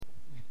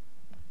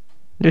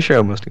Your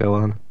show must go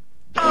on.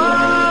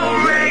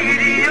 Oh,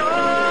 radio,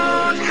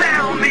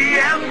 tell me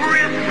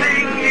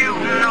everything you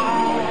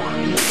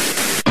know.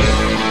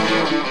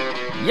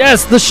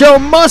 Yes, the show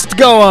must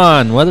go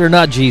on. Whether or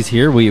not G's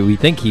here, we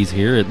think he's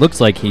here. It looks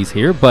like he's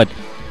here, but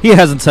he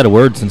hasn't said a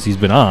word since he's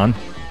been on.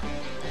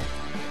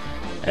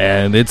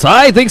 And it's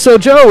I Think So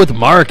Joe with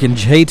Mark and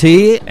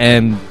JT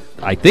and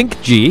I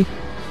think G.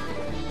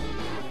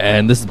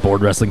 And this is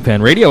Board Wrestling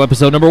Fan Radio,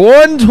 episode number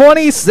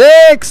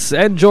 126.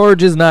 And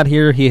George is not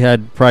here. He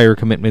had prior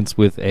commitments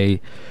with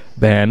a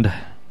band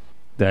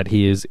that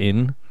he is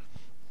in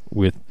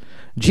with.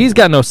 G's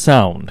got no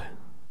sound.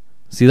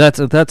 See, that's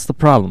the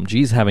problem.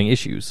 G's having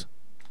issues.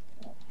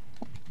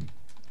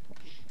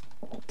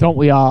 Don't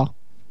we all?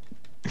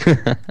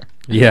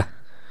 Yeah.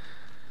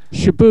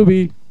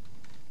 Shabooby.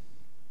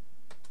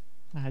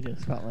 I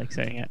just felt like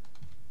saying it.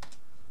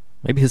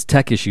 Maybe his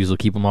tech issues will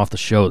keep him off the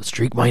show. The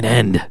streak might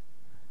end.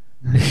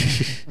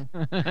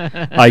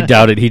 I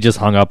doubt it. He just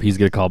hung up. He's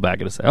going to call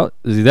back and say, oh,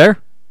 is he there?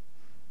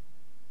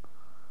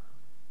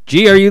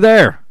 G, are you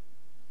there?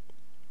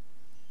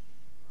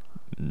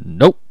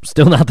 Nope,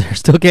 still not there.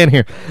 Still can't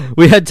hear.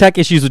 We had tech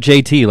issues with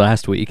JT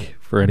last week.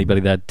 For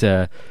anybody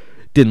that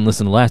didn't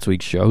listen to last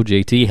week's show,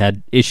 JT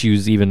had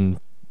issues even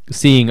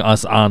seeing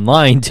us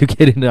online to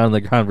get into on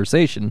the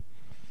conversation.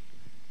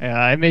 Yeah,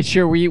 I made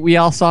sure we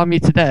all saw me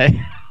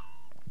today.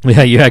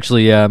 Yeah, you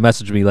actually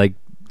messaged me like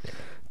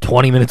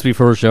 20 minutes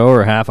before the show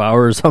or a half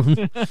hour or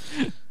something.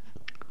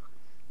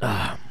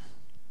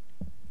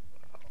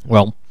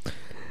 Well,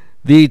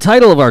 the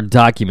title of our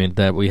document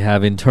that we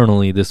have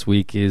internally this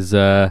week is,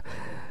 let's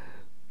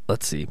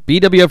see,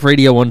 BWF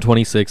Radio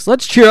 126.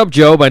 Let's cheer up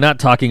Joe by not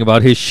talking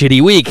about his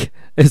shitty week.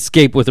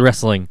 Escape with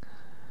wrestling.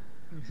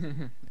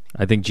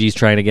 I think G's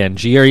trying again.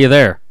 G, are you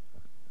there?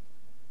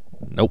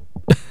 Nope.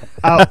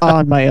 Out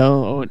on my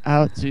own,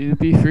 out to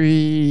be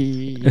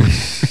free.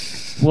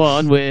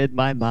 One with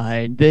my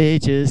mind, they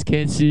just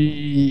can't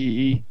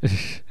see.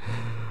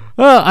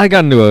 Well, I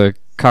got into a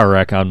car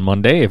wreck on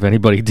Monday, if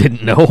anybody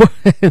didn't know.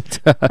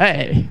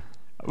 Hey,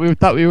 we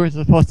thought we were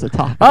supposed to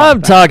talk about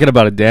I'm that. talking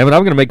about it, damn it.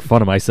 I'm going to make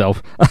fun of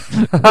myself.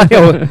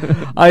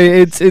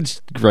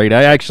 It's great.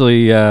 I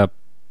actually, I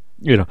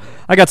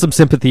got some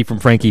sympathy from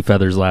Frankie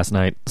Feathers last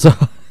night. So,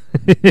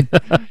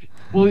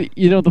 Well,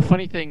 the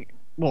funny thing,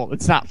 well,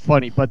 it's not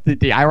funny, but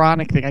the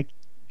ironic thing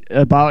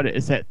about it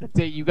is that the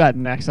day you got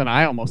in an accident,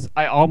 I was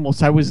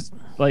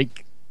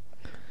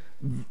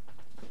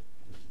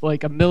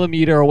like a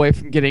millimeter away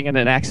from getting in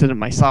an accident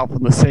myself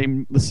in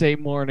the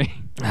same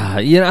morning.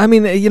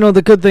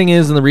 the good thing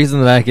is, and the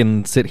reason that I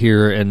can sit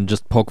here and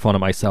just poke fun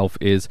of myself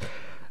is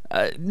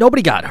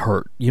nobody got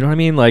hurt. You know what I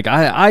mean? Like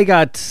I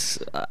got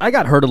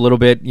hurt a little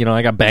bit.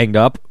 I got banged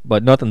up,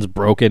 but nothing's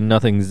broken.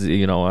 Nothing's I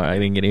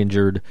didn't get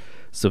injured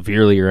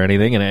severely or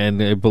anything,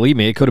 and believe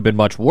me, it could have been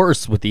much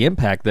worse with the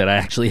impact that I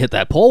actually hit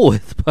that pole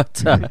with.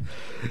 But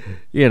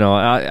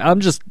I'm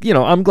just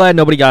I'm glad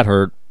nobody got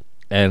hurt,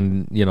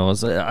 and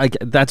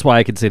that's why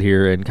I can sit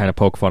here and kind of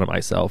poke fun at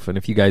myself. And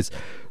if you guys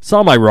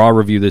saw my Raw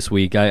review this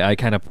week, I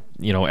kind of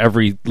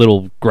every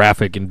little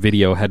graphic and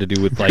video had to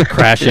do with like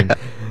crashing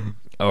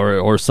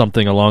or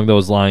something along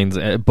those lines.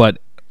 But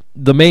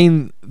the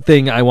main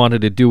thing I wanted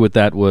to do with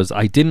that was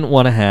I didn't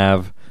want to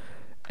have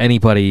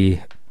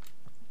anybody.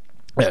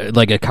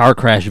 Like a car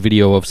crash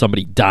video of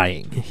somebody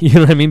dying. You know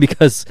what I mean?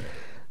 Because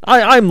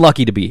I'm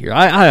lucky to be here.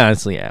 I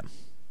honestly am.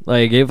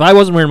 Like, if I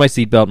wasn't wearing my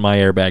seatbelt and my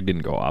airbag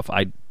didn't go off,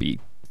 I'd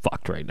be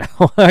fucked right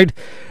now.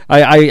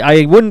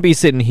 I wouldn't be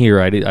sitting here.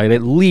 I'd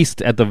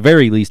at the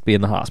very least, be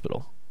in the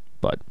hospital.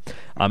 But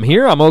I'm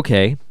here. I'm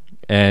okay.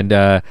 And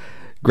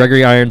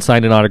Gregory Iron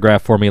signed an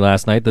autograph for me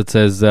last night that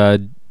says,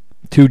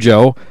 to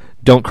Joe,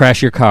 don't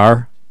crash your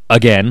car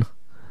again.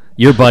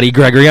 Your buddy,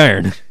 Gregory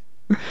Iron.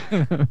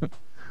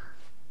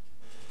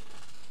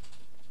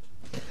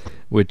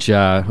 Which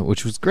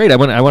was great. I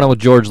went out with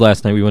George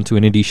last night. We went to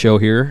an indie show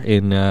here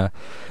in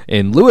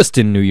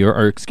Lewiston, New York,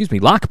 or excuse me,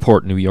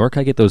 Lockport, New York.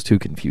 I get those two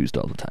confused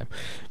all the time.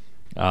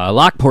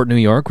 Lockport, New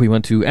York. We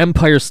went to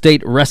Empire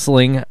State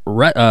Wrestling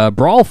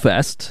Brawl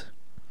Fest,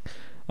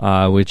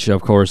 which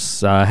of course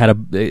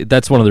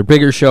that's one of their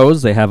bigger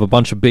shows. They have a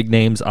bunch of big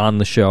names on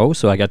the show,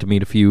 so I got to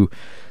meet a few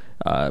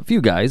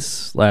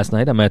guys last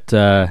night. I met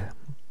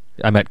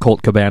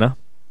Colt Cabana.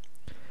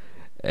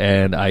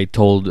 And I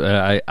told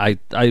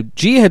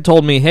G had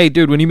told me, hey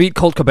dude, when you meet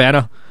Colt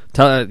Cabana,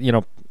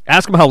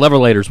 ask him how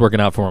Levelator's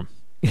working out for him.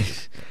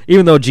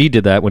 Even though G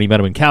did that when he met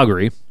him in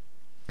Calgary.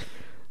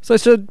 So I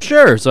said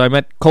sure. So I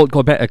met Colt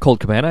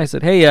Cabana. I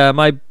said, hey,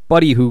 my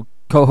buddy who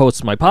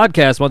co-hosts my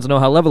podcast wants to know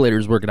how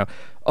Levelator's working out.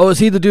 Oh, is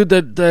he the dude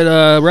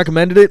that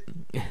recommended it?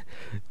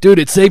 Dude,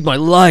 it saved my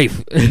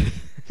life.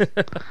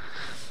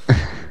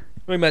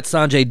 We met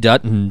Sanjay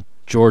Dutt, and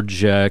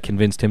George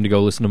convinced him to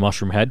go listen to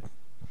Mushroom Head.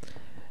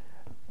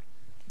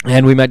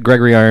 And we met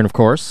Gregory Iron, of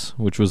course,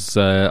 which was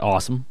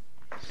awesome.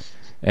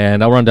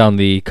 And I'll run down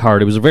the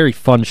card. It was a very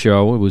fun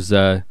show. It was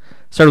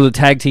started with a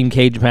tag team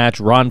cage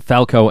match. Ron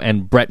Falco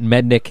and Brett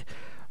Mednick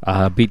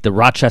beat the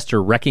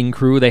Rochester Wrecking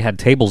Crew. They had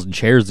tables and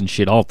chairs and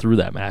shit all through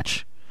that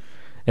match.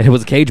 and it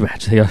was a cage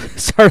match. They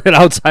started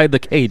outside the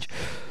cage.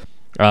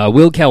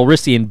 Will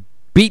Calrissian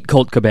beat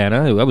Colt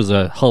Cabana. That was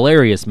a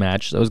hilarious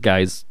match. Those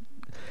guys,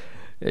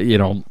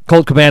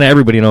 Colt Cabana,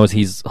 everybody knows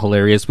he's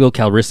hilarious. Will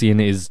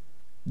Calrissian is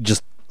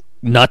just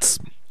nuts.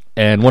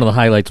 And one of the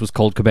highlights was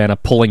Colt Cabana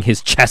pulling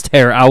his chest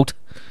hair out.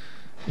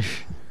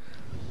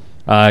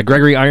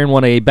 Gregory Iron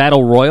won a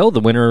battle royal,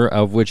 the winner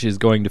of which is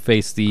going to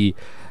face the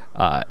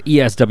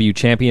ESW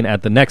champion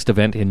at the next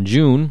event in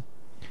June.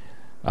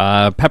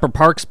 Pepper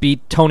Parks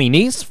beat Tony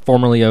Nese,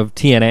 formerly of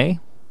TNA.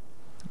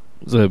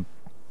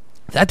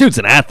 That dude's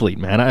an athlete,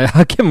 man.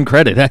 I give him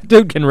credit. That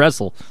dude can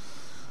wrestle.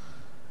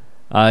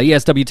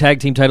 ESW tag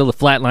team title, the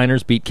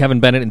Flatliners beat Kevin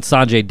Bennett and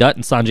Sanjay Dutt,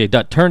 and Sanjay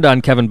Dutt turned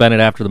on Kevin Bennett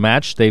after the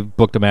match. They've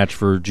booked a match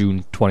for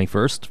June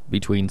 21st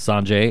between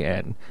Sanjay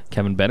and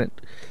Kevin Bennett.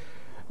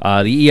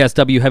 The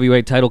ESW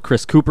heavyweight title,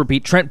 Chris Cooper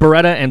beat Trent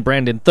Beretta and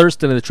Brandon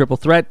Thurston in the triple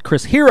threat.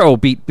 Chris Hero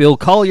beat Bill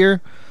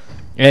Collier,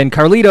 and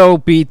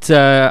Carlito beat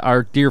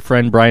our dear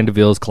friend Brian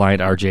DeVille's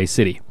client, RJ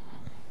City.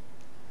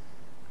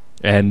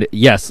 And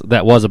yes,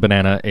 that was a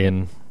banana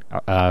in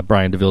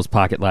Brian DeVille's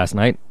pocket last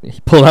night. He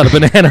pulled out a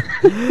banana.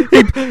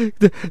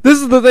 This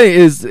is the thing: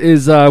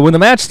 is when the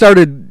match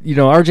started,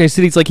 RJ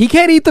City's like he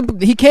can't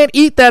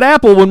eat that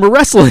apple when we're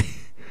wrestling.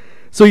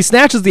 So he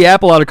snatches the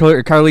apple out of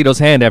Carlito's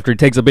hand after he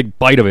takes a big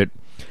bite of it,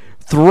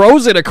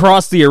 throws it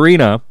across the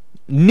arena,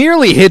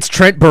 nearly hits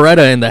Trent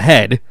Beretta in the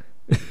head,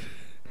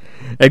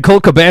 and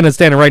Colt Cabana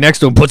standing right next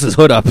to him puts his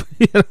hood up.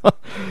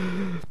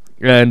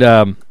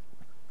 And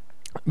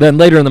then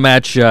later in the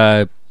match,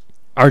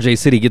 RJ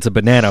City gets a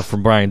banana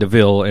from Brian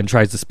DeVille and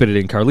tries to spit it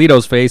in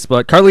Carlito's face,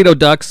 but Carlito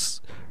ducks.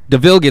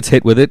 DeVille gets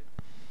hit with it,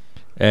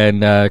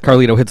 and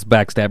Carlito hits the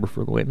backstabber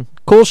for the win.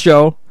 Cool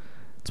show.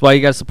 That's why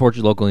you guys support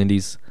your local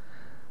indies.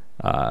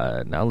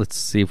 Now let's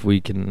see if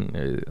we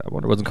can. I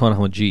wonder what's going on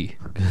with G.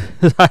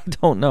 I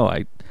don't know.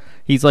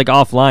 He's like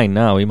offline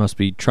now. He must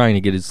be trying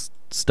to get his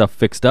stuff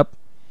fixed up.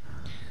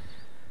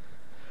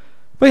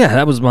 But yeah,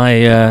 that was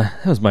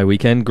my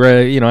weekend.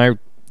 Greg, I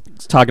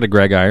was talking to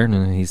Greg Iron,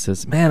 and he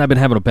says, "Man, I've been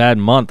having a bad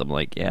month." I'm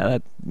like, "Yeah,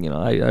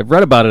 I've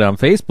read about it on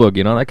Facebook.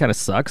 That kind of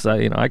sucks.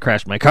 I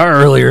crashed my car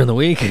earlier in the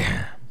week."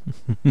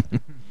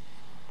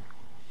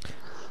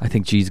 I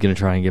think G's gonna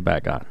try and get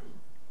back on.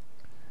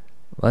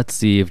 Let's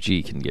see if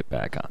G can get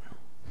back on.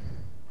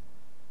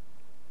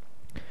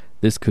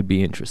 This could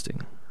be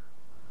interesting.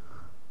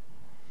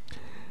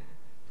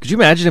 Could you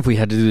imagine if we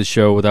had to do the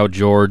show without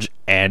George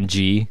and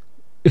G?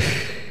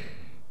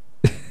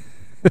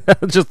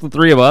 Just the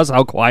three of us,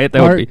 how quiet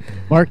that would be.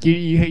 Mark,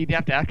 you'd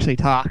have to actually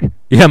talk.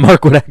 Yeah,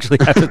 Mark would actually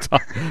have to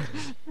talk.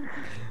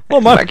 Well,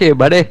 Mark, Back here,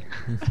 buddy.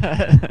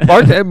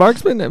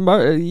 Mark's been.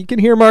 You can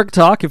hear Mark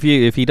talk if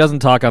he doesn't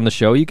talk on the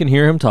show. You can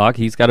hear him talk.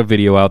 He's got a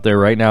video out there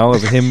right now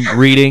of him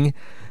reading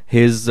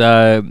his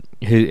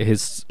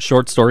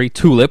short story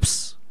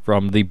Tulips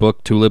from the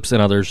book Tulips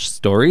and Other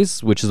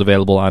Stories, which is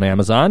available on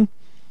Amazon.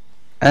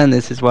 And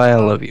this is why I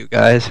love you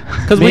guys.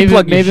 Because we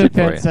plug your shit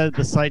for you. said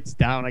the site's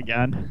down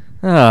again.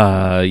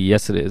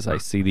 Yes, it is. I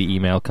see the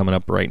email coming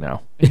up right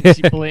now. And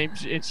she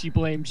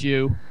blames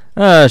you.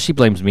 She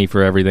blames me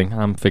for everything.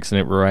 I'm fixing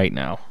it right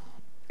now.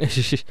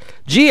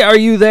 G, are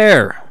you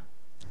there?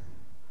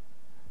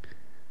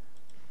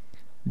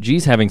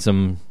 G's having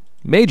some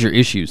major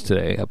issues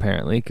today,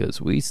 apparently, because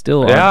we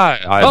still are. Yeah,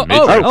 I have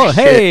major issues.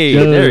 Hey,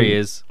 there he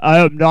is. I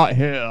am not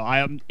here. I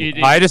am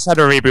eating. I just had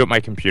to reboot my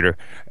computer.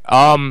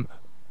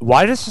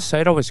 Why does the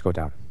site always go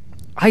down?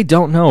 I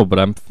don't know, but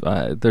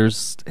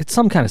it's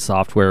some kind of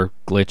software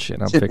glitch,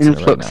 and I'm It's an fixing it right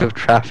influx now. of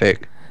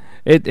traffic.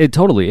 It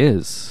totally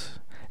is.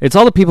 It's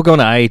all the people going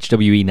to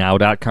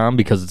ihwenow.com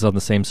because it's on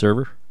the same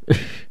server.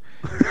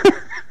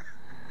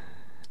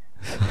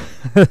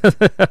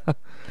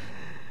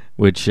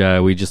 Which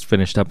we just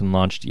finished up and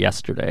launched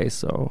yesterday,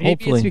 so Maybe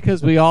hopefully it's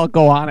because we all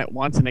go on at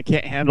once and it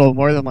can't handle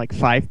more than like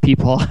 5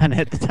 people on it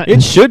at the time.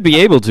 it should be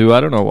able to.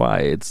 I don't know why.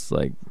 It's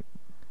like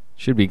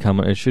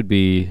it should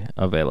be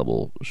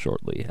available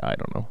shortly. I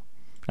don't know.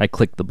 I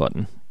clicked the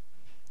button.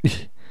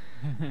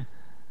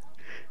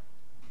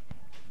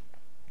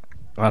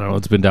 I don't know.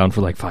 It's been down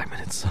for like 5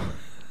 minutes. So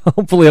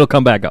hopefully it'll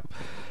come back up.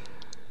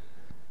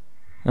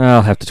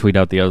 I'll have to tweet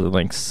out the other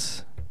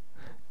links.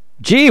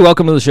 Gee,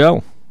 welcome to the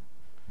show.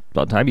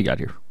 About time you got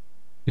here.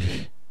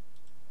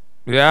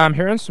 Yeah, I'm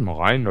hearing some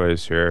line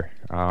noise here.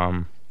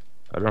 I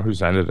don't know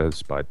whose end it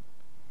is, but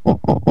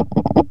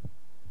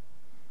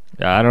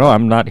Yeah, I don't know.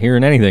 I'm not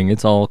hearing anything.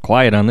 It's all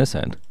quiet on this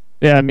end.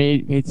 Yeah,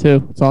 me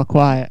too. It's all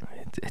quiet.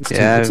 It's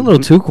Yeah. a little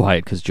too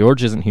quiet because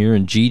George isn't here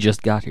and G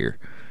just got here.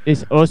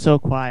 It's also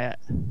quiet.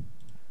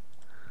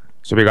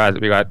 so we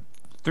got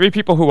 3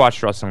 people who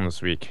watched wrestling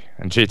this week.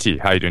 And JT,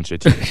 how you doing,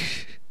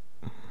 JT?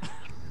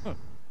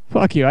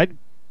 Fuck you. I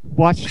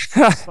watch.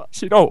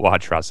 You don't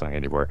watch wrestling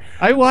anymore.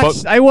 I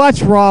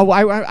watch Raw.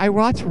 I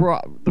watch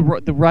Raw,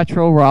 the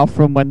retro Raw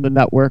from when the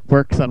network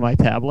works on my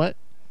tablet.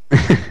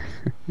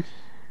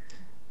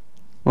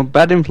 Well,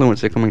 Bad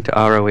Influence are coming to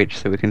ROH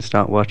so we can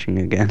start watching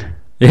again.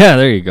 Yeah,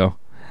 there you go.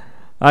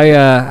 I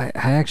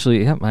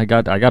actually I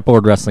got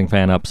Board Wrestling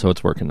Fan up, so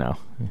it's working now.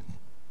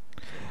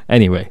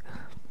 Anyway,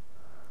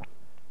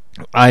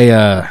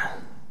 I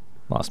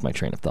lost my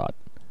train of thought.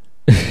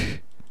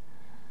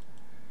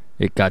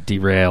 It got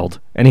derailed.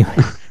 Anyway,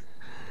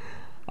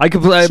 I'm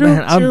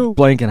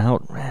blanking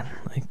out, man.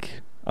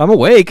 Like, I'm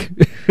awake.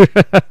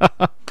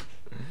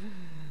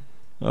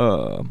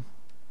 I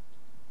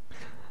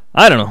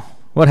don't know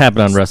what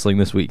happened on wrestling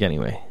this week.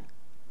 Anyway,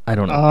 I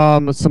don't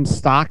know. Some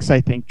stocks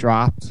I think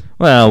dropped.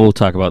 Well, we'll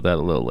talk about that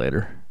a little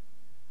later.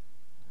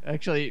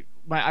 Actually,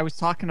 I was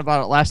talking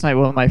about it last night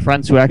with one of my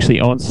friends who actually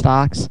owns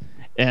stocks,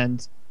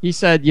 and he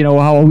said,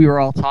 how we were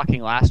all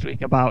talking last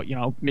week about,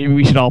 maybe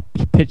we should all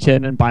pitch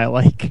in and buy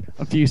like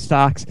a few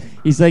stocks.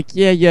 He's like,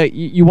 yeah,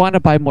 you want to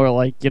buy more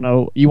like, you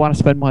want to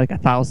spend more like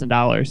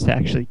 $1,000 to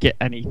actually get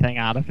anything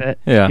out of it.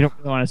 Yeah. You don't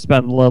really want to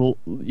spend a little,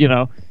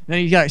 And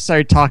then he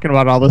started talking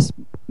about all this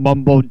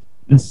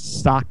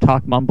stock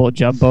talk mumbo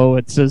jumbo.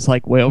 It's just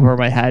like way over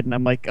my head, and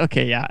I'm like,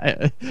 okay,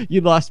 yeah,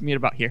 you lost me at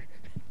about here.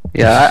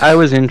 Yeah, I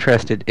was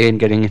interested in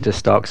getting into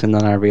stocks, and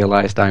then I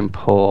realized I'm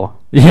poor.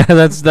 Yeah,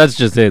 that's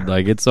just it.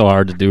 Like, it's so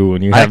hard to do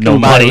when you I have no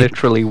can buy money.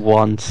 literally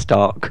one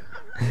stock.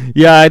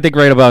 Yeah, I think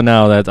right about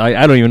now that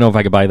I don't even know if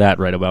I could buy that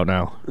right about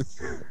now.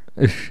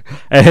 And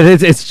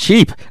it's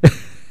cheap.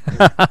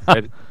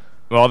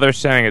 Well, they're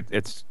saying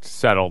it's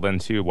settled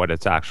into what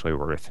it's actually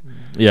worth.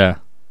 Yeah.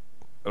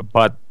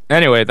 But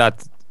anyway, the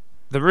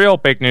real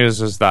big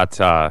news is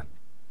that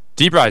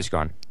D-Bry's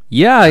gone.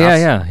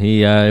 Yeah.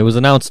 He it was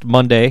announced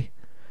Monday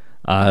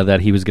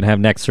that he was going to have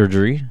neck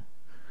surgery,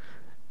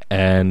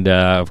 and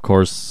of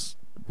course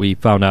we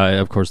found out.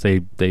 Of course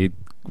they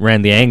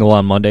ran the angle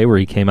on Monday where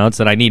he came out and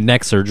said, "I need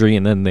neck surgery,"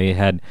 and then they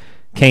had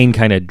Kane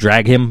kind of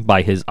drag him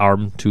by his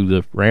arm to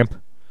the ramp,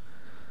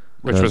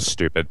 Which was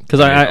stupid. Because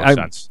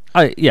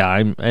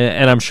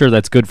I'm sure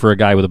that's good for a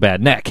guy with a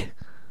bad neck.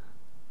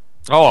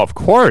 Oh, of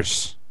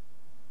course.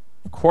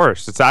 Of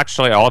course. It's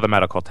actually all the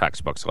medical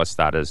textbooks list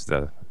that is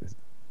the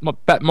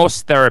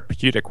most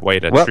therapeutic way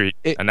to treat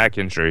a neck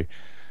injury.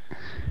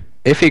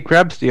 If he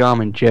grabs the arm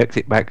and jerks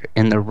it back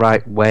in the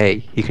right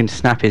way, he can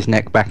snap his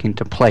neck back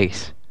into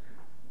place.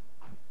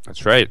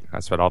 That's right.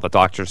 That's what all the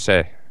doctors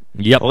say.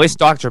 Yep. At least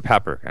Dr.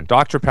 Pepper. And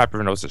Dr.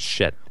 Pepper knows his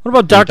shit. What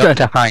about Dr.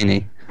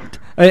 Heine?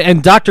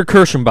 And Dr.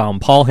 Kirschenbaum,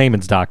 Paul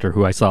Heyman's doctor,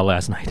 who I saw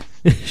last night.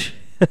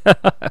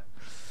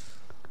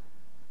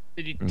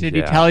 Did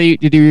he tell you?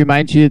 Did he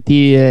remind you that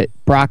the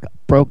Brock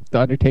broke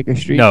the Undertaker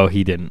streak? No,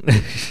 he didn't.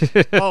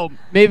 Oh,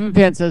 Maven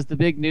fan says the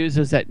big news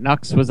is that Nux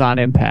was on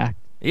Impact.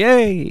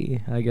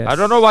 Yay! I guess. I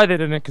don't know why they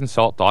didn't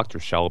consult Dr.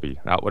 Shelby.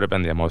 That would have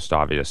been the most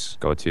obvious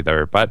go-to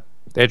there, but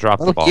they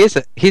dropped the ball.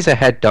 He's a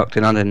head doctor,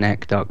 not a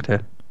neck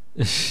doctor.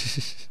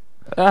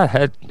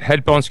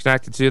 Head bone's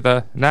connected to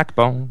the neck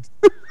bone.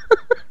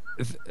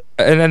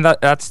 And then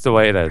that's the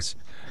way it is.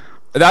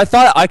 I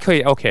thought I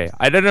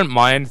didn't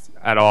mind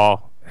at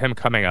all him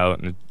coming out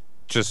and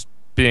just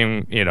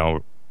being,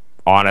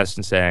 honest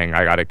and saying,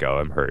 I gotta go,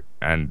 I'm hurt.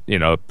 And,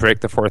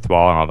 break the fourth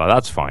wall and all that.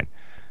 That's fine.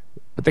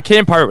 But the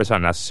Kane part was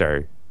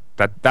unnecessary.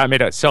 That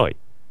made it silly.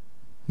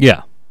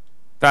 Yeah.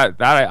 That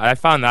I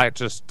found that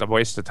just a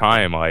waste of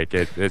time. Like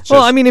it's just,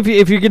 well, I mean, if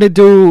you're gonna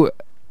do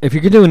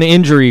an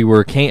injury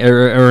where Kane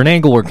or an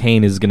angle where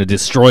Kane is gonna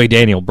destroy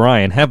Daniel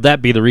Bryan, have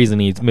that be the reason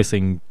he's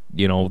missing,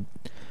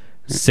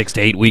 6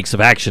 to 8 weeks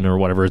of action or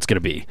whatever it's gonna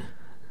be.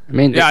 I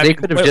mean, they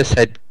could have just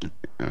said.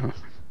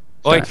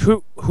 Like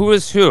who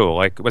is who?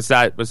 Like was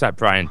that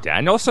Bryan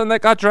Danielson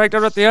that got dragged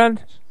out at the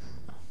end?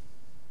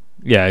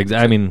 Yeah,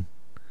 I mean,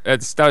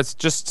 it's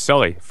just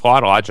silly,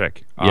 flawed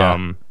logic.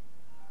 Yeah.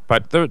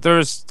 But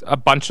there's a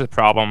bunch of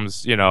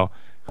problems,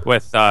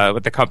 with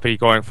the company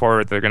going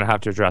forward. They're going to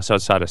have to address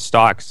outside of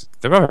stocks.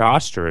 The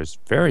roster is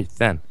very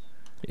thin.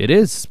 It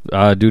is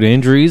due to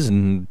injuries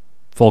and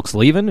folks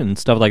leaving and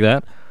stuff like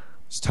that.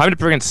 It's time to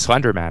bring in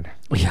Slender Man.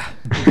 Yeah.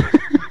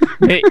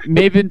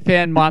 Maven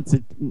fan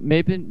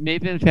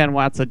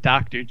wants a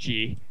Dr.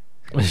 G.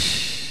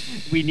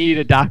 We need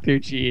a Dr.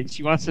 G, and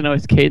she wants to know,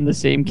 is Kane the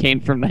same Kane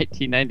from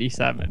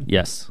 1997?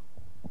 Yes.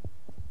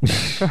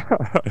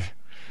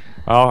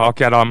 I'll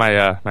get on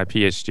my my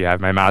PhD. I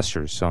have my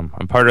master's, so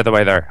I'm part of the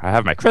way there. I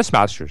have my Chris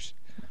Masters.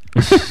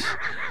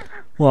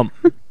 Well,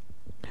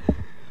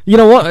 you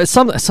know what?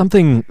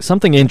 Something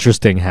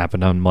interesting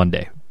happened on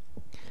Monday.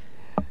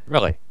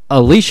 Really?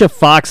 Alicia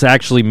Fox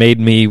actually made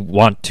me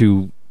want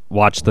to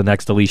watch the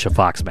next Alicia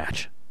Fox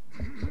match.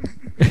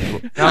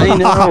 I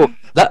know.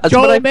 That's what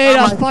Joel I made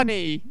found us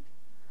funny.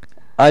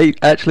 I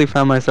actually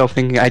found myself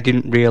thinking I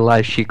didn't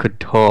realize she could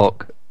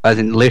talk, as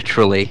in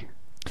literally.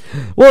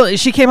 Well,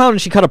 she came out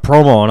and she cut a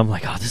promo, and I'm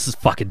like, oh, this is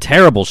fucking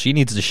terrible. She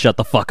needs to shut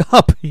the fuck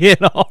up,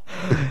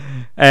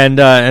 And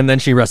then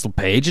she wrestled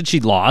Paige, and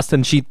she lost,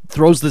 and she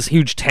throws this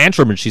huge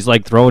tantrum, and she's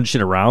like throwing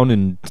shit around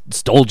and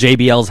stole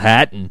JBL's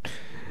hat and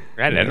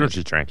An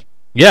energy drink.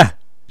 Yeah,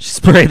 she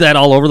sprayed that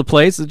all over the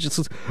place. It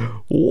just,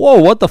 whoa,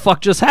 what the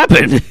fuck just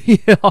happened?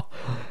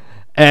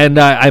 And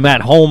I'm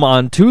at home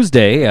on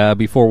Tuesday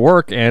before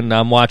work, and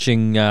I'm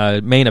watching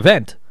Main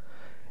Event,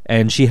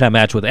 and she had a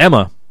match with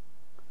Emma,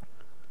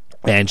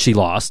 and she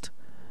lost.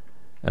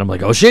 And I'm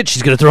like, oh shit,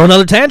 she's gonna throw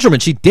another tantrum,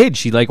 and she did.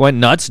 She went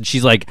nuts, and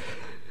she's like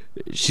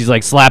she's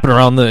like slapping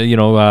around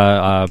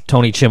the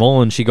Tony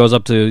Chimmel, and she goes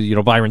up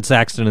to Byron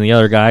Saxton and the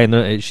other guy,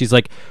 and she's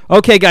like,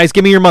 "Okay, guys,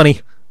 give me your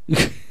money."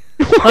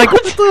 Like,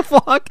 what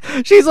the fuck?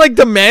 She's like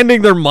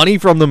demanding their money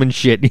from them and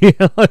shit.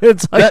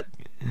 It's like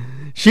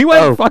she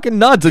went fucking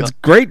nuts. It's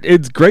great.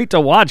 It's great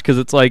to watch because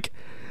it's like,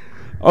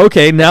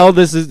 okay, now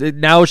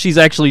she's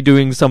actually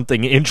doing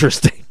something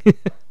interesting.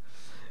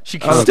 She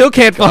still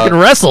can't fucking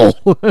wrestle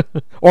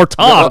or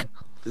talk.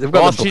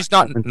 Well, she's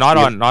not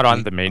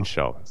on the main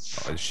show.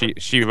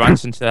 She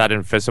runs into that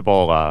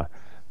invisible,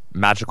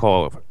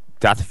 magical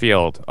death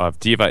field of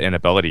diva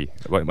inability.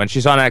 When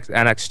she's on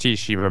NXT,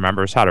 she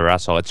remembers how to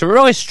wrestle. It's a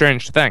really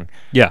strange thing.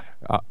 Yeah,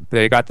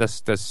 they got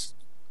this. They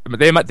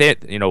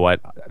you know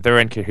what? They're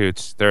in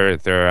cahoots.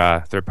 They're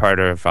part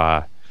of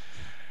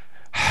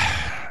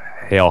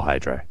Hail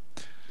Hydra.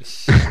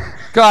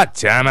 God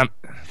damn it!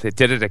 They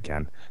did it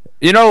again.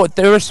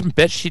 There were some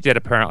bits she did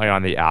apparently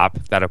on the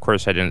app that, of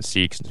course, I didn't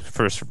see.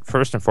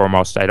 First and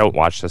foremost, I don't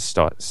watch this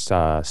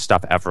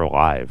stuff ever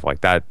live.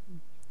 Like that.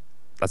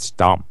 That's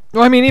dumb.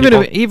 Well, I mean,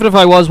 even if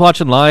I was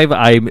watching live,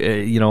 I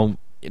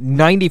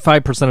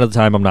 95% of the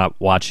time I'm not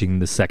watching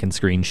the second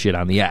screen shit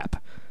on the app.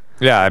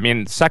 Yeah, I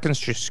mean, second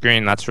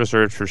screen, that's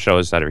reserved for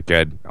shows that are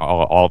good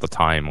all the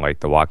time, like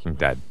The Walking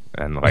Dead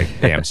and like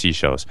AMC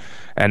shows.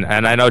 And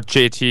I know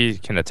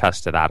JT can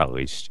attest to that at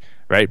least,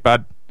 right?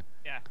 But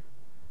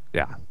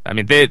yeah, I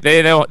mean,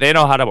 they know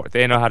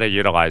how to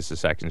utilize the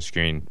second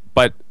screen.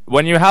 But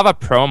when you have a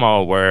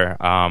promo where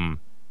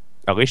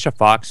Alicia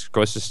Fox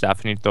goes to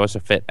Stephanie, throws a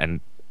fit, and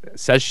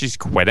says she's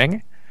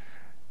quitting,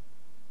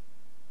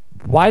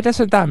 why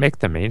doesn't that make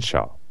the main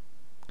show?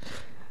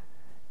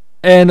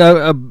 And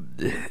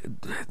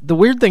the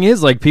weird thing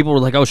is, like, people were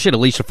like, "Oh shit,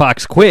 Alicia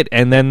Fox quit,"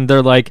 and then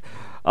they're like,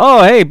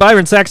 "Oh hey,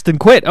 Byron Saxton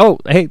quit." Oh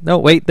hey, no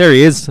wait, there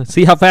he is.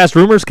 See how fast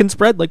rumors can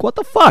spread? Like, what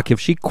the fuck? If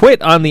she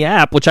quit on the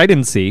app, which I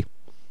didn't see,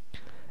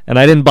 and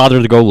I didn't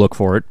bother to go look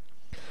for it,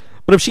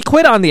 but if she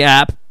quit on the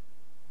app,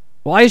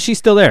 why is she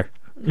still there?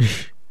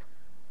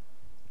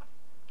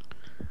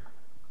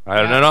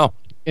 I don't know.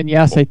 And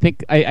yes, I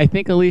think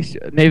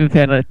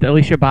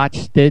Alicia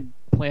Botch did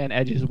plan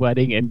Edge's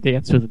wedding and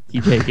dance with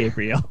DJ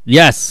Gabriel.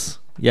 Yes,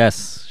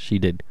 she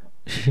did.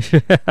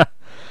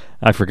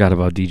 I forgot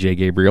about DJ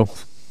Gabriel.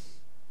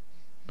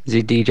 Is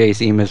he DJ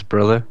Zima's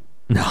brother?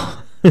 No.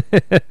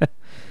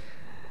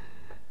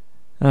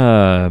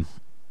 And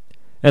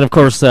of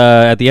course,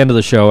 at the end of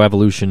the show,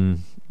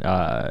 Evolution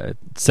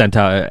sent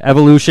out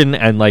Evolution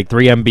and like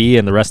 3MB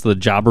and the rest of the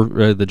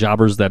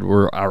jobbers that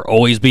are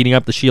always beating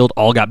up the Shield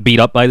all got beat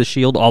up by the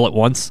Shield all at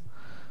once.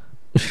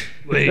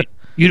 Wait,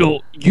 you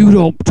don't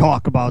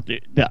talk about the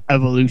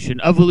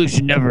Evolution.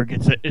 Evolution never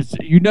gets it.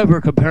 You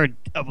never compare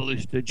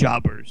Evolution to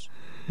jobbers.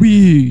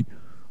 We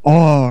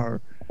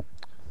are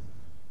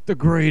the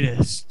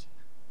greatest.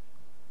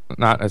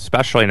 Not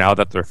especially now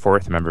that their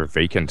fourth member,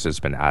 Vacant, has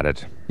been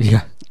added.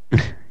 Yeah,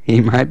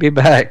 he might be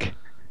back.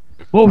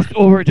 Most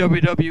over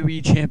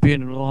WWE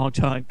champion in a long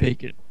time,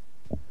 Bacon.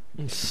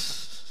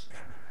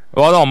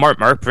 Well, no,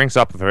 Mark brings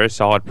up a very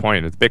solid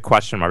point. It's a big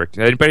question mark.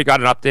 Anybody got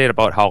an update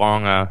about how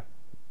long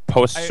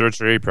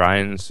post-surgery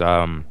Brian's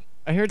I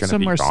heard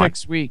somewhere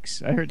 6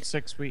 weeks. I heard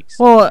 6 weeks.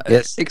 well,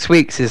 Yeah, 6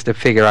 weeks is the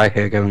figure I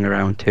hear going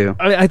around too.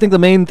 I think the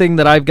main thing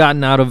that I've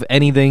gotten out of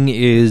anything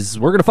is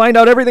we're gonna find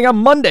out everything on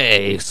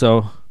Monday.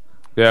 So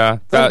yeah,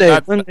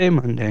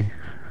 Monday.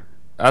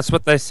 that's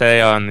what they say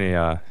on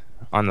the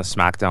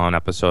SmackDown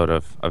episode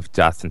of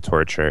Death and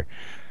Torture.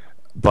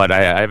 But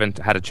I haven't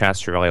had a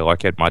chance to really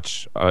look at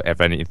much of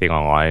anything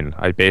online.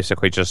 I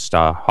basically just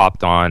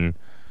hopped on,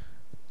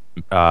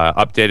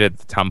 updated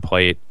the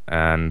template,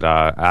 and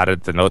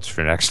added the notes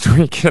for next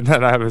week. And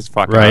then I was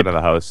fucking out of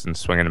the house and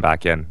swinging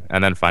back in.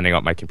 And then finding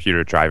out my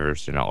computer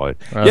drivers do not load.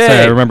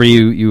 I remember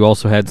you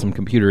also had some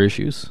computer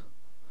issues.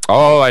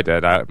 Oh, I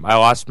did. I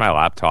lost my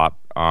laptop.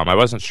 I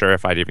wasn't sure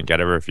if I'd even get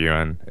a review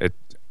in.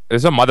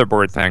 It's a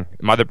motherboard thing.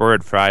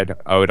 Motherboard fried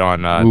out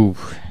on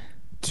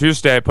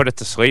Tuesday. I put it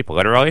to sleep,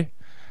 literally.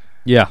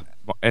 Yeah.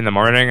 In the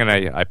morning, and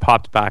I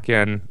popped back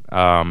in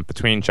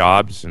between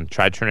jobs and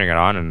tried turning it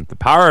on, and the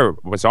power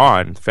was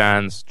on.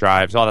 Fans,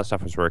 drives, all that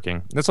stuff was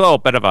working. It's a little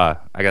bit of I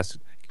guess,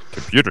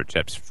 computer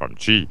tips from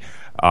G.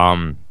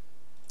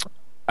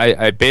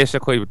 I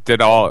basically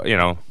did all,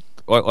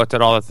 looked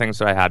at all the things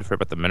that I had for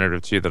about the minute or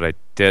two that I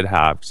did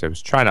have, because I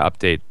was trying to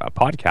update a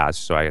podcast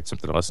so I had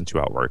something to listen to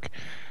at work.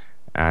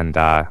 And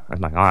I'm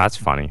like, oh, that's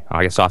funny.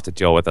 I guess I'll have to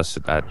deal with this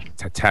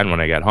at 10 when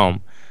I get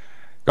home.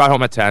 Got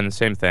home at 10,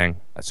 same thing.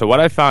 So what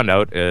I found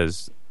out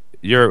is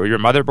your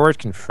motherboard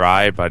can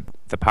fry, but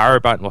the power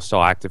button will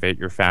still activate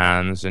your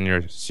fans and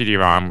your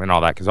CD-ROM and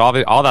all that, because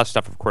all that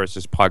stuff, of course,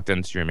 is plugged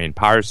into your main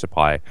power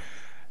supply.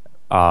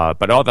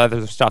 But all the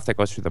other stuff that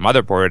goes through the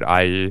motherboard,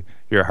 i.e.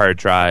 your hard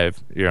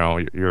drive,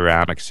 your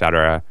RAM,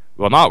 etc.,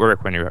 will not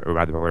work when your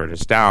motherboard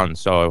is down.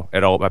 So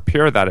it'll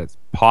appear that it's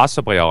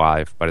possibly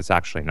alive, but it's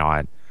actually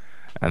not.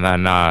 And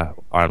then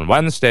on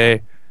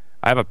Wednesday,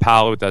 I have a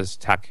pal who does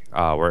tech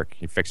work.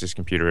 He fixes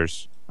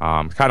computers.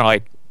 Kind of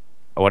like,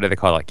 what do they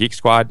call it? Like Geek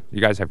Squad?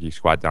 You guys have Geek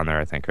Squad down there,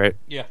 I think, right?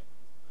 Yeah.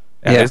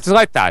 And Yeah. it's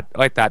like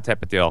that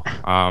type of deal.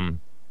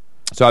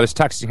 So I was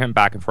texting him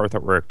back and forth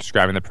at work,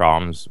 describing the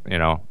problems,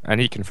 and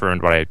he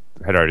confirmed what I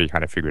had already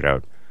kind of figured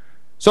out.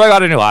 So I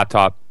got a new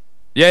laptop.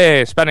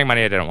 Yay, spending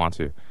money I didn't want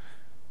to.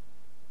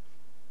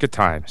 Good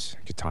times.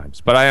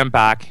 But I am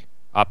back,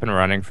 up and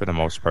running for the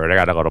most part. I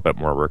got a little bit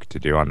more work to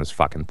do on this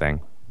fucking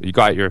thing. You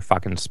got your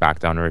fucking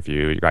SmackDown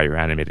review. You got your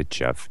animated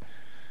GIF.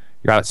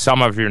 You got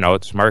some of your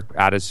notes. Mark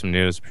added some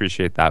news.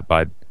 Appreciate that,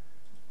 bud.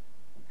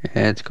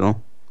 Yeah, it's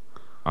cool.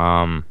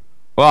 Well,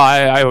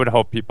 I would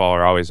hope people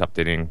are always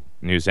updating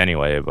news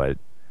anyway, but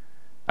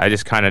I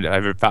just kind of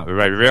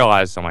I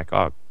realized I'm like,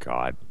 oh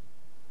god.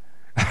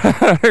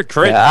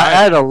 Great. Yeah, I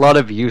had a lot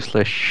of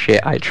useless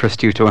shit. I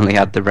trust you to only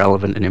add the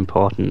relevant and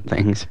important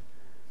things.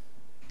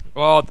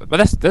 Well, but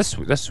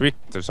this week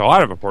there's a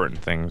lot of important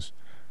things.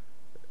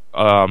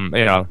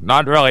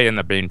 Not really in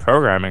the main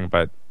programming,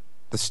 but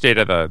the state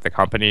of the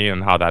company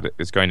and how that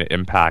is going to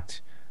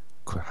impact,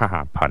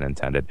 pun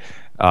intended,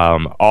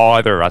 all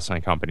other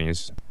wrestling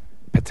companies.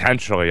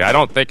 Potentially. I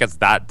don't think it's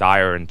that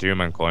dire and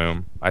doom and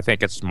gloom. I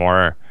think it's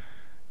more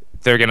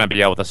they're going to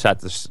be able to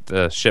set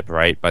the ship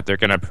right, but they're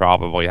going to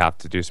probably have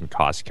to do some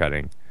cost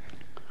cutting.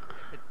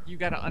 You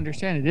got to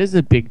understand, it is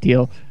a big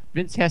deal.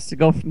 Vince has to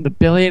go from the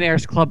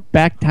Billionaires Club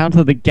back down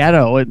to the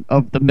ghetto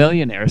of the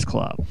Millionaires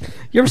Club.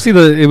 You ever see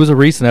it was a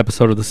recent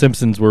episode of The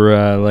Simpsons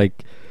where,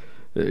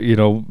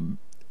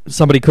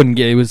 somebody couldn't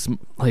get, it was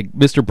like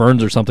Mr.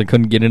 Burns or something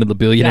couldn't get into the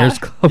Billionaires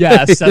Club.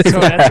 Yes, that's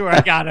where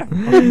I got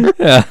it.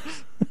 Yeah.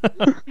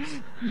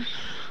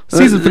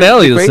 Season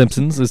finale of The Great.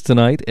 Simpsons is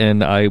tonight,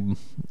 and I'm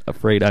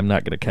afraid I'm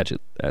not going to catch it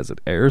as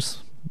it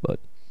airs. But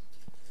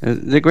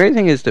The great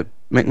thing is that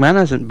McMahon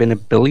hasn't been a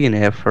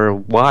billionaire for a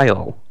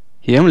while.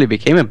 He only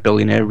became a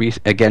billionaire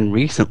again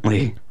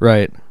recently,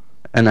 right,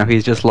 and now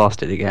he's just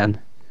lost it again.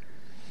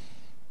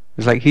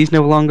 It's like he's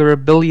no longer a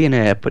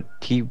billionaire, but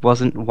he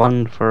wasn't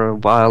one for a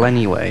while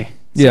anyway.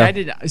 yeah,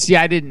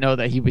 I didn't know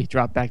that he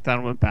dropped back down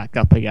and went back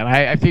up again.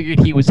 I figured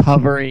he was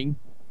hovering,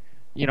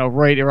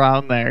 right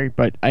around there.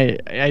 But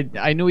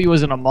I knew he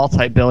wasn't a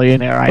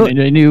multi-billionaire. I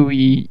knew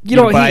he.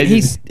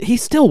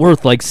 he's still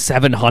worth like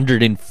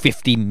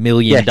 $750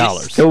 million. Yeah,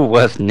 he's still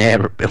worth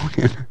near a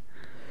billion.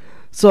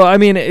 So I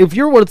mean, if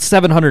you're worth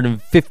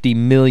 $750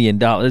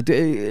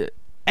 million,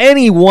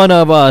 any one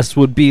of us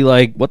would be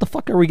like, "What the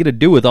fuck are we gonna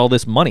do with all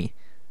this money?"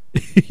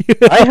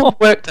 I have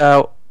worked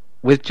out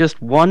with just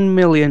 $1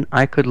 million,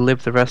 I could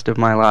live the rest of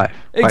my life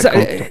quite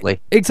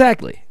comfortably.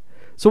 Exactly.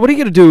 So what are you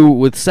going to do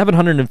with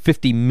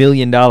 $750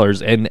 million?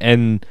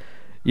 And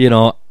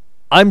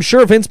I'm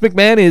sure Vince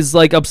McMahon is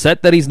like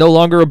upset that he's no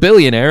longer a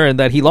billionaire and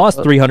that he lost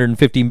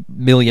 $350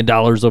 million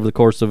over the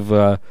course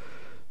of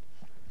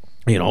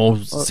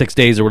 6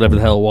 days or whatever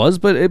the hell it was.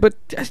 But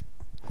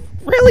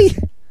really,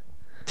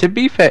 To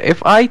be fair,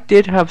 if I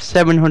did have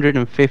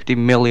 $750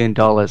 million,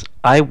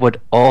 I would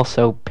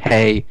also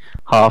pay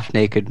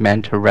half-naked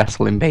men to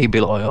wrestle in baby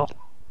oil.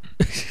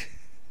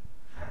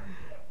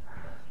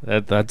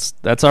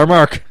 that's our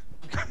mark.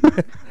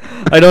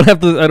 I don't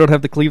have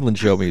the Cleveland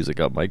show music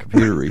up. My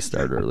computer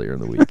restarted earlier in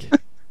the week.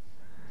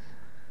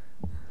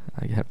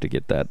 I have to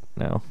get that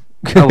now.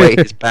 Oh wait,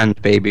 it's banned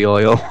baby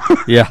oil.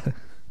 Yeah.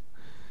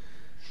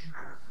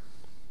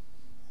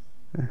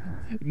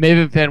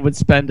 Maven Fan would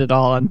spend it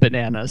all on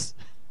bananas.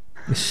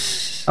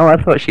 Oh, I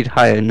thought she'd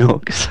hire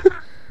Nooks.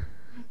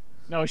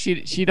 No,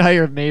 she'd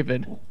hire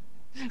Maven.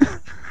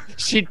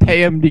 She'd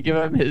pay him to give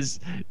him his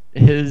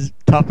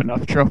Tough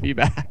Enough trophy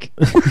back.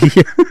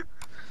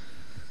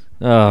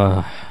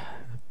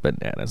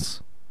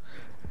 Bananas.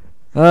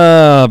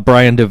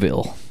 Brian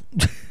DeVille.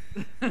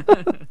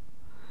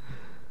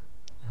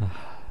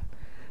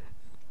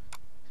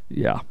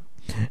 Yeah.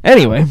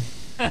 Anyway.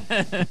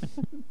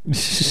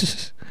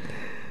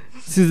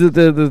 See,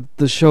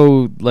 the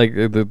show, like,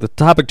 the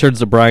topic turns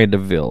to Brian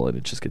DeVille, and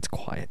it just gets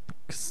quiet,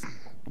 because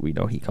we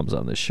know he comes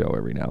on this show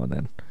every now and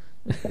then.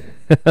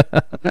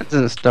 That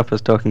doesn't stop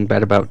us talking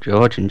bad about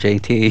George and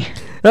JT.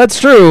 That's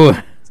true.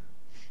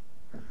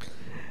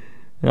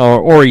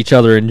 Or each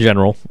other in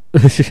general.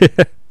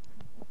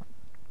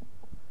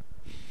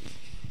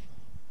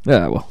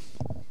 Yeah, well.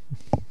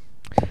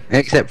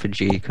 Except for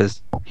G,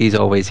 because he's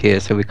always here,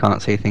 so we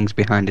can't say things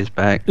behind his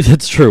back.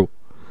 It's true.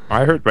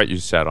 I heard what you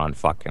said on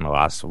fucking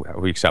last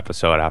week's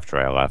episode after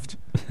I left.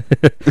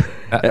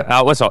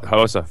 that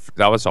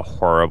was a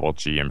horrible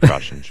G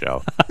impression,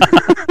 Joe.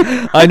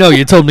 I know,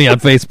 you told me on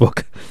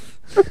Facebook.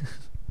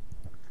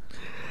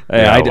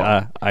 Hey,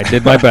 No. I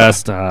did my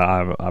best.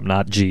 I'm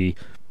not G.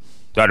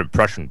 That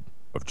impression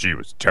of G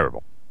was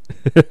terrible.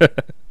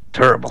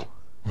 Terrible.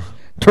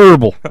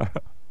 Terrible.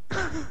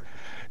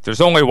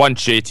 There's only one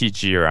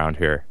JTG around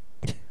here.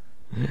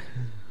 And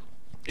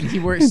he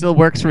still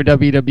works for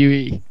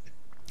WWE.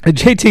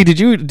 JT,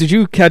 did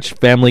you catch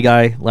Family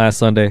Guy last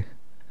Sunday?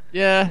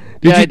 Yeah,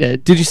 I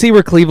did. Did you see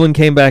where Cleveland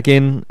came back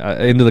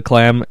into the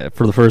clam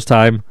for the first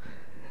time,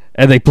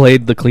 and they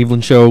played the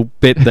Cleveland show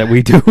bit that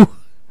we do?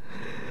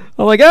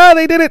 I'm like,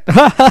 they did it!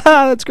 Ha ha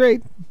ha! That's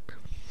great.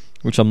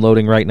 Which I'm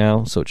loading right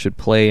now, so it should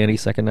play any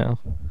second now.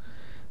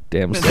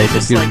 Damn, slow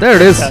computer. There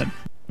it is.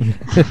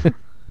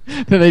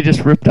 Then they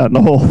just ripped out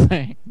the whole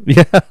thing.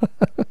 Yeah.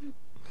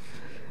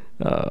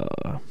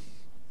 Uh,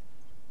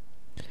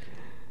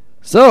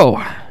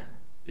 so,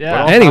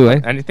 Yeah.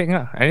 Anyway. anything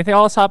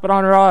else happened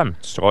on Raw? I'm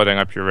just loading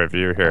up your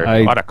review here.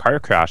 A lot of car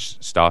crash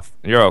stuff.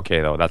 You're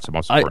okay though. That's the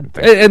most important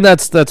thing. and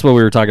that's what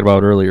we were talking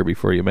about earlier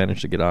before you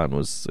managed to get on.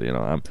 Was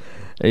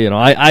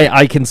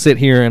I can sit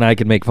here and I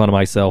can make fun of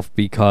myself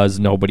because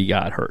nobody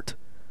got hurt.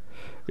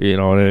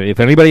 If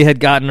anybody had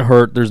gotten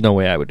hurt, there's no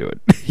way I would do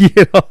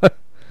it.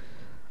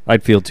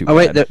 I'd feel too Oh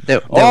wait, bad.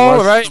 there Oh,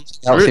 was right.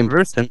 something else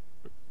important.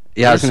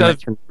 Yeah, I was going to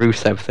mention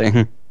Rusev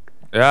thing.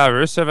 Yeah,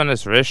 Rusev and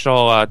his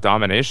racial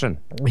domination.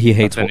 He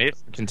hates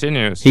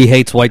continues. he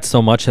hates whites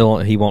so much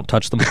he won't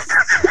touch them.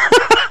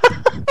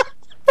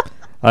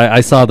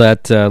 I saw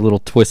that little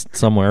twist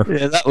somewhere.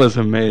 Yeah, that was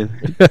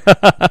amazing.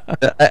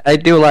 I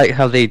do like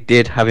how they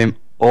did have him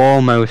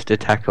almost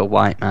attack a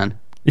white man.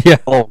 Yeah.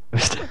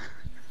 Almost.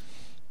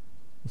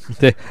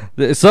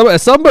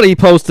 Somebody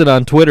posted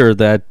on Twitter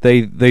that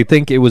they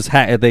think it was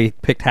they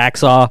picked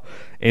Hacksaw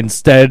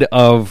instead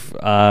of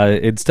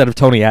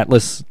Tony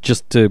Atlas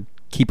just to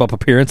keep up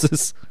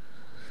appearances.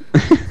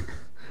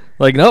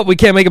 Like, no, we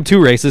can't make him too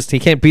racist. He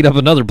can't beat up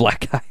another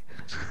black guy.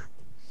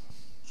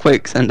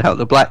 Quick, send out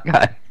the black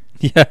guy.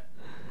 Yeah.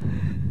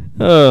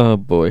 Oh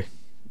boy.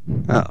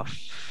 Oh,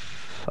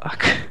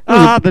 fuck.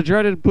 The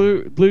dreaded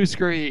blue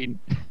screen.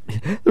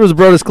 There was a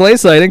Brodus Clay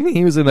sighting.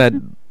 He was in that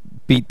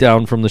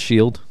beatdown from the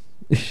Shield.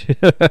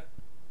 I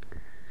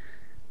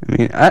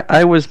mean,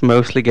 I was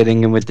mostly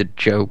getting in with the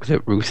joke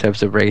that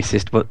Rusev's a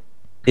racist, but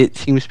it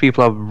seems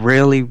people are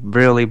really,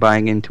 really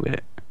buying into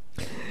it.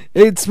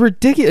 It's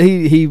ridiculous.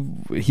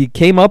 He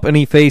came up and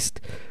he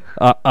faced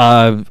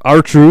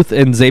R-Truth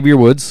and Xavier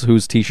Woods,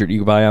 whose T-shirt you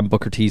can buy on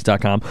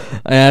BookerTees.com,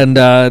 and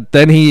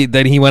then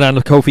he went on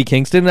to Kofi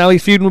Kingston. Now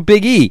he's feuding with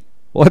Big E.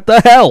 What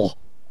the hell?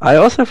 I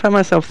also found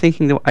myself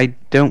thinking that I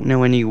don't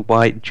know any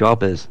white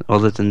jobbers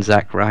other than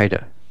Zack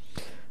Ryder.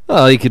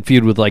 Well, he could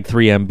feud with like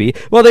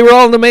 3MB. Well, they were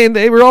all in the main.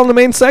 They were all in the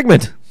main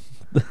segment.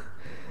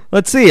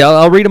 Let's see.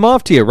 I'll read them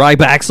off to you.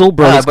 Rybaxel,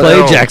 Brodus but they're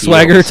Clay, all Jack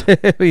heels.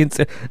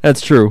 Swagger.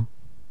 That's true.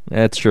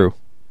 That's true.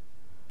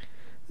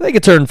 They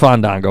could turn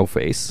Fandango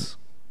face.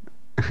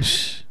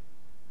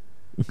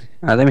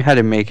 Then we had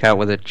him make out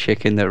with a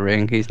chick in the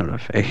ring. He's not a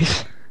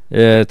face.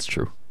 Yeah, it's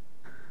true.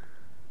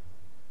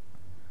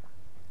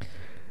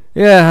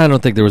 Yeah, I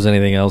don't think there was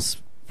anything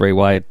else. Bray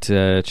Wyatt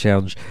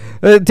challenge.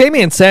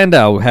 Damian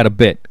Sandow had a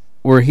bit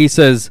where he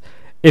says,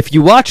 if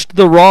you watched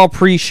the Raw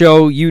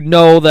pre-show, you'd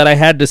know that I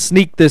had to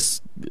sneak this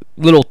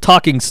little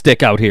talking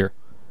stick out here.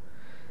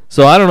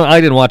 So I don't know. I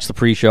didn't watch the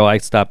pre-show. I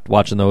stopped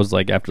watching those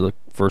like after the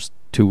first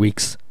 2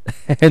 weeks.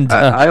 And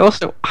I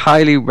also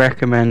highly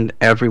recommend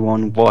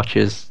everyone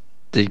watches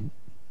the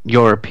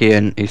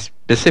European,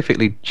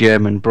 specifically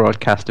German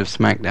broadcast of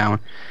SmackDown,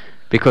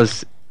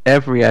 because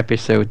every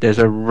episode there's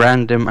a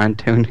random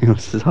Antonio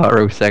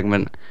Cesaro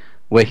segment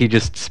where he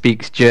just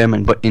speaks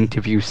German but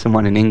interviews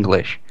someone in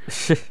English.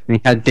 And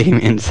he had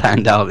Damian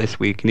Sandow this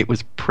week, and it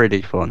was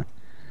pretty fun.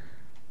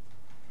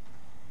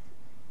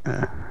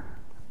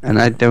 And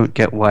I don't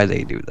get why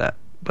they do that,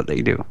 but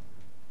they do.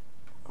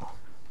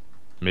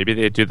 Maybe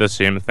they do the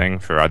same thing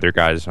for other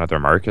guys in other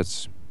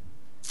markets.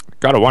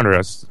 Gotta wonder.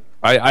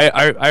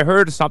 I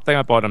heard something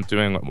about him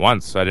doing it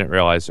once. I didn't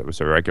realize it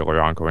was a regular,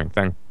 ongoing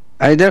thing.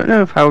 I don't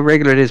know how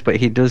regular it is, but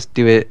he does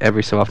do it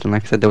every so often.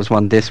 Like I said, there was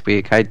one this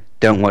week. I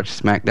don't watch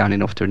SmackDown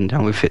enough to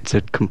know if it's a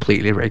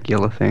completely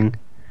regular thing.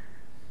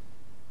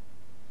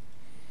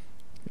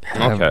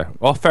 Okay,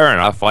 well, fair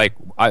enough. Like,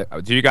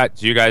 do you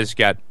guys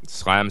get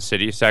Slam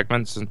City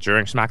segments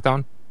during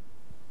SmackDown?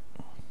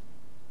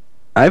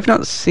 I've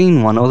not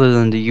seen one other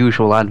than the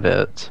usual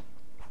adverts.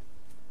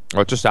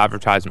 Or just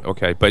advertisement?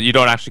 Okay, but you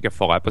don't actually get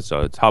full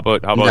episodes. How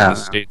about in the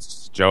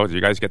States, Joe? Do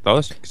you guys get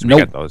those? 'Cause Nope.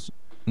 we get those.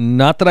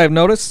 not that I've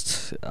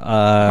noticed.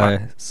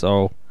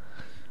 So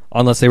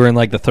unless they were in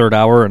like the third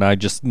hour and I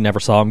just never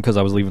saw them because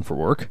I was leaving for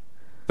work.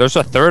 There's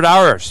a third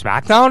hour of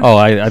SmackDown? Oh,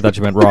 I thought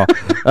you meant Raw.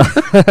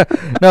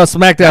 No,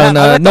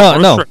 SmackDown.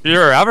 No.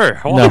 Reviewer ever.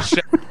 Holy No.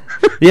 shit.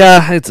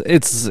 Yeah,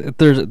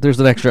 there's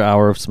an extra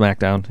hour of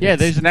SmackDown. Yeah, It's-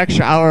 there's an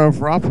extra hour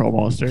of Raw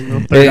promos during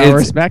the third hour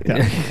of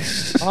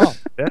SmackDown. Oh,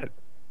 shit.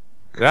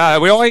 Yeah,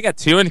 we only get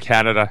 2 in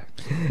Canada.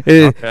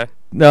 It- Okay.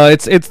 No,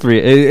 it's 3.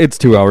 It's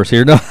 2 hours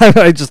here. No,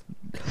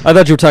 I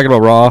thought you were talking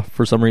about Raw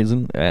for some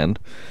reason, and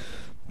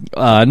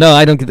no,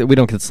 I don't get. We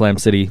don't get Slam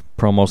City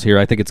promos here.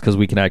 I think it's because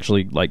we can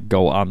actually like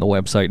go on the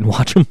website and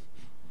watch them.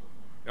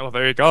 Oh,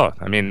 there you go.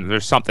 I mean,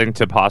 there's something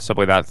to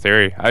possibly that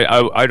theory.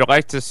 I'd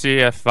like to see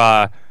if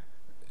the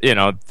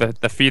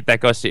feed that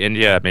goes to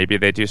India, maybe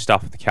they do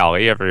stuff with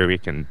Cali every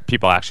week, and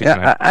people actually.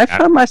 Yeah, I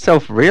found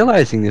myself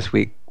realizing this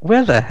week,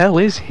 where the hell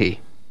is he?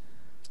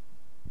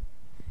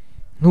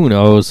 Who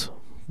knows?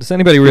 Does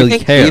anybody You really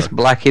think care? he's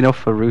black enough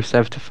for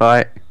Rusev to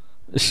fight?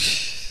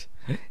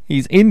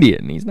 He's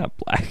Indian. He's not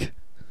black.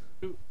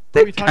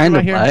 They're we talking kind about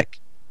of here? black.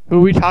 Who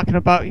are we talking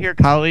about here,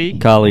 Kali?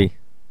 Kali.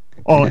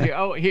 Oh,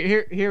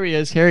 here he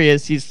is. Here he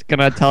is. He's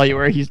gonna tell you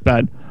where he's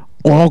been.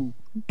 Oh,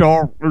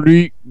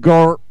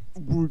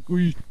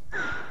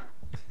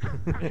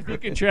 If you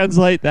can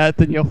translate that,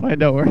 then you'll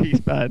find out where he's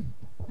been.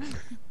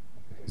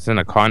 He's in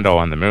a condo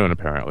on the moon,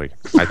 apparently.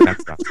 I can't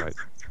translate.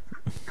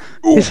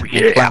 His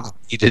plans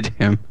needed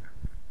him.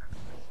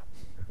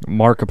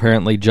 Mark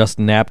apparently just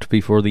napped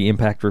before the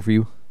Impact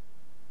review.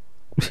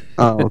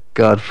 Oh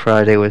god,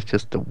 Friday was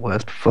just the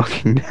worst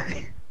fucking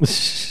day.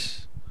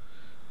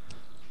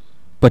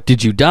 But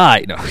did you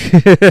die? No.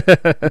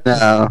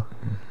 No.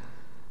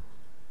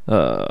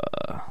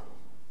 Are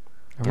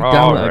we Oh,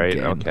 down right.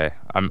 again? Okay.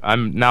 I'm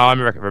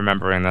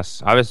remembering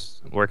this. I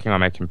was working on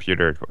my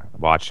computer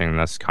watching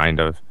this kind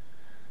of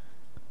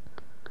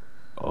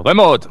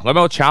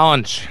limo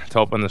challenge to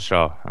open the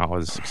show. That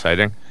was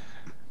exciting.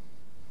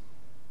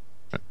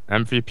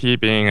 MVP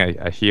being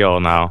a heel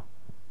now.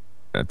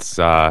 It's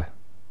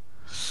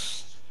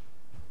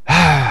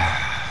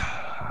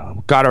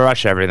gotta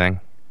rush everything.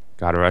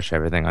 Gotta rush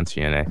everything on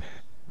TNA.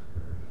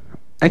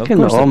 I Of can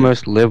course it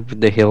almost live with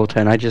the heel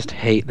turn. I just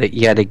hate that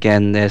yet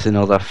again there's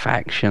another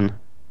faction.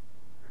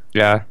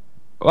 Yeah.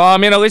 Well, I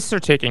mean, at least they're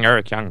taking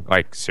Eric Young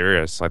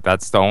serious. Like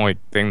that's the only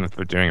thing that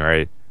they're doing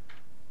right.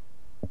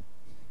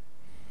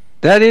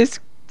 That is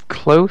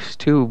close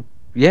to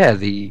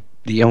the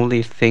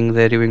only thing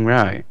they're doing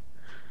right.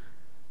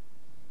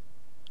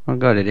 Oh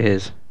god, it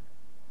is.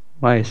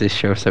 Why is this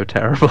show so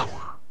terrible?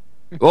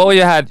 Well,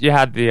 you had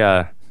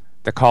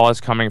the call is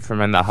coming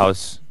from in the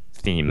house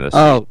theme this week.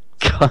 Oh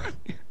god.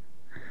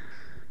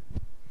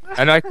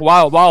 And like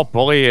while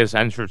Bully is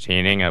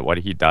entertaining at what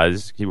he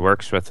does, he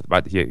works with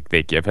what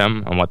they give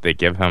him, and what they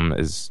give him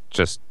is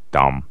just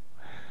dumb.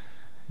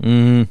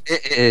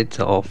 It's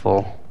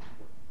awful.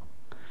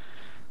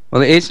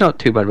 Well, it's not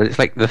too bad, but it's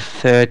like the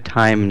third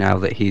time now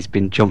that he's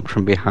been jumped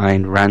from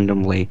behind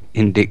randomly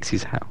in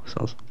Dixie's house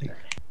or something.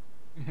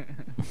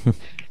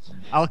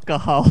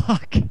 Alcohol. How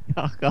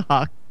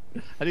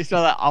do you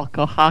spell that?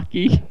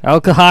 Alcohockey?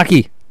 Alka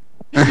hockey.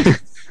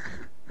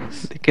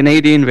 The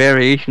Canadian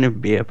variation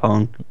of beer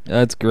pong.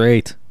 That's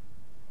great.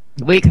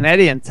 We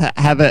Canadians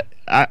have a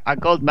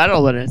gold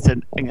medal in it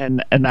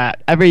in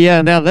that every year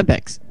in the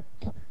Olympics.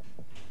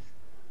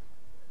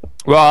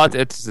 Well,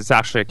 it's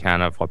actually a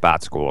can of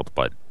Labatt's Gold,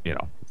 but you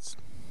know,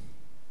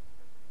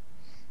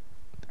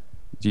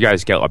 you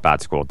guys get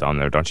Labatt's Gold down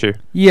there, don't you?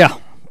 Yeah,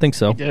 think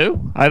so.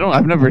 Do?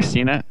 I've never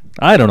seen it.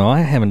 I don't know. I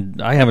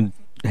haven't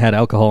had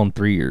alcohol in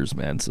 3 years,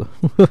 man. So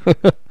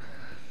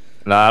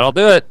That'll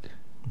do it.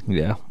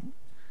 yeah.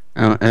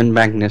 And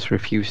Magnus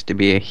refused to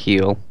be a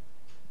heel,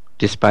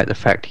 despite the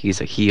fact he's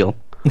a heel.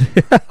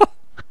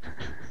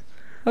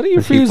 How do you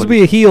If he refuse to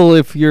be a heel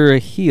if you're a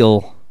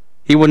heel?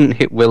 He wouldn't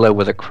hit Willow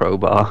with a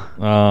crowbar.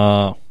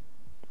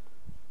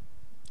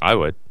 I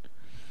would.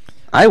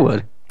 I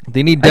would.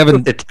 They need I'd Devin.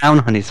 put the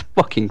town on his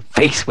fucking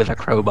face with a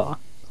crowbar.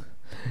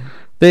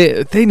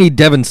 They need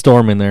Devin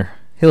Storm in there.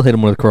 He'll hit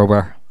him with a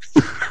crowbar.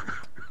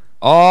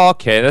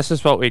 Okay, this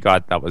is what we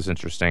got. That was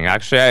interesting.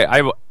 Actually,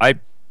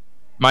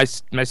 my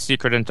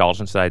secret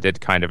indulgence that I did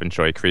kind of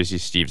enjoy Crazy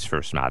Steve's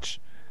first match.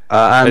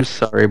 I'm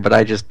sorry, but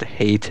I just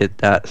hated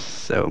that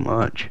so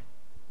much.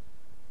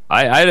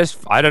 I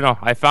don't know.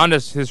 I found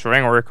his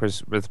ring work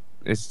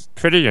is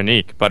pretty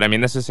unique. But I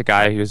mean, this is a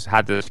guy who's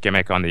had this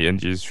gimmick on the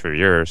indies for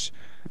years,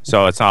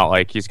 so it's not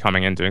like he's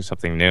coming in doing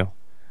something new.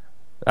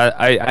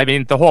 I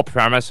mean, the whole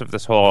premise of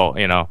this whole,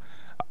 you know,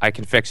 I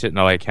can fix it,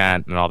 no I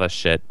can't, and all this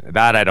shit,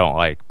 that I don't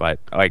like. But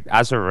like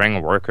as a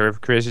ring worker,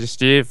 Crazy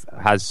Steve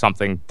has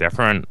something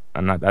different,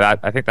 and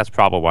I think that's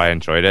probably why I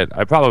enjoyed it.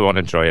 I probably won't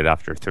enjoy it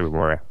after 3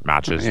 more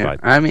matches. Yeah, But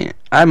I mean,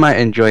 I might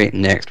enjoy it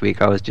next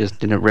week. I was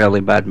just in a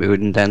really bad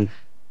mood, and then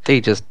they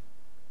just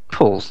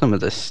pull some of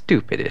the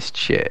stupidest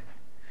shit.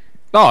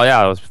 oh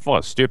yeah, it was full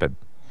of stupid.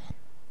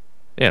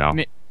 You know.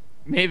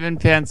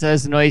 Maven fan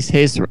says Noise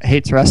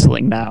hates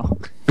wrestling now.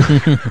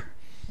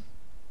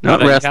 Not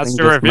He wrestling, has to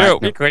just review.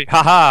 Magnus. Weekly.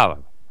 Haha.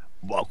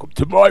 Welcome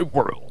to my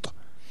world.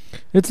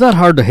 It's not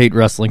hard to hate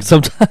wrestling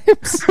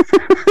sometimes.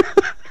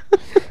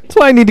 That's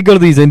why I need to go to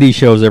these indie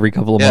shows every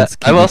couple of Yeah, months. to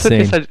keep I've me also sane.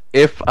 decided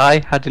if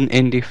I had an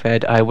indie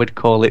fed, I would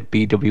call it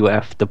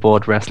BWF, the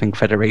Board Wrestling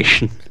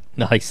Federation.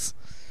 Nice.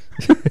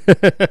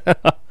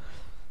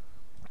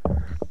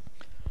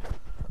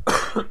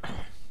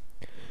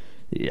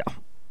 Yeah.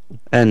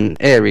 And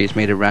Aries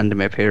made a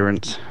random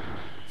appearance.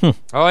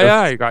 Oh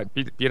yeah, he got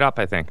beat up,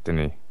 I think,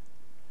 didn't he?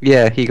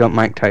 Yeah, he got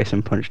Mike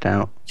Tyson punched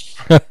out.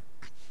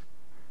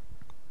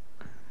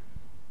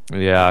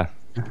 Yeah.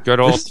 Good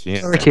The old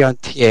security on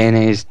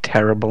TNA is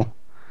terrible.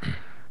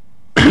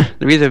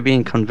 They're either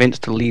being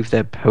convinced to leave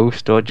their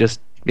post or just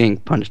being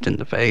punched in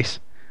the face.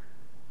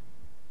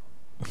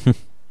 I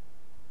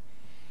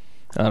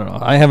don't know.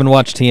 I haven't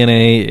watched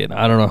TNA in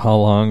I don't know how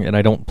long, and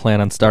I don't plan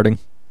on starting.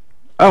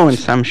 Oh, and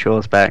Sam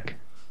Shaw's back.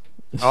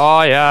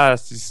 Oh yeah,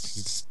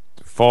 it's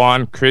full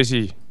on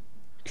crazy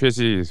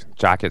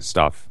jacket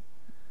stuff.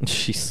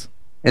 Jeez.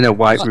 In a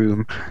white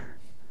room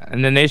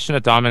And the Nation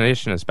of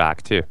Domination is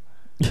back too.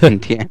 in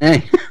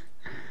TNA.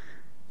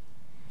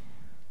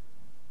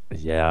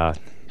 Yeah,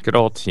 good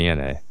old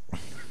TNA.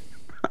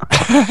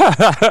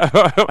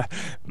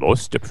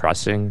 Most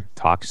depressing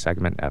talk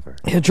segment ever.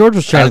 Yeah, George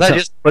was trying And to I tell.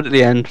 just put at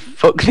the end,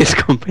 fuck this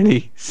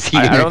company. See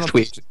you I don't next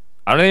week.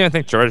 I don't even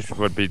think George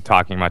would be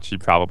talking much.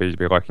 He'd probably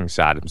be looking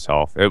sad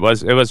himself. It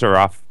was a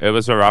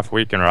rough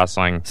week in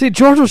wrestling. See,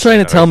 George was trying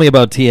to tell me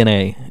about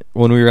TNA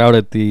when we were out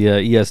at the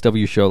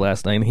ESW show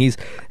last night. And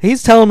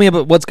he's telling me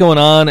about what's going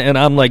on, and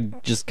I'm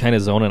like just kind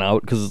of zoning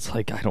out because it's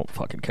like I don't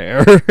fucking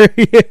care.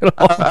 You know?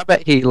 I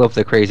bet he loved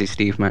the Crazy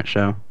Steve match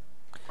show.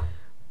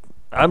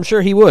 I'm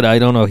sure he would. I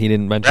don't know. He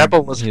didn't mention.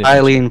 Rebel was he didn't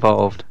highly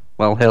involved.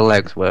 Well, her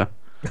legs were.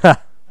 mention-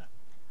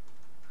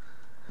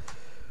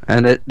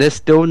 And there's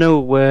still no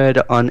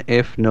word on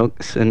if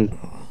Nux and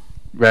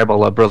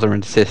Rebel are brother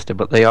and sister,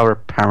 but they are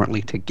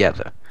apparently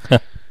together. I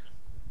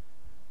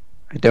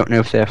don't know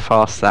if they're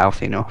far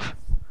south enough.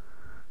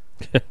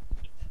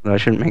 Though I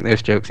shouldn't make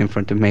those jokes in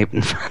front of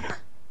Maven fan.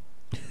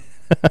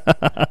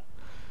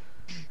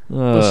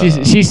 Well,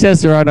 she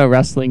says there are no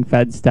wrestling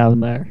feds down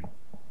there.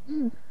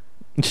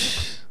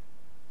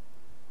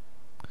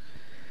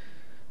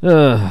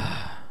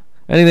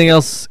 Anything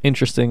else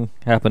interesting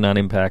happened on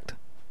Impact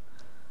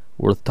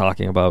worth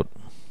talking about?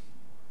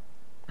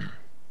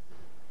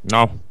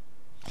 No.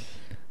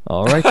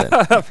 All right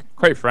then.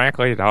 Quite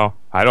frankly, no.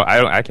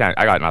 I can't.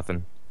 I got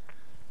nothing.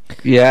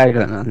 Yeah, I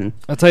got nothing.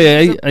 I'll tell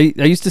you, I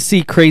used to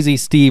see Crazy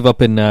Steve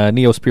up in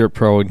Neo Spirit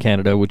Pro in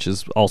Canada, which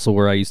is also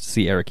where I used to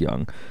see Eric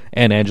Young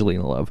and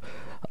Angelina Love.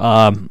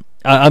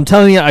 I'm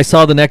telling you, I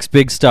saw the next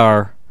big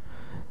star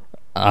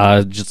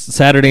just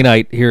Saturday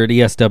night here at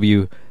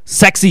ESW.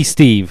 Sexy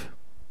Steve.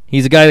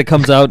 He's a guy that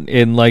comes out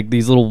in like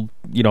these little,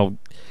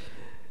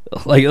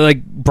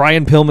 like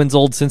Brian Pillman's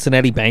old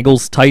Cincinnati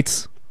Bengals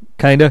tights,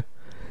 kind of.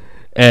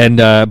 And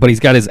but he's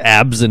got his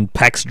abs and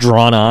pecs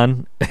drawn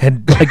on,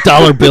 and like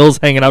dollar bills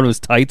hanging out of his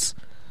tights.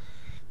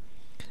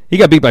 He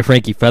got beat by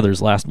Frankie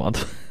Feathers last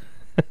month,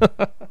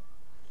 but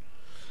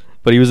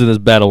he was in this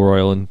battle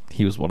royal, and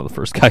he was one of the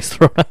first guys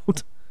thrown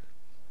out.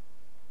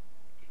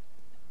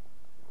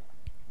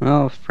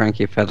 Well,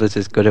 Frankie Feathers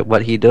is good at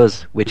what he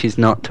does, which is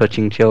not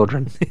touching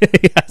children.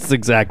 Yes,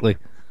 exactly.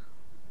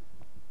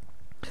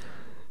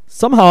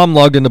 Somehow I'm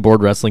logged into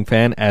Board Wrestling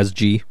Fan as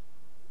G.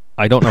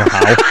 I don't know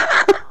how.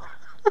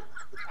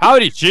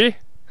 Howdy, G.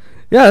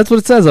 Yeah, that's what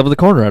it says up in the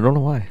corner. I don't know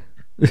why.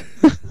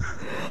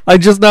 I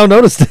just now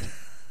noticed it.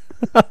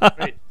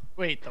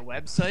 Wait, the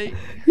website?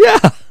 Yeah.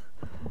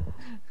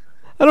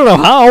 I don't know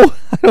how.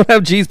 I don't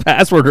have G's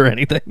password or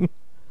anything.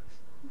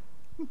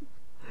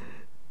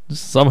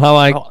 Just somehow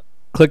I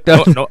clicked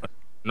on.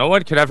 No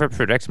one could ever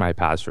predict my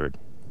password.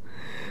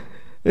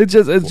 It's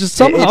just It's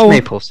somehow.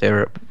 maple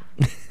syrup.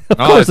 Of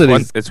course it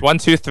is. It's 1,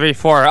 2, 3,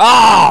 4.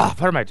 Ah!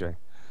 What am I doing?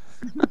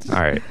 All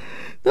right.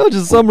 No,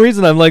 just some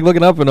reason I'm like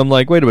looking up and I'm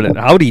like, wait a minute,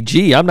 howdy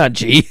G? I'm not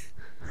G.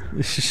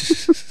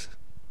 That's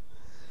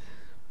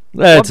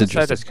That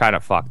interesting. is kind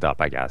of fucked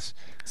up, I guess.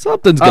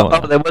 Something's going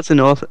on.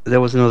 There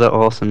was another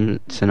awesome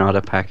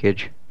Sonata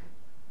package.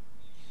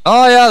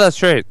 Oh yeah,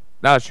 that's right.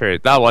 That's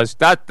right.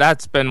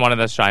 That's been one of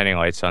the shining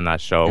lights on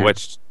that show, Yeah.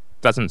 which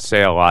doesn't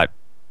say a lot,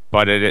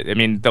 but I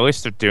mean, at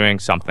least they're doing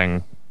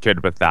something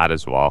good with that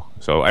as well.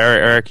 So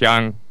Eric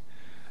Young,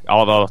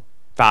 although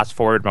fast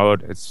forward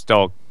mode, it's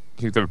still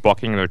they're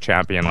booking their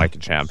champion like a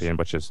champion,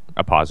 which is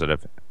a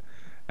positive.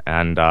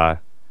 And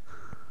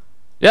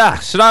yeah,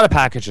 Sonata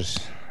packages.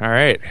 All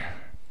right.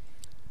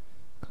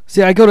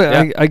 See, I go to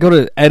Yeah. I go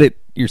to edit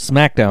your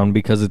SmackDown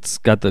because it's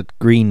got the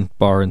green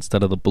bar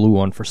instead of the blue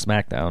one for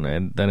SmackDown,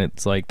 and then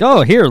it's like,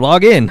 oh, here,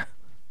 log in.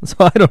 So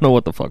I don't know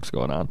what the fuck's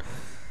going on.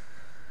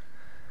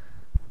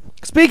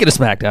 Speaking of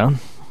SmackDown,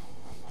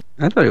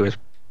 I thought it was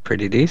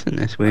pretty decent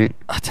this week.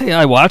 I tell you,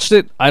 I watched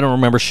it. I don't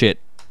remember shit.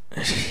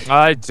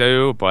 I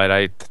do, but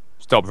I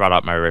still brought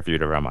up my review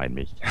to remind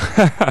me.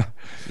 Yeah,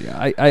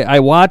 I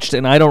watched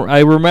and I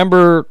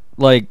remember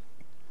like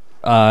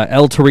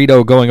El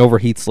Torito going over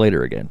Heath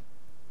Slater again,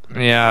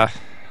 Yeah,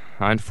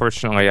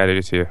 unfortunately, I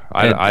do too.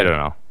 I don't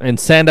know. and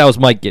Sandow's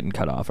mic getting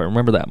cut off. I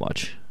remember that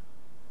much.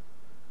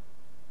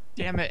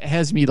 Damn it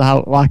has me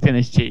locked in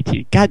as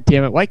JT. God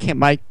damn it! Why can't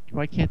the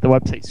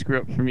website screw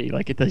up for me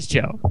like it does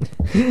Joe?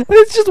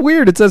 It's just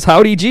weird. It says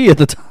Howdy G at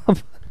the top.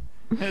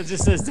 It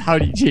just says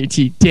howdy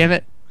JT. Damn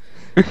it!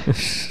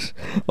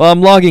 Well,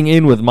 I'm logging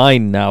in with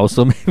mine now,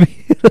 so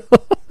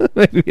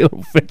maybe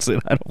it'll fix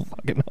it. I don't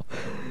fucking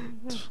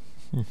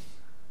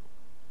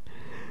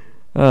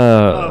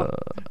know.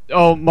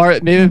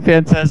 Maven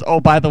fan says, "Oh,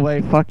 by the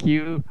way, fuck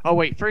you." Oh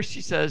wait, first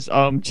she says,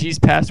 G's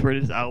password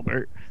is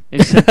Albert.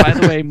 And she said, "By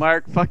the way,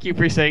 Mark, fuck you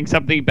for saying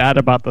something bad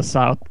about the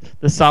South.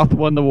 The South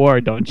won the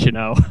war, don't you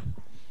know?"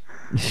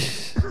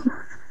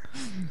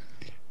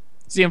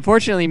 See,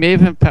 unfortunately,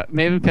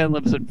 Maven fan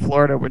lives in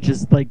Florida, which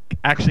is like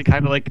actually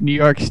kind of like New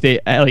York State,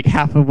 like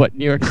half of what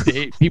New York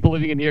State people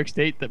living in New York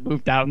State that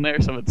moved down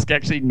there. So it's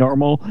actually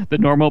normal. The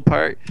normal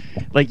part,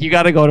 like you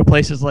got to go to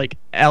places like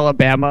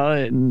Alabama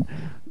and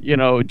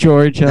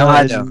Georgia No,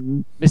 I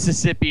and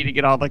Mississippi to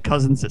get all the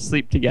cousins that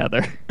sleep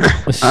together.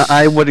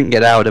 I wouldn't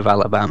get out of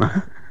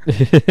Alabama.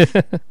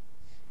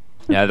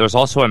 Yeah, there's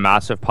also a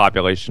massive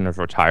population of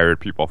retired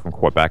people from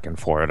Quebec and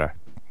Florida.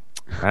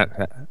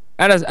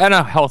 and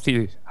a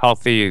healthy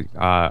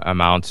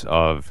amount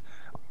of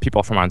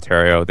people from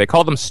Ontario. They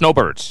call them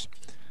snowbirds.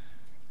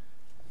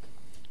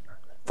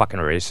 Fucking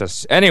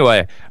racist.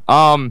 Anyway,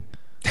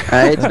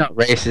 It's not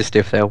racist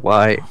if they're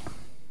white.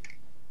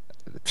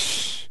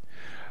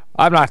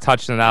 I'm not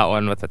touching that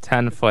one with a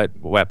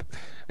 10-foot whip.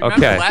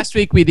 Remember, Okay. last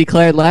week we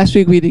declared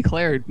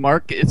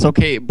Mark. It's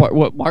okay. But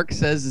what Mark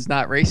says is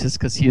not racist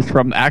because he's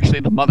from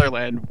actually the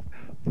motherland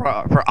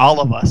for all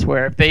of us.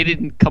 Where if they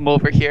didn't come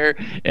over here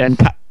and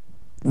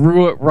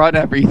run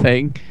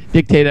everything,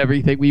 dictate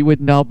everything, we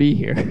wouldn't all be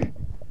here.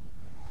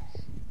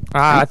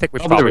 I think we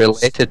Probably probably.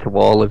 related to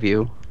all of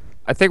you.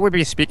 I think we'd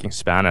be speaking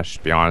Spanish.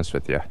 To be honest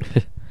with you.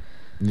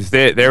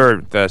 They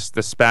were the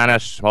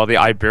Spanish, well, the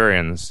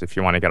Iberians, if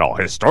you want to get all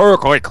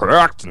historically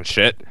correct and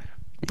shit.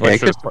 Yeah,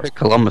 Which was- Christopher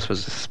Columbus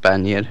was a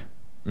Spaniard.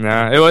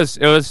 No, it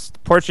was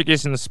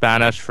Portuguese and the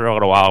Spanish for a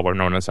little while were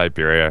known as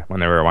Iberia when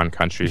they were one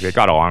country. They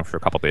got along for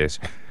a couple days,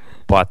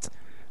 but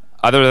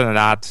other than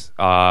that,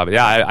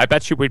 yeah, I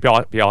bet you we'd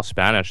be all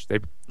Spanish.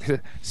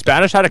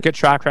 Spanish had a good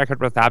track record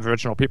with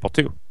Aboriginal people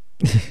too.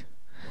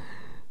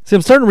 See,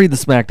 I'm starting to read the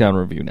SmackDown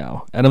review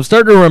now, and I'm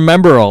starting to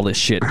remember all this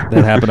shit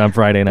that happened on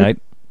Friday night.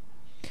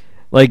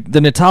 Like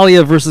the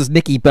Natalya versus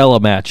Nikki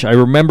Bella match, I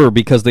remember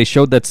because they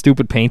showed that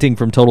stupid painting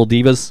from Total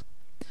Divas,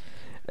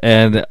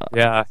 and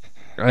Yeah,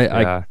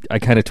 I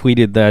kind of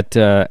tweeted that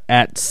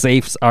at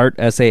Safes Art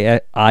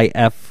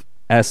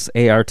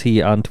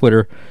SAIFSART on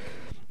Twitter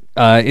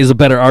is a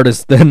better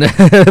artist than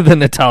than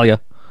Natalya.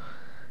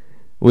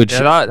 Which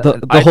Yeah,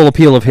 the whole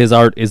appeal of his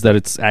art is that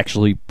it's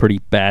actually pretty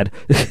bad.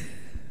 now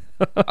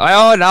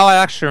I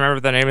actually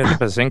remember the name of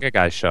the Bazinga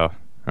Guy show.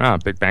 Oh,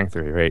 Big Bang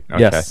Theory, right? Okay.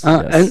 Yes.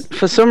 And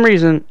for some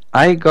reason,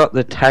 I got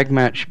the tag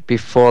match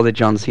before the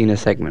John Cena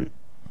segment.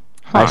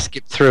 I Huh.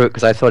 skipped through it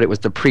because I thought it was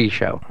the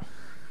pre-show.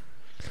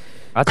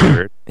 That's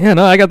weird. Yeah,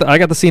 no, I got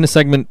the Cena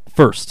segment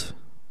first.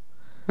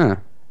 Huh.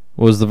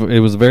 It was the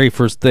very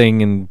first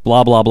thing, and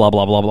blah blah blah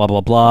blah blah blah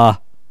blah blah,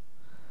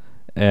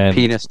 and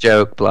Penis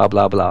joke, blah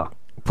blah blah.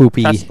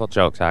 poopy. Festival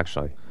jokes,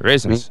 actually.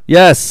 Raisins.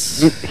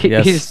 Yes,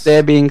 yes. He's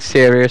there being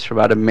serious for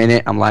about a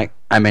minute. I'm like,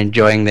 I'm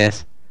enjoying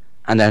this,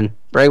 and then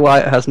Bray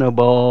Wyatt has no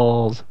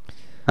balls.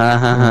 Ha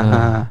ha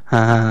ha ha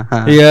ha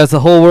ha. He has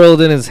the whole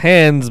world in his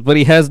hands, but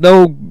he has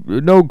no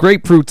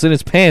grapefruits in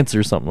his pants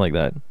or something like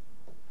that.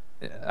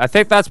 I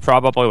think that's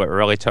probably what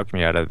really took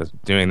me out of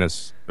doing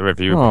this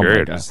review Oh my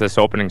period. God. Is this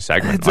opening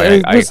segment?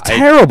 It was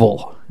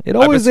terrible. It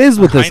always is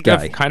with this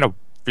guy. Kind of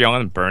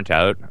feeling burnt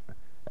out,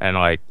 and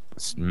like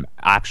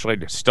actually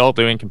still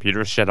doing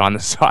computer shit on the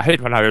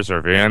side when I was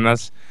reviewing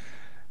this.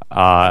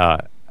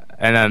 And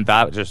then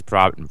that just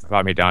brought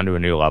me down to a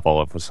new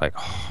level. It was like,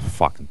 oh,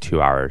 fucking 2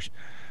 hours.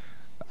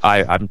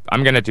 I'm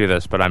gonna do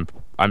this, but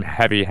I'm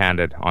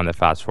heavy-handed on the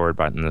fast forward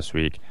button this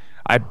week.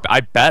 I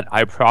bet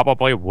I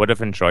probably would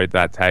have enjoyed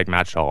that tag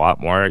match a lot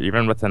more,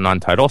 even with the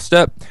non-title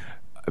step.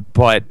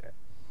 But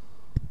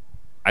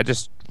I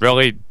just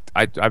really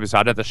I was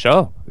out of the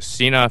show.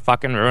 Cena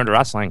fucking ruined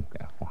wrestling.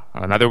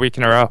 Another week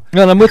in a row.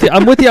 And I'm with you.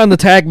 I'm with you on the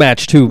tag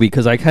match too,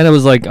 because I kind of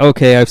was like,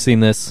 okay, I've seen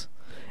this,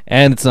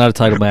 and it's not a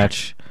title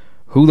match.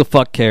 Who the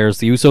fuck cares?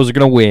 The Usos are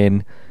gonna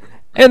win,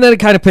 and then it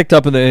kind of picked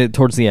up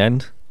towards the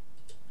end.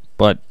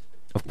 But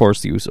of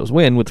course, the Usos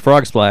win with the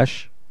Frog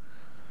Splash.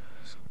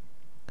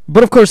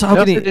 But of course, I how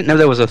also can didn't know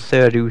there was a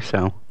third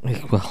Uso.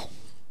 well,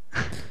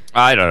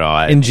 I don't know.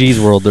 in G's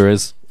world there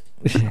is.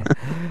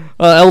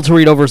 El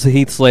Torito versus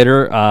Heath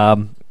Slater,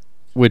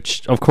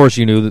 which of course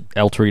you knew that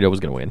El Torito was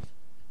gonna win.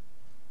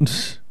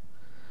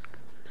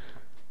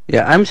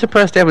 Yeah, I'm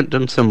surprised they haven't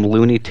done some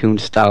Looney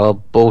Tunes style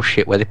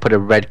bullshit where they put a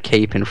red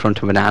cape in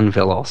front of an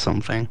anvil or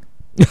something.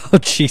 Oh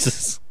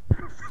Jesus!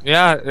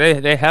 Yeah,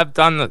 they have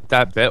done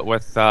that bit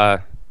with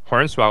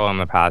Hornswoggle in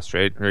the past,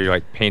 right? Where you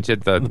like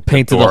painted the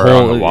Painted the door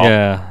hole. on the wall.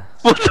 Yeah.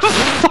 What the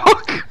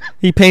fuck?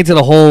 He painted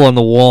a hole on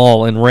the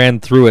wall and ran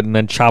through it, and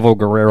then Chavo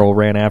Guerrero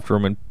ran after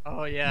him and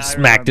Oh yeah, I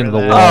Smacked into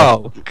remember the that.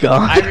 wall. Oh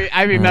god.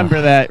 I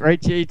remember that,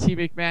 right,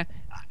 JT McMahon?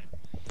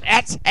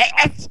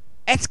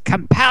 It's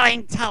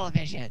compelling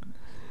television.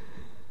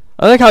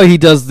 I like how he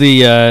does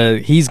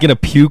the he's gonna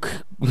puke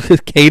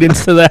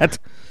cadence to that.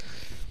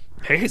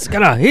 He's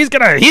gonna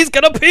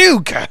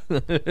puke.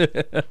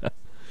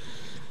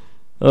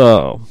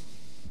 Oh,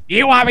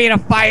 You want me to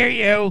fire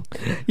you?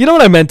 you know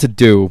what I meant to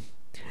do?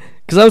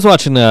 Because I was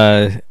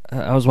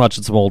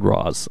watching some old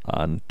Raws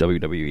on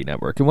WWE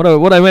Network, and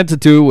what I meant to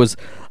do was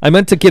I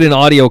meant to get an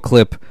audio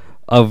clip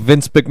of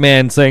Vince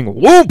McMahon saying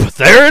 "Whoop,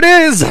 there it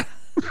is,"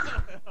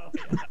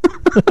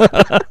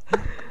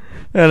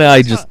 and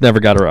I just never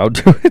got around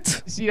to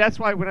it. See, that's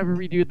why whenever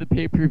we do the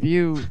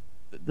pay-per-view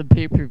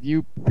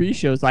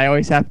pre-shows, I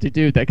always have to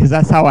do that because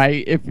that's how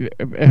if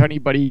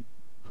anybody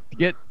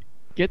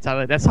gets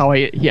on it, that's how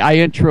I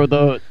intro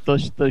the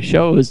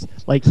shows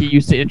like he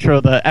used to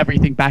intro the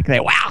everything back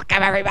there.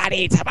 Welcome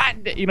everybody to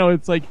Monday. You know,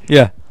 it's like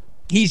Yeah.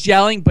 he's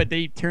yelling, but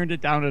they turned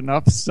it down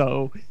enough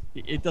so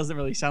it doesn't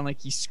really sound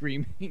like he's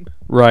screaming.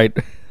 Right.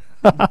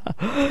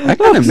 I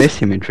kind of miss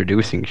him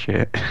introducing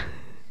shit.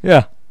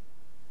 Yeah.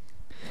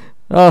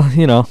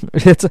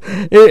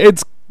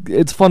 it's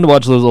fun to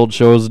watch those old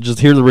shows and just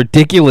hear the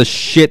ridiculous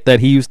shit that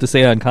he used to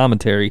say on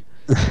commentary.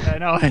 I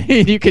know.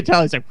 You could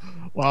tell he's like,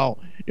 well,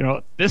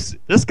 this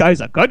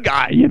guy's a good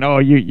guy.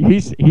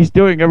 He's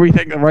doing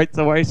everything the right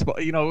way. He's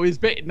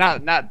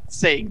not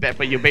saying that,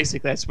 but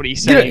basically that's what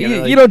he's saying.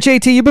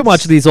 JT, you've been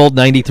watching these old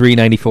 93,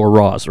 94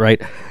 Raws,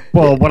 right?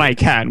 Well, when I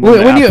can.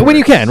 When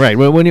you can, right?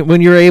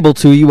 When you're able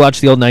to, you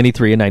watch the old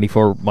 93 and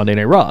 94 Monday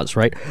Night Raws,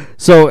 right?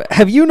 So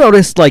have you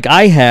noticed, like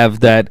I have,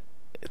 that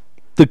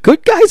the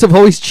good guys have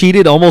always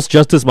cheated almost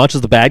just as much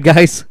as the bad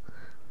guys?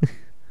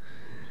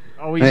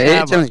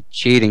 It's only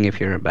cheating if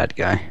you're a bad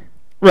guy.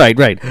 Right.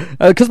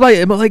 Because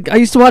I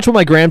used to watch with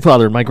my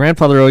grandfather. My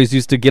grandfather always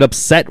used to get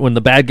upset when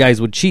the bad guys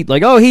would cheat.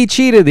 Like, oh, he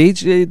cheated.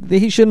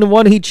 He shouldn't have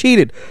won. He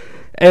cheated.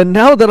 And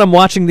now that I'm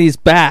watching these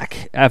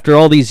back after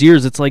all these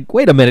years, it's like,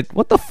 wait a minute,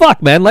 what the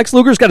fuck, man? Lex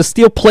Luger's got a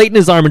steel plate in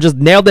his arm and just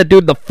nailed that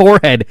dude in the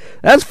forehead.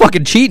 That's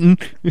fucking cheating.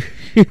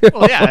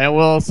 Well, yeah.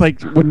 Well, it's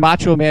like when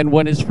Macho Man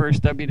won his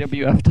first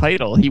WWF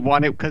title. He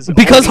won it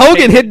because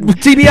Hogan hit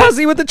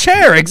DiBiase with a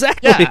chair.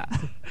 Exactly. Yeah.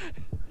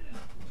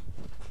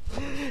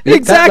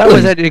 Exactly. That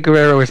was Eddie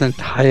Guerrero's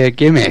entire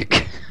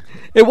gimmick.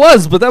 It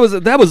was, but that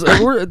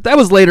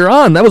was later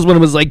on. That was when it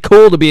was like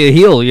cool to be a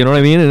heel. You know what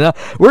I mean? And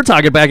we're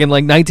talking back in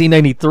like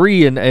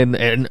 1993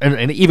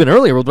 and even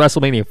earlier with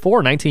WrestleMania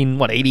 4,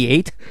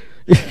 1988.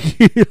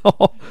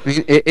 I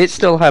mean, it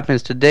still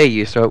happens today.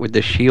 You saw it with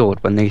the Shield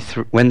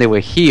when they were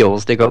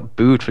heels, they got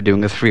booed for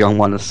doing a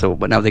 3-on-1 assault,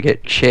 but now they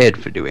get cheered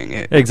for doing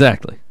it.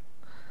 Exactly.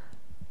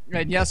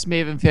 And yes,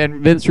 Maven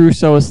fan, Vince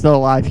Russo is still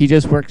alive. He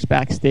just works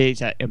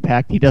backstage at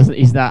Impact.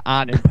 He's not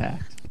on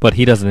Impact. But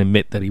he doesn't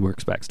admit that he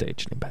works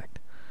backstage at Impact.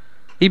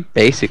 He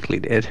basically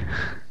did.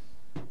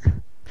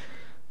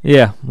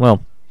 Yeah,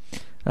 well,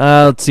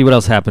 let's see what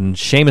else happened.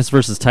 Sheamus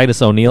versus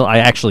Titus O'Neil. I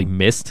actually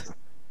missed.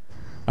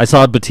 I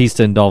saw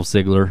Batista and Dolph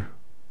Ziggler.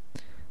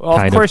 Well,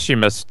 of course you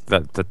missed.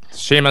 The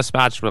Sheamus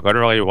match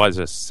literally was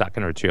a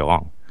second or two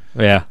long.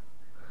 Yeah.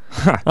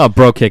 Oh,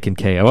 bro kick and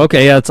KO.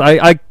 Okay, yeah,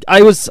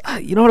 I was,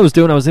 you know what I was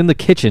doing? I was in the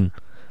kitchen.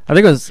 I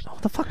think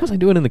what the fuck was I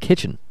doing in the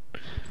kitchen?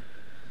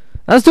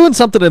 I was doing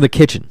something in the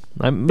kitchen.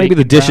 Maybe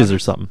the dishes or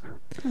something.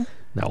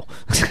 No.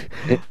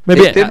 It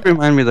did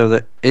remind me, though,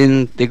 that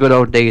in the good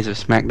old days of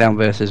SmackDown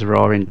versus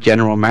Raw in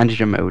general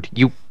manager mode,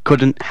 you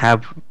couldn't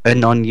have a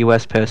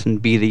non-US person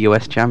be the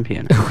US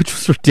champion. Which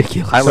was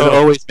ridiculous. I would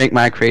always make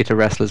my creator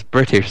wrestlers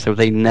British, so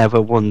they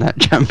never won that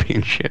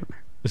championship.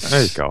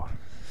 There you go.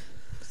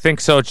 Think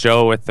so,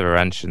 Joe, with the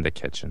wrench in the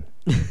kitchen.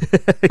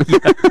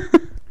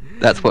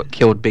 That's what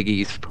killed Big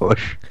E's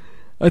push.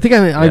 I think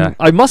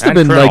I must have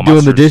And been like Colonel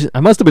doing the Mustard. dish.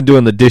 I must have been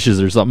doing the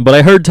dishes or something. But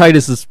I heard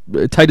Titus was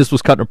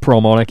cutting a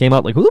promo, and I came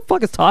out like, who the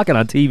fuck is talking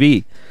on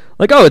TV?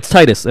 Like, oh, it's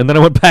Titus. And then I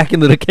went back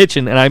into the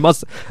kitchen, and I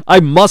must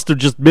have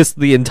just missed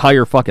the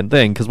entire fucking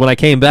thing, because when I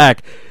came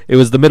back, it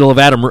was the middle of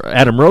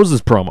Adam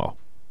Rose's promo,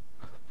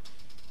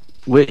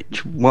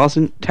 which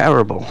wasn't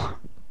terrible.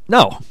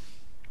 No.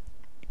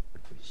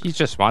 He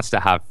just wants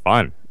to have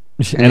fun.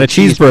 And a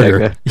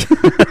cheeseburger.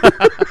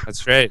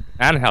 That's right.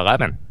 And a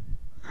lemon.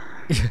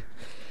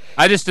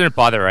 I just didn't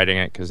bother writing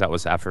it because that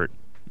was effort.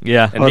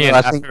 Yeah. And me and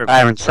I think effort-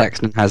 Byron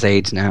Saxton has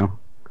AIDS now.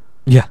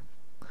 Yeah.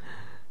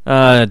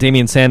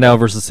 Damian Sandow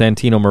versus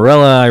Santino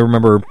Marella. I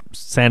remember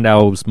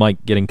Sandow's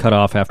mic getting cut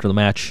off after the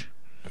match.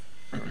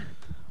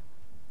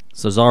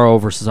 Cesaro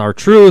versus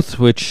R-Truth,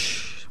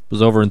 which was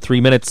over in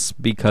 3 minutes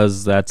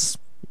because that's,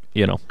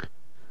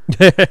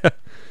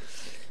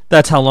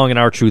 that's how long an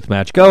R-Truth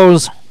match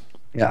goes.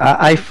 Yeah,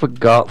 I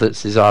forgot that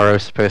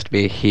Cesaro's supposed to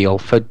be a heel.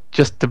 For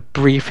just the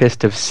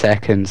briefest of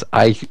seconds,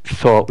 I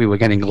thought we were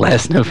getting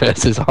Lesnar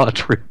versus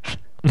R-Truth.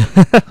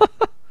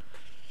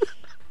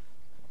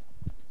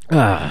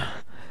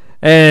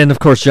 And, of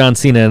course, John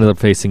Cena ended up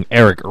facing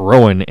Eric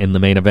Rowan in the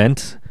main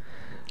event.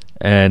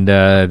 And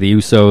the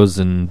Usos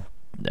and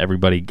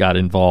everybody got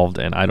involved,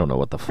 and I don't know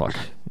what the fuck.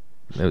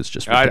 It was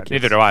just ridiculous.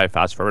 Neither do I.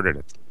 Fast forwarded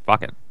it.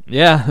 Fuck it.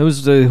 Yeah, it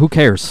was, who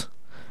cares?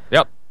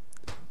 Yep.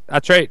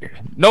 That's right.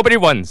 Nobody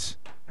wins.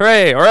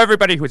 Hooray! Or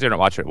everybody who didn't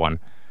watch it won.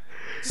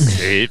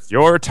 Save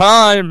your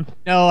time.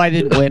 No, I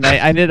didn't win. I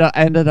ended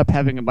up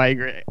having a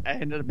migraine. I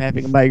ended up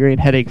having a migraine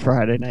headache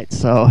Friday night.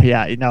 So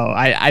yeah,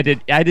 I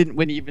didn't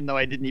win, even though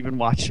I didn't even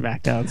watch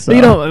SmackDown. So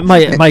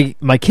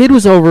my kid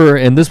was over,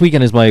 and this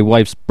weekend is my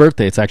wife's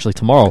birthday. It's actually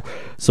tomorrow.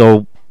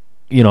 So,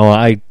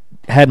 I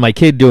had my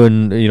kid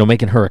doing,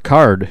 making her a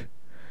card.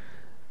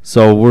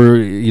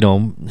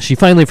 So she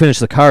finally finished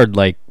the card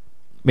like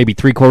maybe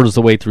 3/4 of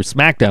the way through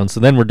SmackDown. So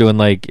then we're doing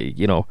like,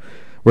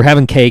 we're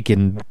having cake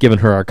and giving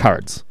her our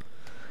cards.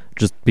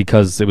 Just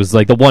because it was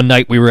like the one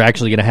night we were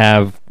actually going to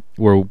have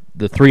where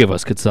the three of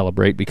us could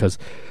celebrate, because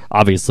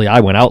obviously I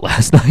went out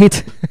last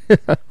night.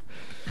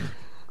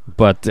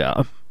 But,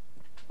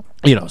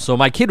 so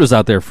my kid was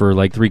out there for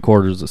like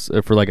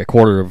for like a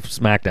quarter of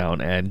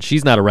SmackDown, and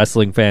she's not a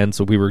wrestling fan,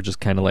 so we were just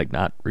kind of like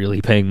not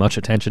really paying much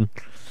attention.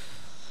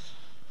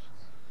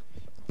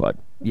 But,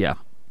 yeah.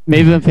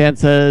 Maven fan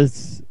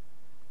says,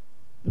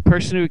 The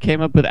person who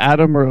came up with the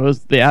Adam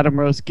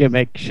Rose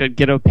gimmick, should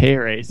get a pay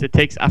raise. It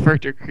takes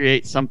effort to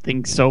create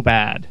something so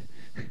bad.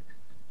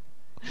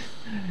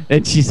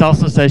 And she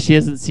also says she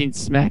hasn't seen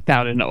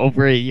SmackDown in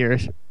over a year.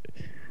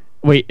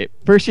 Wait,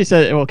 first she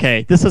said,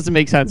 okay, this doesn't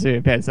make sense to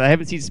me. So I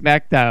haven't seen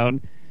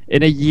SmackDown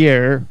in a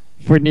year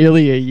for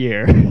nearly a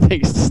year.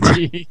 Thanks to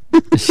Steve.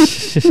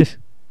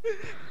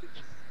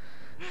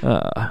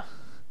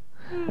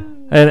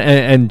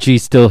 And G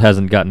still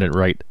hasn't gotten it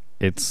right.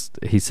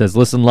 He says,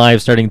 listen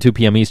live starting 2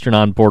 p.m. Eastern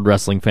on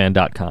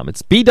BoardWrestlingFan.com.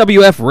 It's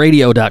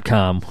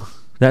BWFRadio.com.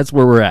 That's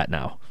where we're at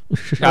now.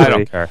 I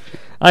don't care.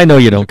 I know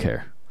you don't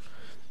care.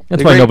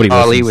 That's why nobody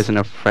Ali listens. was in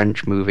a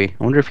French movie.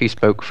 I wonder if he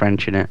spoke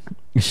French in it.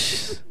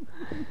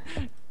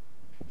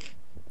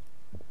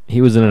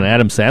 He was in an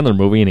Adam Sandler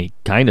movie and he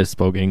kind of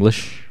spoke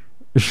English.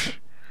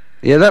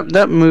 Yeah,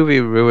 that movie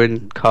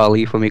ruined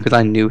Carly for me because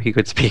I knew he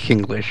could speak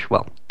English.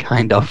 Well,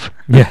 kind of.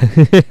 Yeah.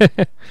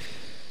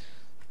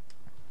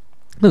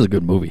 It was a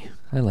good movie.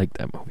 I liked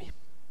that movie.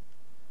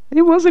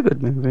 It was a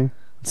good movie.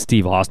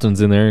 Steve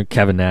Austin's in there.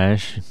 Kevin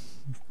Nash.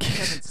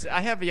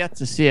 I have yet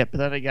to see it, but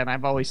then again,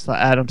 I've always thought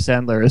Adam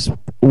Sandler is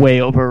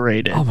way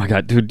overrated. Oh my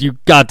god, dude! You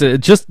got to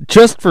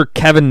just for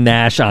Kevin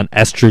Nash on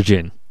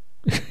estrogen.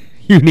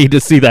 You need to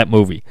see that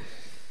movie.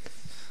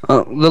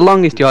 The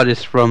Longest Yard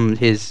is from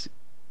his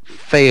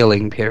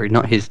failing period,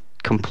 not his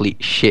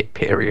complete shit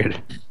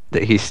period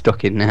that he's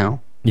stuck in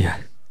now. Yeah.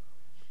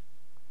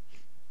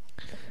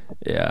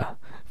 Yeah.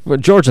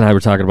 But George and I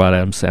were talking about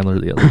Adam Sandler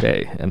the other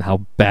day and how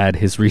bad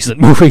his recent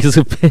movies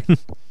have been.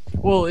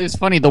 Well, it's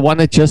funny, the one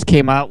that just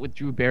came out with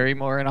Drew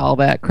Barrymore and all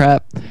that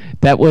crap,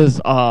 that was,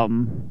 I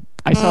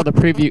saw the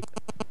preview.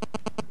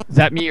 Is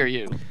that me or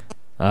you?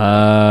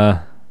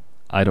 I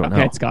don't know.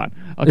 Okay, it's gone.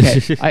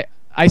 Okay,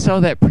 I saw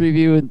that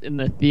preview in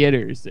the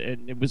theaters,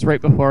 and it was right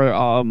before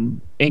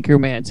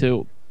Anchorman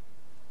 2.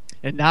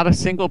 And not a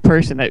single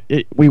person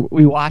we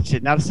watched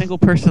it. Not a single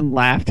person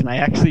laughed, and I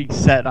actually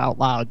said out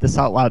loud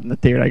in the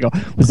theater. I go,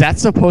 "Was that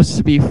supposed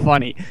to be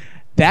funny?"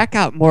 That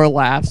got more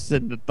laughs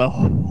than the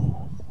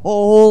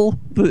whole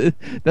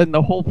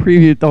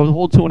preview, the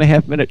whole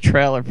 2.5-minute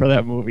trailer for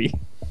that movie.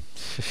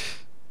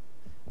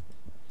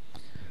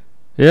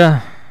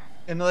 Yeah.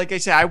 And like I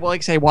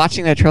say,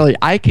 watching that trailer,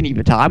 I can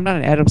even tell. I'm not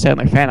an Adam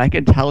Sandler fan. I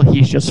can tell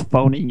he's just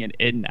phoning it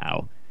in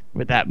now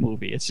with that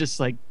movie. It's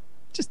just like,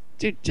 just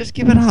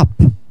give it up.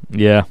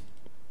 Yeah.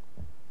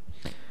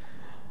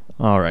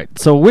 All right.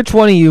 So which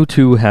one of you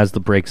two has the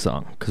break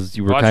song? Because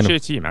you were Watch kind of.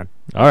 JT, man.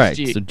 All right.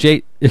 G. So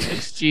J.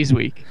 It's G's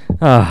week.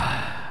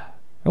 Are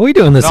we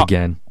doing this No.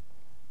 again?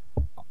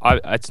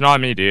 It's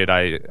not me, dude.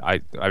 I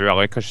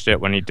relinquished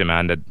it when he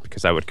demanded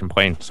because I would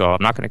complain. So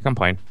I'm not going to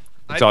complain.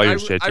 It's all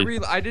yours,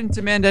 JT. I didn't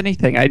demand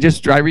anything. I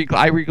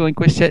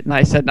relinquished it and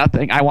I said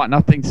nothing. I want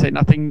nothing. Say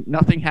nothing.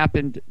 Nothing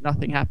happened.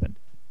 Nothing happened.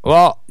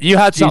 Well, you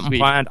had G's something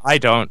week. planned. I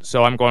don't,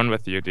 so I'm going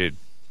with you, dude.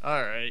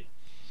 All right.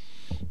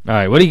 All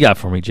right. What do you got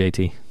for me,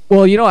 JT?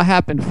 Well, you know what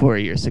happened 4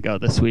 years ago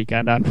this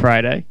weekend on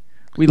Friday?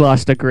 We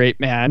lost a great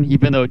man,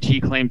 even though G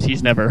claims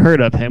he's never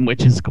heard of him,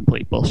 which is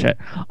complete bullshit.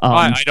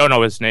 I don't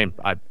know his name.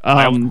 I looked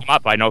him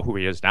up. I know who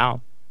he is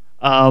now.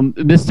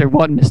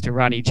 Mr.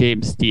 Ronnie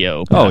James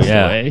Dio Oh passed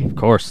yeah, away. of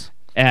course.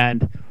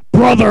 And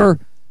brother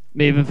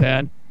Maven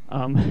fan.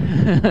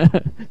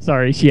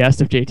 Sorry, she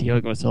asked if JT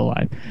Hogan was still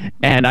alive,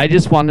 and I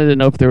just wanted to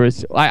know if there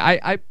was.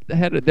 I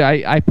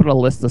put a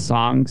list of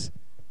songs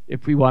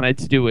if we wanted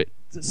to do it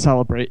to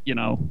celebrate,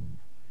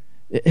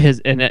 his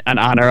in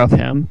honor of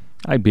him.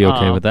 I'd be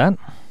okay with that.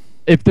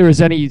 If there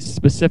was any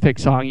specific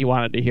song you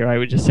wanted to hear, I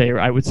would say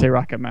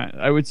recommend.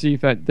 I would see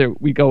if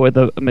we go with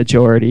a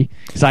majority,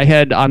 because I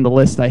had on the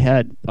list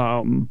Rainbow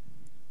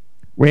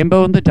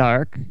in the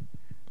Dark.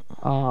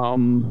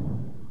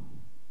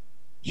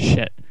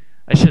 Shit.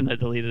 I shouldn't have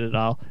deleted it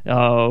all.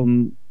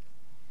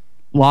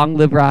 Long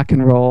Live Rock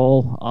and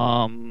Roll.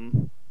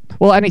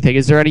 Well, anything.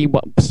 Is there any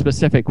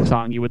specific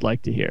song you would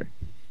like to hear?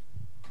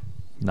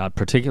 Not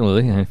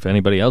particularly. If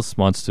anybody else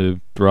wants to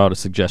throw out a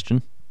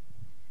suggestion,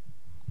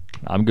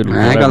 I'm good with I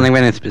whatever. can't think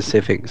of any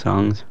specific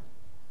songs.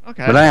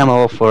 Okay. But I am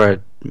all for a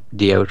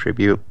Dio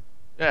tribute.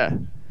 Yeah.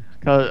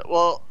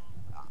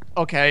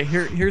 Okay.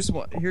 Here's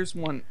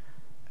one.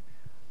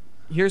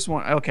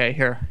 Okay,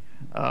 here.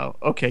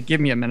 Okay,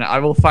 give me a minute. I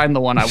will find the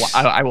one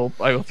I will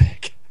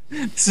pick.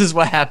 This is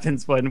what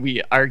happens when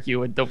we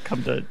argue and don't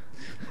come to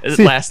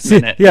last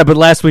minute. Yeah, but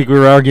last week we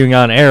were arguing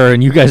on air,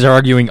 and you guys are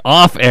arguing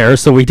off air,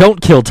 so we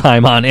don't kill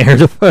time on air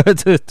to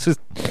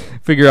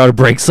figure out a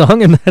break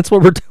song, and that's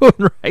what we're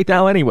doing right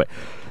now anyway.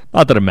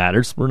 Not that it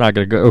matters. We're not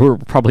gonna go. We're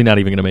probably not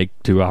even gonna make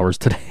 2 hours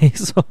today.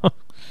 So Let's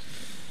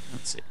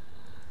see.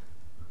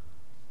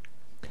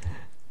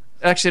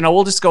 Actually, no.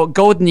 We'll just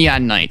go with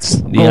Neon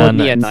Nights. Neon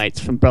Neon Nights. Nights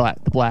from the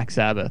Black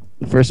Sabbath,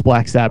 the first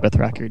Black Sabbath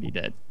record he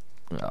did.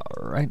 all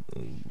right,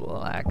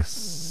 Black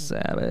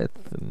Sabbath.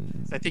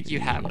 I think you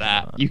have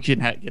that. You can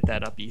get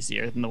that up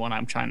easier than the one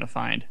I'm trying to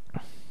find.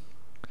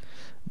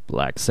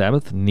 Black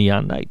Sabbath,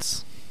 Neon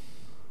Nights,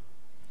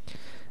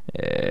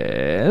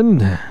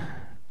 and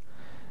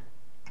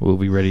we'll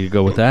be ready to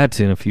go with that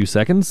in a few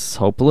seconds,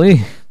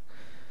 hopefully.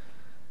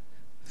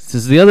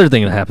 This is the other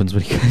thing that happens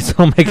when you guys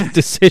don't make a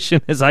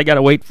decision, is I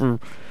gotta wait for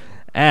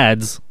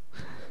ads.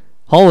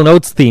 Hall &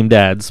 Oates themed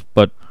ads,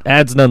 but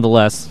ads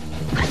nonetheless.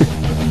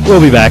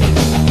 We'll be back.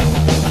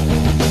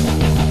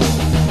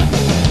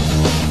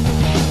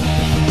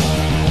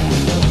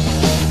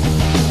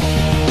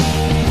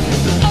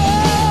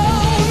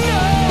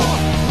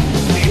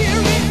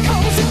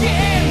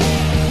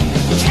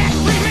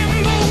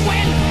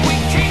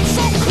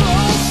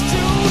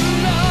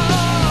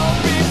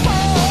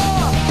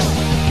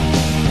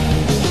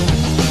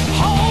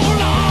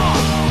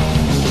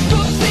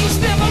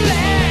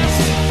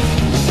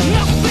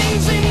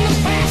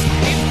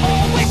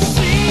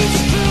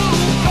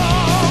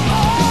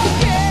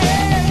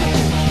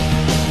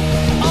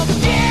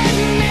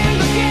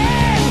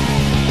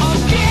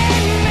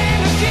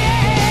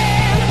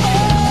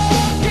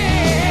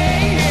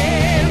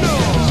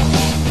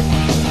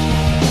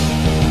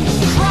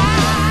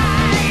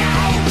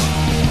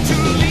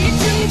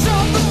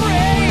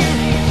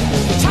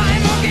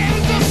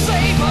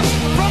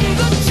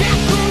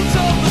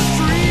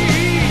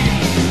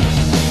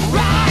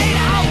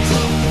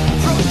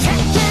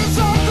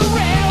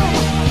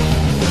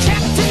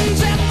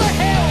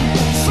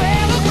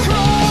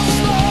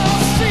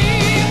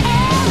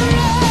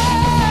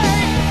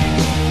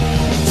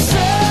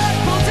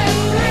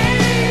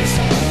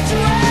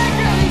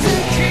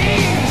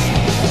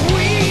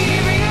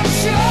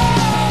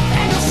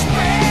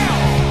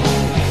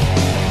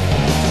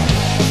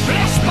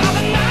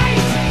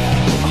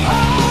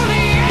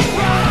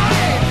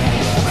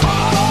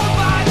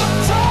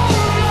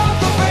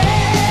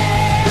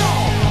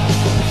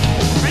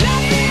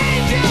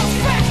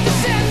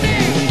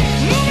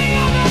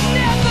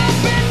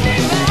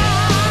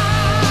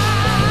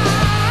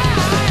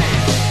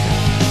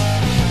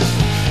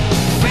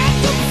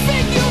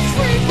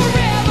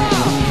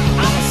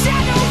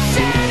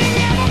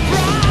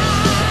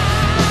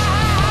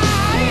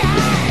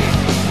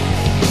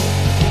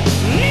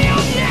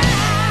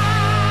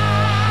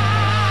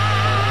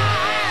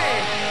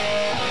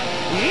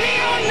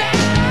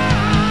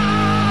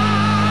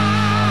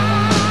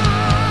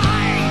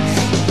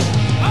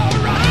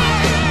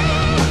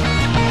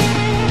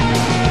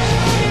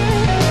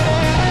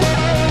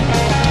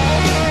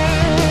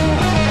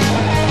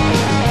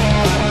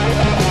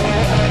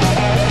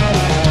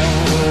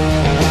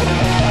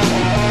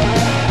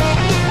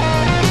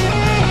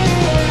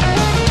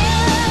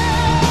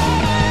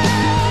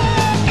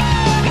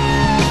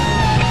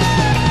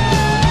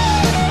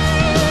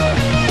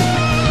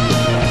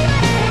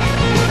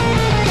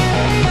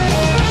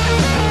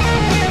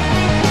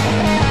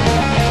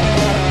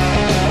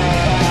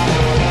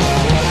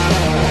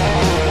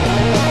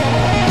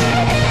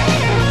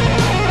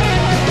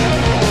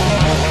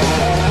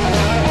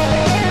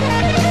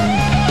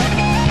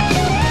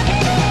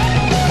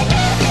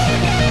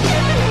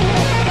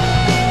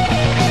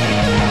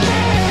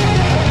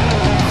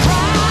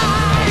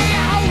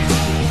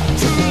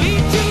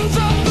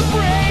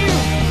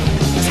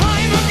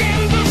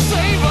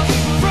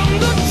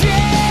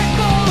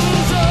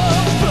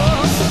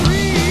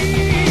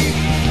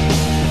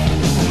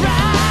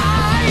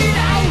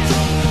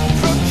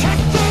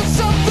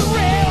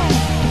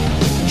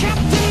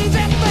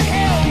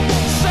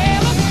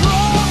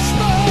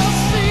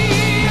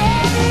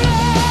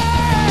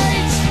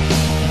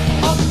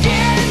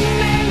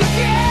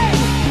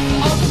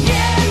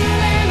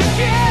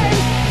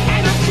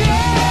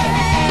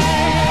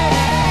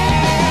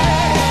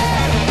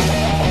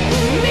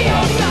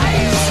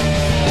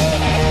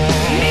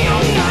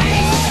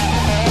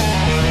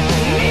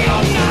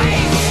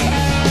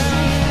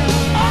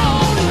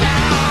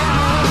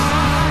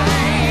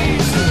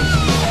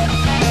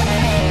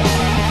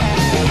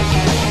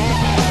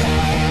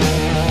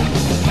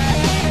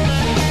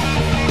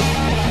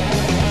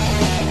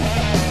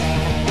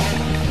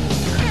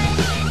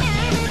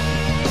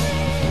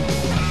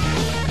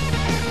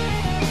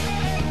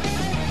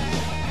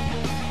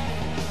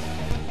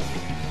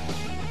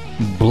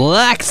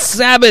 Black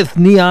Sabbath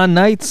Neon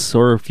Nights,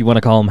 or if you want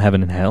to call them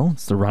Heaven and Hell.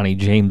 It's the Ronnie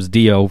James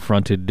Dio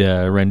fronted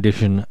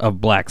rendition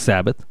of Black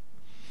Sabbath.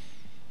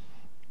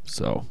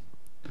 So,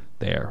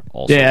 there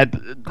also. Yeah,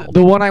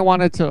 the one I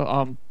wanted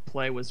to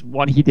play was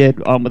one he did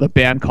with a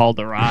band called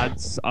The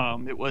Rods.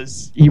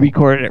 He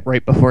recorded it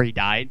right before he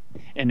died,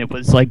 and it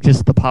was like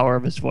just the power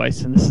of his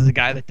voice. And this is a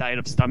guy that died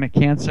of stomach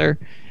cancer,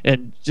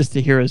 and just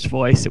to hear his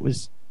voice, it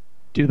was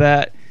do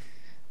that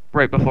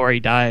right before he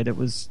died. It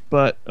was,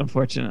 but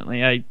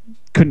unfortunately, I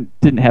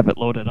didn't have it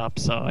loaded up,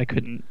 so I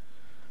couldn't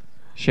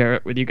share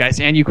it with you guys,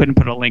 and you couldn't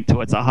put a link to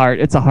it. It's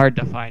a hard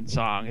to find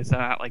song. It's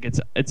not like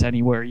it's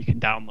anywhere you can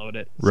download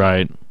it. So.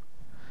 Right.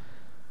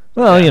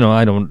 Well,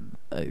 I don't,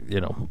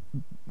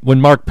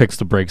 when Mark picks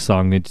the break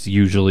song, it's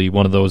usually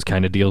one of those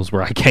kind of deals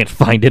where I can't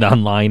find it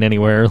online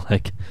anywhere.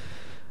 Like,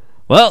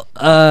 well,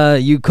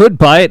 you could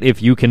buy it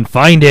if you can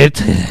find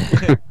it.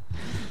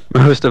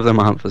 Most of them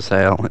aren't for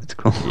sale. It's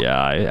cool.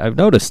 Yeah, I've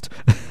noticed.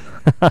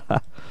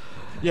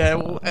 Yeah,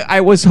 well,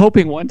 I was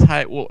hoping one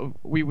time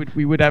we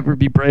would ever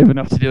be brave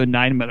enough to do a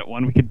 9-minute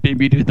one. We could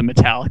maybe do the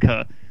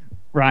Metallica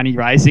Ronnie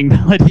Rising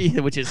melody,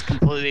 which is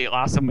completely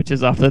awesome, which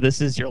is off the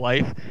This Is Your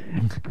Life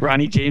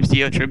Ronnie James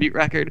Dio tribute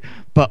record.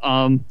 But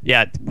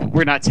yeah,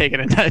 we're not taking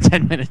a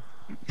 10-minute.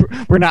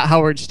 We're not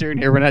Howard Stern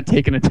here. We're not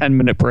taking a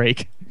 10-minute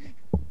break.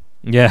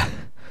 Yeah.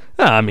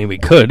 I mean, we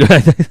could.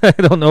 I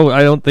don't know.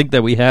 I don't think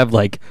that we have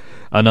like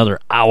another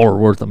hour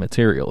worth of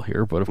material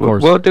here, but of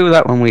course We'll do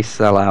that when we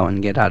sell out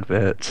and get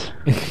adverts.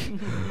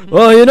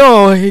 Well, you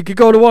could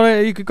go to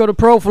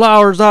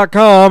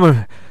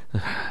proflowers.com.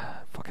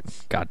 Fucking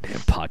goddamn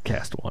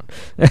podcast one.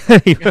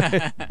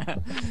 Anyway.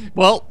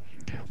 Well,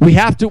 we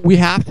have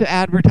to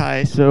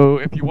advertise. So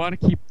if you want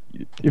to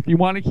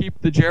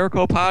keep the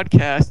Jericho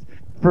podcast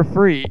for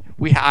free,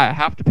 I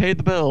have to pay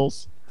the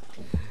bills.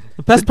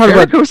 The best part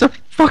about Jericho's a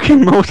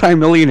fucking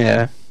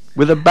multi-millionaire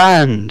with a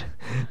band.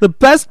 the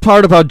best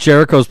part about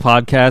Jericho's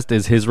podcast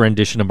is his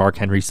rendition of Mark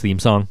Henry's theme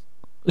song.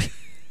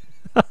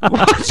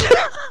 What?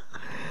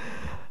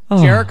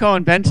 Oh. Jericho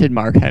invented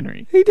Mark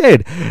Henry. He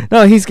did.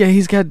 No, he's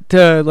got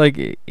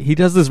like he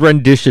does this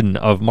rendition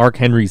of Mark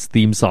Henry's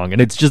theme song,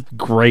 and it's just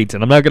great.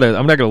 And I'm not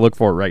gonna look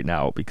for it right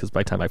now because by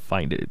the time I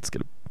find it, it's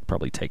gonna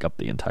probably take up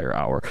the entire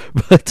hour.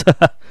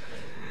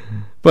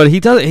 But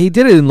he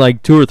did it in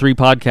like 2 or 3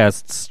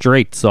 podcasts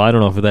straight. So I don't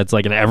know if that's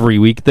like an every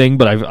week thing,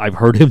 but I've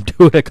heard him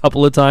do it a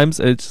couple of times.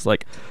 And it's just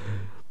like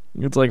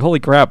holy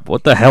crap,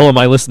 what the hell am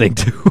I listening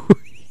to?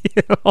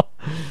 You know?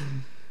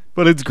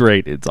 But it's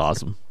great. It's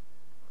awesome.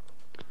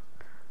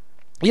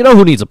 You know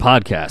who needs a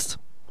podcast?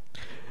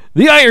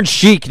 The Iron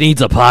Sheik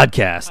needs a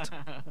podcast.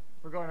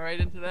 We're going right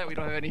into that. We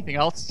don't have anything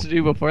else to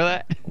do before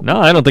that. No,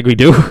 I don't think we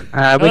do. We can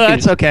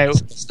That's okay.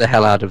 discuss the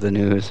hell out of the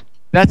news.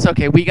 That's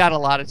okay. We got a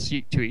lot of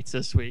Sheik tweets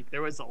this week.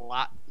 There was a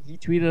lot. He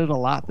tweeted a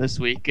lot this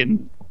week,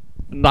 and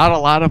not a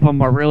lot of them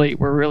were really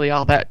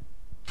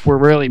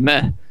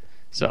meh.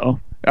 So,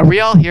 are we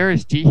all here?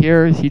 Is G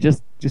here? Is he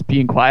just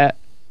being quiet?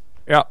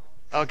 Yeah.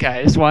 Okay.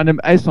 I just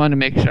wanted to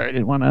make sure. I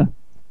didn't want to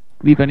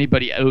leave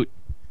anybody out.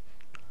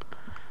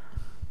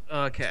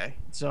 Okay.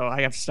 So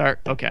I have to start.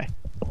 Okay.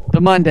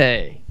 The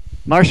Monday.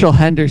 Marshall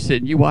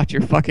Henderson, you watch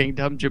your fucking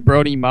dumb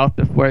jabroni mouth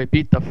before I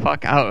beat the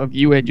fuck out of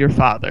you and your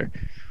father.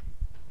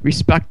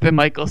 Respect the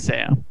Michael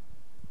Sam.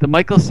 The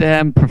Michael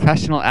Sam,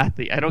 professional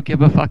athlete. I don't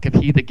give a fuck if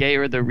he the gay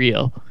or the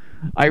real.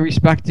 I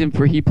respect him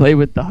for he play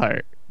with the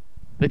heart.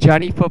 The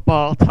Johnny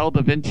Football, tell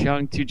the Vince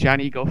Young to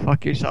Johnny, go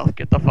fuck yourself.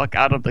 Get the fuck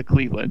out of the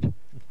Cleveland.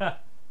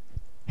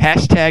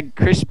 Hashtag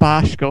Chris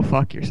Bosh, go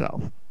fuck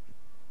yourself.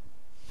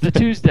 The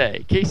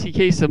Tuesday, Casey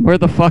Kasem, where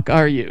the fuck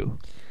are you?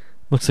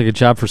 Looks like a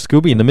job for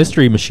Scooby and the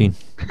Mystery Machine.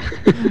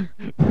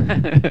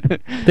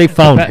 They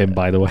found him,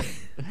 by the way.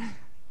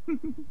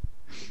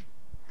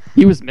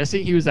 He was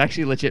missing? He was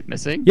actually legit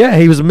missing? Yeah,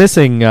 he was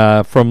missing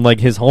from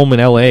like his home in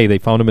L.A. They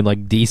found him in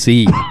like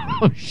D.C.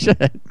 Oh,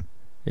 shit.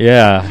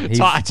 Yeah.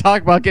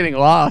 Talk about getting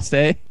lost,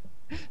 eh?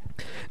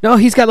 No,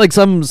 he's got like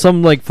some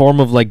like form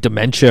of like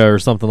dementia or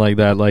something like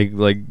that. Like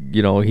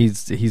you know,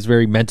 he's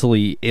very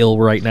mentally ill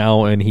right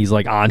now, and he's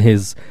like on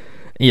his,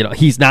 you know,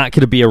 he's not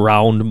going to be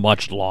around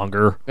much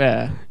longer.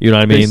 Yeah. You know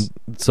what I mean?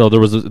 So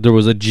there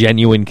was a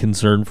genuine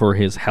concern for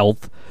his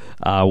health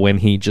when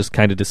he just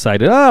kind of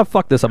decided,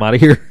 fuck this, I'm out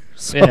of here.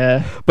 So,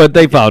 Yeah. But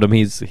they found him.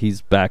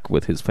 He's back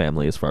with his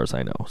family, as far as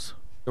I know. So.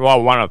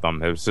 Well, one of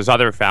them. It was his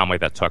other family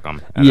that took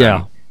him. And Yeah.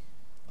 then-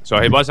 so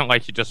it wasn't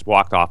like he just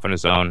walked off on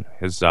his own.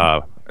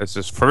 It's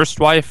his first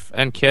wife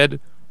and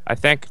kid, I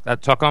think,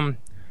 that took him.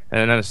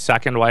 And then his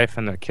second wife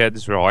and the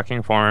kids were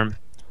looking for him.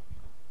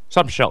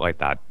 Some shit like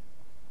that.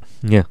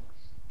 Yeah.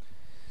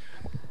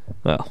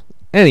 Well,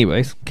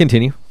 anyways,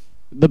 continue.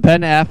 The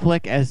Ben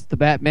Affleck as the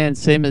Batman,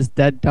 same as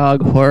Dead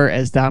Dog Horror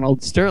as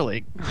Donald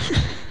Sterling.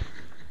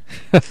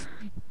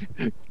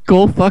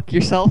 Go fuck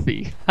your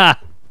selfie.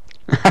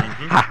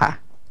 Ha!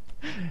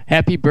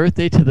 Happy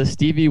birthday to the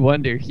Stevie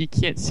Wonder. He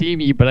can't see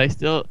me, but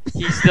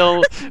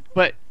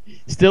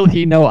still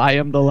he know I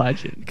am the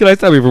legend. Can I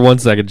stop you for 1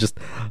 second? Just,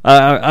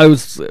 I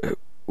was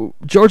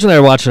George and I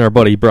were watching our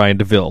buddy Brian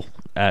DeVille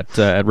at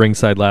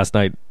ringside last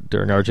night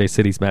during RJ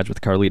City's match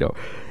with Carlito,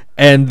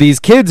 and these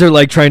kids are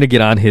like trying to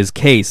get on his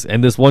case,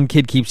 and this one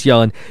kid keeps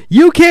yelling,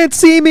 "You can't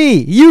see me!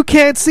 You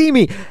can't see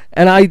me!"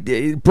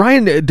 And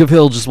Brian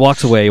DeVille just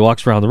walks away,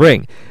 walks around the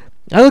ring.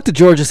 I looked at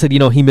George and said, you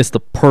know, he missed the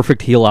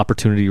perfect heel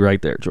opportunity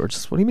right there. George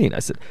says, what do you mean? I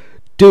said,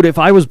 dude, if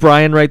I was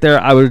Brian right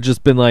there, I would have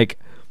just been like,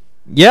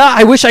 yeah,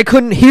 I wish I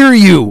couldn't hear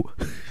you.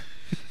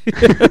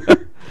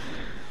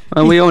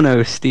 Well, we all know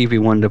if Stevie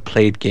Wonder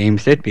played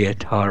games, it'd be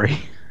Atari.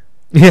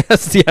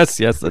 Yes,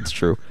 that's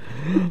true.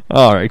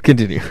 All right,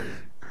 continue.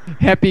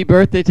 Happy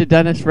birthday to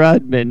Dennis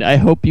Rodman. I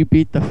hope you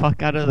beat the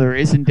fuck out of the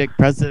Raisin Dick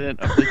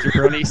president of the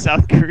jabroni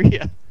South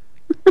Korea.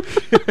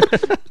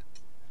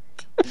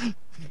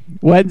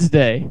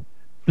 Wednesday.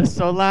 The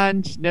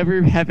Solange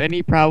never have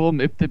any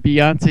problem if the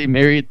Beyonce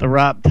married the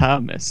Rob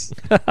Thomas.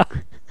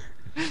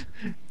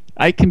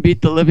 I can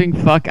beat the living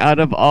fuck out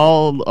of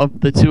all of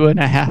the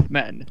 2.5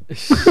 men.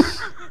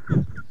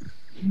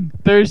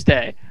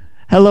 Thursday.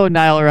 Hello,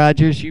 Nile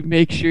Rodgers. You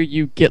make sure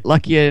you get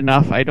lucky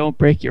enough I don't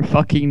break your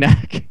fucking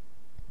neck.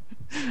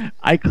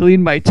 I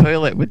clean my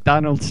toilet with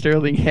Donald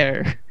Sterling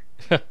hair.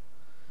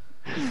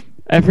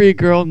 Every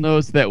girl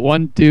knows that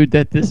one dude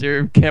that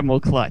deserved camel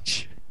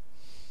clutch.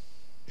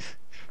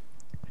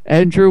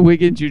 Andrew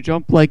Wiggins, you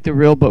jump like the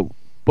real, but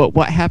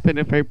what happened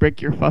if I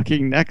break your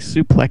fucking neck,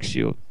 suplex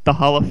you? The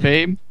Hall of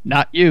Fame?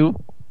 Not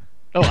you.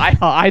 Oh,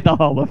 I the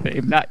Hall of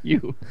Fame, not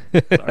you.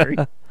 Sorry.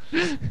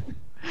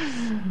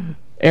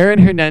 Aaron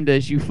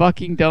Hernandez, you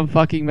fucking dumb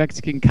fucking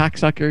Mexican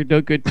cocksucker,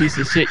 no good piece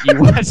of shit.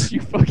 You watch,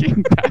 you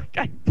fucking back,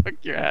 I fuck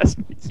your ass,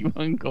 make you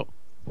uncle.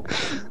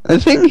 I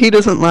think he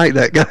doesn't like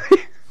that guy.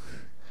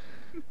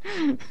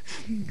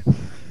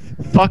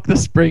 Fuck the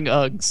spring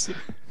Uggs.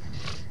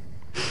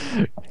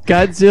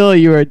 Godzilla,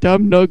 you are a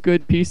dumb, no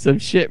good piece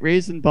of shit.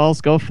 Raisin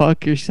balls, go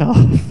fuck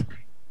yourself.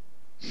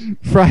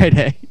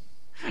 Friday.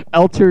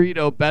 El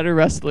Torito, better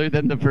wrestler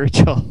than the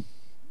Virgil.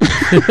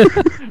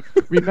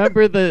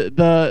 Remember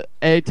the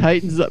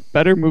Titans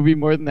better movie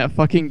more than that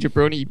fucking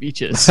Jabroni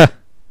Beaches.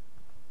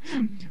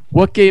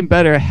 What game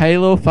better,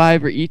 Halo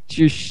 5 or eat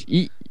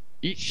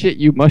shit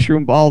you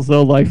mushroom balls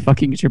though like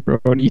fucking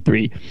Jabroni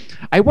 3?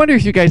 I wonder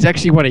if you guys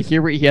actually want to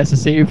hear what he has to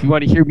say, if you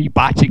want to hear me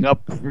botching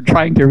up for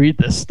trying to read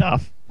this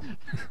stuff.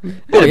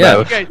 Oh yeah,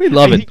 You guys, we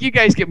love I it. think you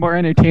guys get more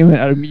entertainment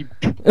out of me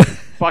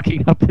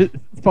fucking up the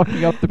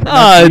pronunciation.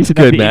 Ah, it's of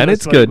good, the man. English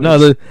It's good. No,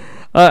 language.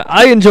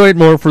 I enjoy it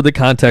more for the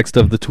context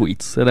of the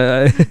tweets, and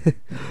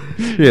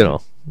you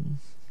know.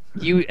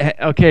 You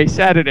okay?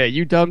 Saturday,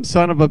 you dumb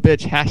son of a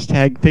bitch.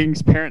 Hashtag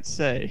things parents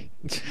say.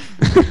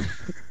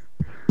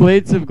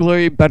 Blades of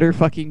Glory, better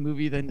fucking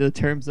movie than the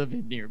Terms of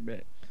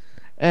Endearment.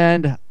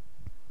 And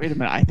wait a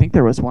minute, I think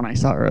there was one I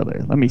saw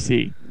earlier. Let me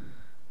see.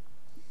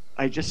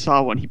 I just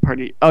saw one. He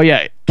partied. Oh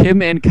yeah,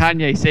 Kim and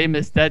Kanye, same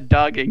as Dead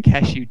Dog and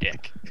Cashew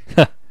Dick.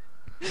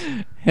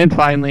 And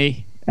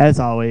finally, as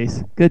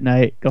always, good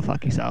night. Go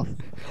fuck yourself.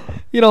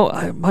 You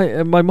know,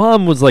 my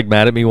mom was like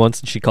mad at me once,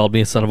 and she called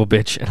me a son of a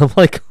bitch, and I'm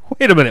like,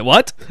 wait a minute,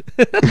 what?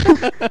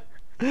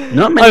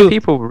 Not many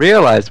people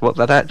realize what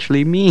that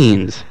actually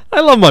means. I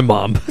love my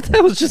mom, but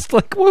that was just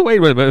like, wait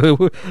a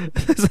minute,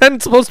 is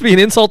that supposed to be an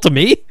insult to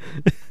me?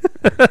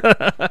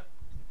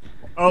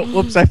 Oh,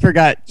 whoops, I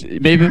forgot.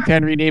 Maven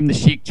fan renamed the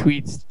Sheik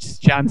tweets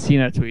John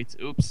Cena tweets.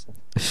 Oops.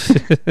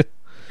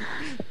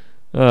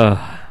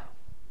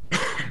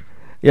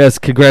 Yes,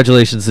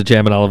 congratulations to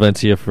Jamin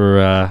Olivencia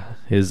for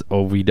his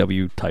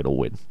OVW title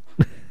win.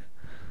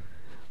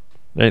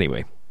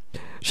 Anyway.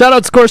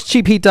 Shoutouts, of course,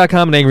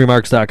 cheapheat.com and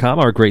angrymarks.com,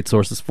 our great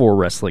sources for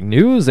wrestling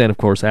news. And, of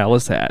course,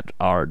 Alice at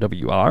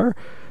RWR,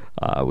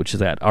 which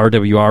is at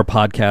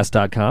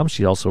rwrpodcast.com.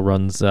 She also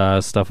runs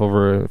stuff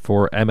over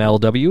for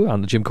MLW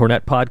on the Jim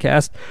Cornette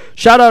podcast.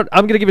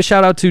 I'm going to give a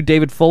shout-out to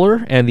David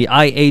Fuller and the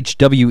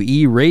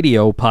IHWE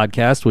Radio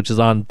podcast, which is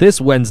on this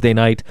Wednesday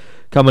night,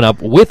 coming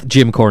up with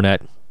Jim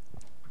Cornette.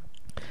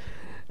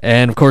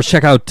 And, of course,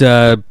 check out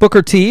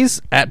Booker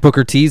Tees, at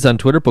Booker Tees on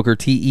Twitter, Booker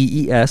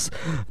Tees.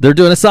 They're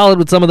doing a solid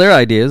with some of their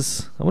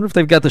ideas. I wonder if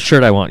they've got the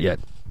shirt I want yet.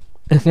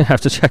 I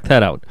have to check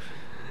that out.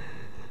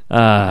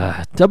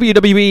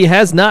 WWE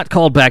has not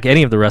called back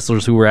any of the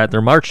wrestlers who were at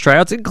their March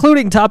tryouts,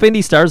 including top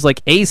indie stars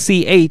like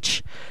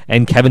ACH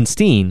and Kevin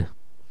Steen.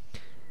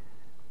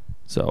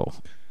 So,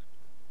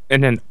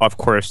 And then, of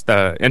course,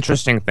 the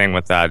interesting thing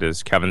with that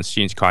is Kevin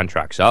Steen's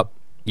contract's up.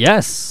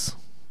 yes,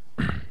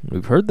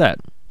 we've heard that.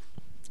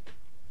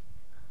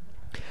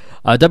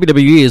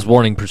 WWE is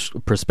warning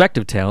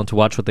prospective talent to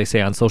watch what they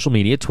say on social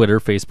media, Twitter,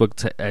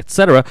 Facebook,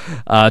 etc.,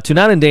 to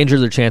not endanger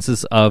their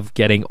chances of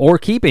getting or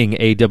keeping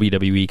a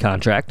WWE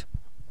contract.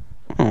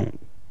 Oh,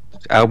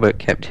 Albert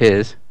kept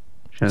his.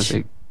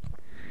 Open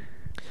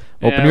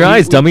Yeah, your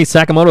eyes, dummy.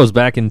 Sakamoto's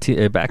back in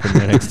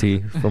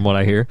NXT, from what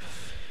I hear.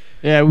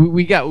 Yeah,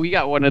 we got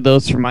one of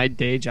those for my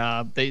day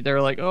job.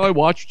 They're like, oh, I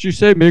watched what you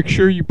say. Make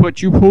sure you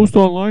post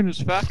online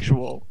as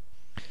factual.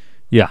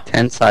 Yeah.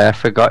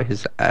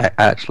 Tensai, I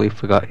actually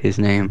forgot his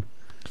name.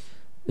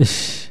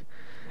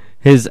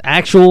 His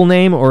actual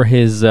name or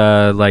his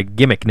like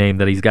gimmick name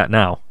that he's got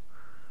now?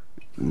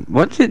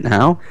 What's it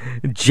now?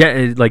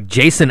 Like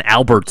Jason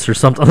Alberts or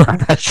something like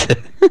that. That's it.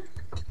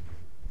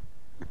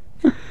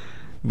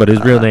 But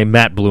his real name,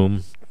 Matt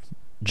Bloom.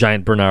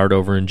 Giant Bernard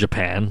over in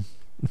Japan.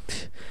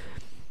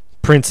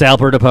 Prince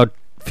Albert about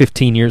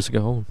 15 years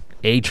ago.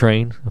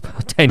 A-Train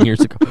about 10 years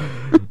ago.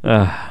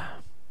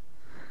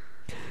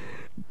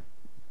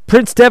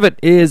 Prince Devitt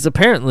is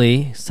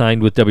apparently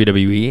signed with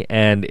WWE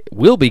and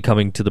will be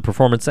coming to the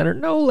Performance Center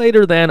no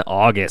later than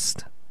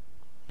August.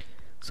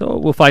 So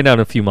we'll find out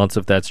in a few months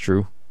if that's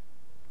true.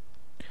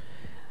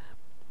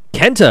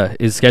 Kenta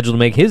is scheduled to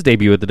make his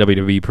debut at the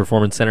WWE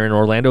Performance Center in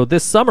Orlando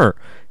this summer.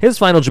 His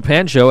final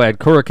Japan show at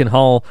Korakuen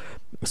Hall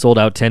sold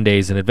out 10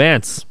 days in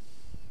advance.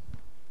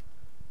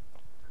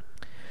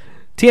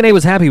 TNA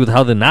was happy with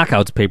how the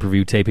Knockouts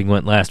pay-per-view taping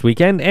went last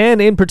weekend, and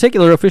in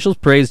particular, officials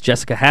praised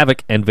Jessica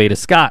Havoc and Veda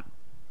Scott.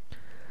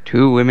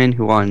 Two women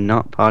who are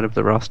not part of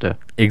the roster.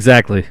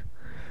 Exactly.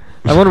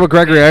 I wonder what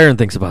Gregory Iron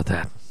thinks about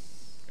that.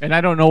 And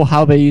I don't know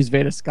how they use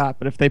Veda Scott,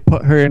 but if they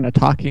put her in a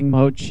talking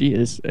mode, she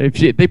is.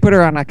 If they put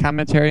her on a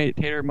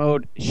commentator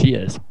mode, she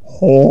is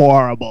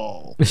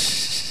horrible.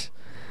 She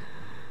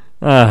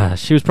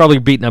was probably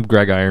beating up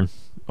Greg Iron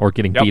or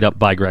getting Yep. beat up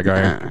by Greg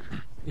Iron.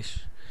 Yeah.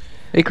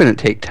 He couldn't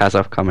take Taz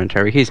off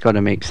commentary. He's got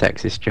to make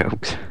sexist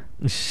jokes.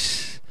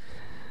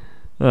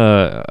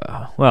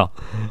 Well,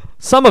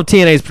 some of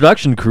TNA's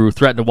production crew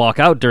threatened to walk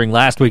out during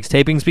last week's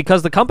tapings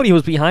because the company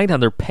was behind on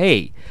their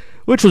pay,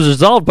 which was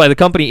resolved by the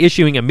company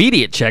issuing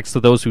immediate checks to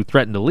those who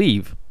threatened to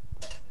leave.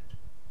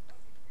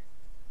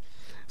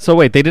 So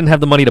wait, they didn't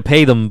have the money to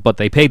pay them, but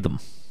they paid them.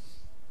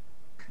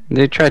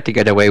 They tried to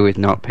get away with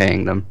not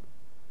paying them.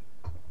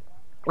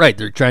 Right,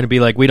 they're trying to be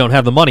like, we don't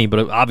have the money,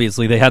 but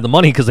obviously they had the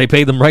money because they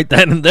paid them right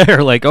then and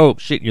there. Like, oh,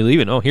 shit, you're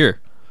leaving? Oh, here's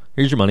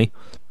your money.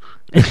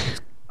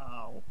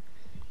 Oh.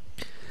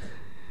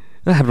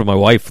 That happened to my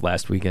wife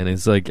last weekend.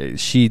 It's like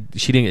she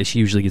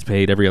usually gets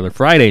paid every other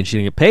Friday, and she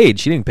didn't get paid.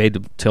 She didn't get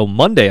paid till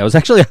Monday. I was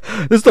actually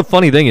this is the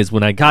funny thing is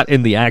when I got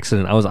in the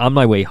accident, I was on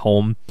my way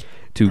home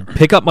to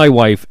pick up my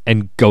wife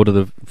and go to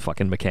the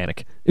fucking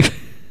mechanic.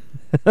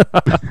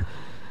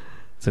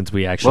 Since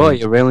we actually, Well,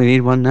 you really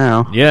need one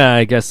now. yeah,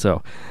 I guess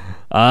so.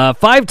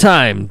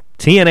 5-time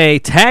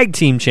TNA Tag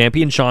Team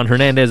Champion Sean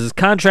Hernandez's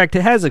contract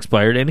has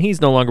expired, and he's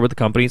no longer with the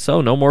company,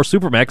 so no more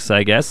Supermex,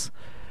 I guess.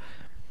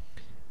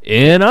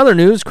 In other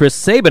news, Chris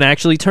Sabin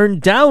actually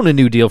turned down a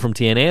new deal from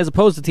TNA, as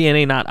opposed to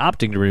TNA not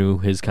opting to renew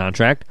his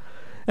contract.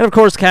 And of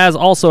course, Kaz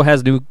also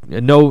has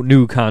no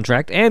new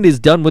contract and is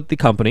done with the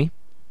company.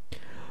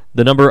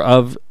 The number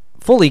of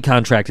fully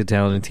contracted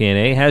talent in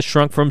TNA has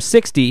shrunk from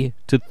 60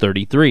 to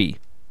 33.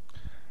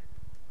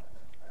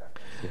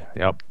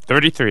 Yep,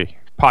 33.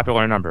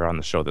 Popular number on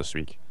the show this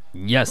week.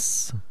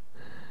 Yes.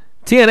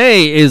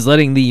 TNA is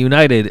letting the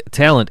United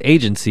Talent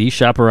Agency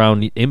shop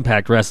around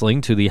Impact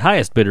Wrestling to the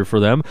highest bidder for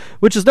them,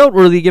 which is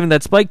noteworthy given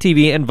that Spike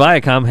TV and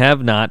Viacom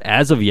have not,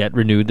 as of yet,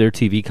 renewed their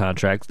TV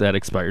contract that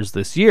expires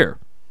this year.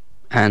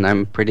 And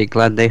I'm pretty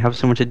glad they have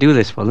someone to do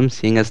this for them,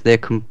 seeing as they're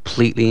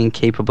completely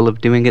incapable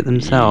of doing it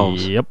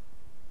themselves. Yep.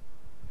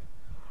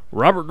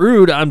 Robert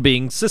Roode on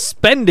being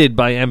suspended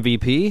by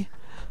MVP.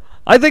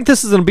 I think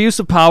this is an abuse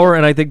of power,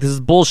 and I think this is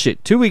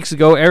bullshit. 2 weeks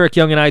ago, Eric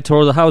Young and I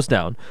tore the house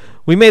down.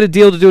 We made a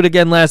deal to do it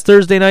again last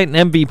Thursday night,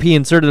 and MVP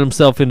inserted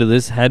himself into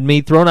this, had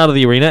me thrown out of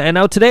the arena, and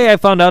now today I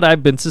found out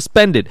I've been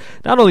suspended.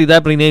 Not only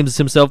that, but he names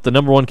himself the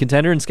number one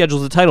contender and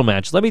schedules a title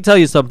match. Let me tell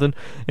you something.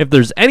 If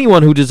there's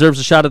anyone who deserves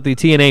a shot at the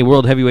TNA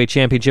World Heavyweight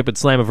Championship at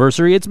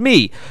Slammiversary, it's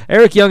me.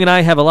 Eric Young and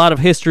I have a lot of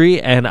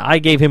history, and I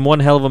gave him one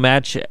hell of a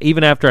match,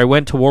 even after I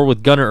went to war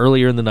with Gunner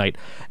earlier in the night.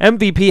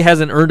 MVP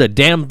hasn't earned a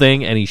damn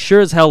thing, and he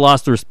sure as hell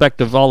lost the respect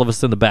of all of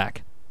us in the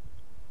back.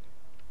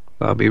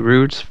 Bobby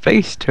Roode's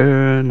face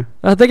turn.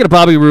 Thinking of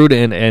Bobby Roode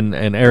and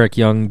Eric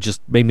Young just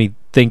made me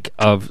think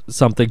of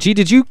something. Gee,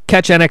 did you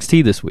catch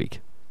NXT this week?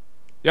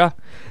 Yeah.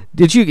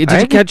 Did you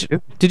I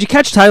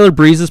catch Tyler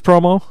Breeze's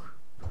promo?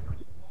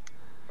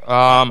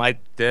 I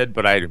did,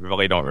 but I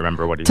really don't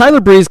remember what he Tyler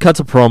Breeze cuts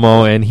a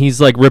promo and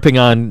he's like ripping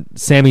on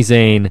Sami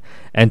Zayn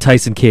and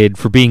Tyson Kidd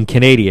for being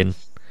Canadian.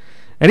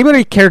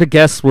 Anybody care to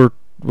guess where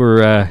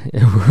Tyler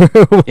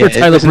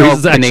Breeze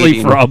is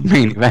actually from?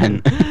 Main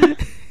event.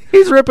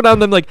 He's ripping on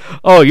them like,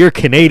 "Oh, you're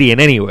Canadian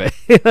anyway."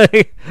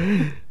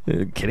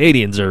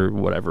 Canadians or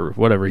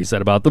whatever he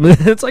said about them.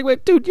 It's like,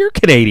 wait, dude, you're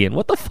Canadian.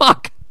 What the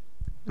fuck?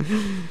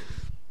 Given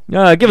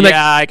that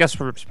I guess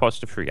we're supposed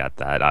to forget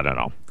that. I don't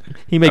know.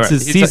 he makes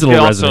Alright, his seasonal he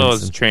also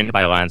residence. is trained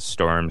by Lance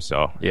Storm,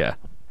 so Yeah.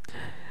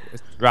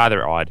 it's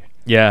rather odd.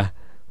 Yeah.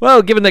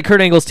 Well, given that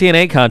Kurt Angle's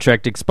TNA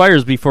contract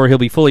expires before he'll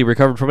be fully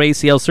recovered from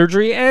ACL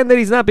surgery and that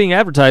he's not being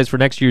advertised for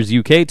next year's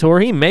UK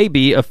tour, he may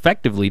be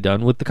effectively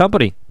done with the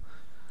company.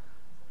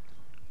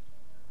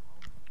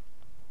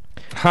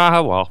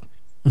 Well.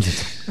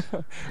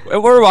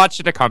 We're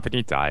watching a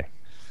company die.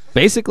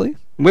 Basically.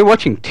 We're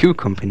watching two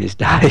companies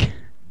die.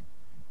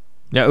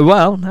 Yeah,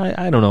 well,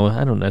 I don't know.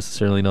 I don't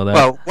necessarily know that.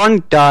 Well,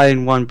 one die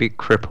and one be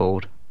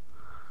crippled.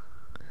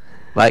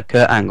 Like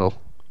Kurt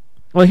Angle.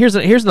 Well, here's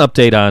an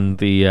update on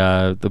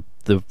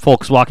the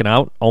folks walking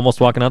out, almost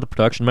walking out, the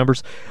production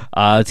members.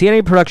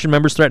 TNA production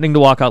members threatening to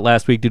walk out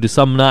last week due to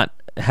some not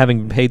having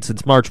been paid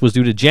since March was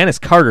due to Janice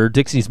Carter,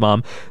 Dixie's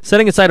mom,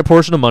 setting aside a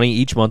portion of money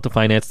each month to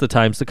finance the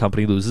times the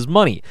company loses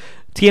money.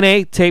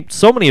 TNA taped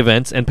so many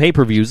events and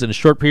pay-per-views in a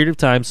short period of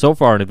time so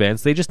far in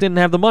advance, they just didn't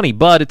have the money,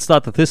 but it's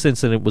thought that this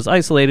incident was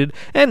isolated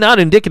and not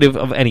indicative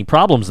of any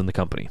problems in the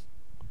company.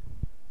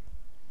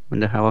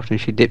 Wonder how often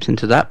she dips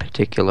into that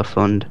particular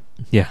fund.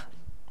 Yeah.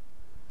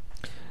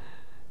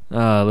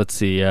 Let's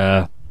see.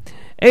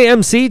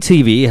 AMC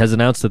TV has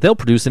announced that they'll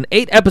produce an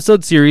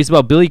 8-episode series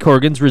about Billy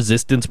Corgan's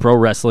Resistance Pro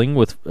Wrestling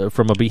with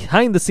from a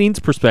behind-the-scenes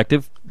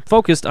perspective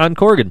focused on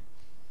Corgan.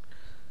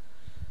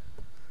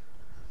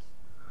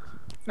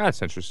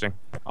 That's interesting.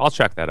 I'll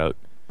check that out.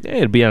 Yeah,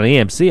 it'd be on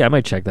AMC. I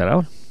might check that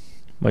out.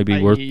 Might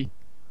be worth...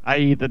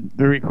 i.e. the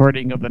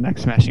recording of the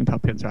next Smashing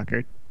Pumpkins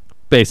record.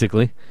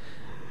 Basically.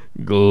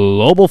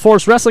 Global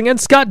Force Wrestling and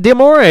Scott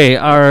D'Amore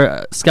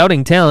are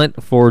scouting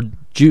talent for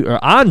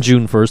on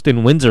June 1st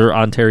in Windsor,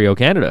 Ontario,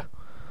 Canada.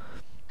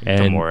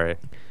 And Demore.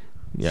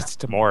 Yeah. It's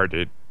Demore,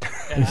 dude.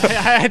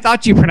 I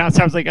thought you pronounced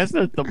it. I was like, isn't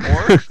it the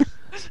more?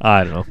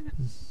 I don't know.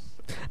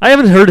 I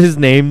haven't heard his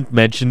name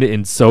mentioned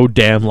in so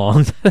damn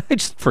long that I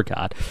just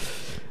forgot.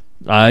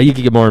 You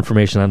can get more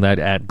information on that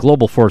at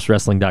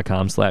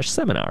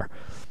globalforcewrestling.com/seminar.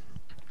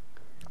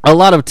 A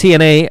lot of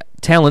TNA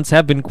talents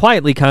have been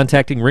quietly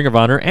contacting Ring of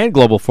Honor and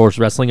Global Force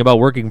Wrestling about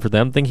working for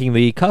them, thinking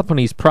the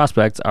company's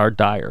prospects are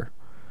dire.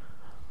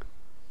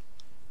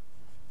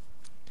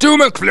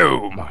 Doom and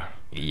gloom.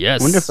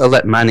 Yes. I wonder if they'll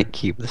let Manic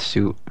keep the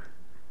suit.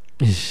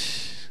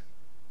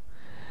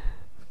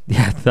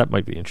 Yeah, that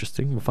might be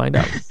interesting. We'll find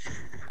out.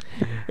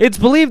 It's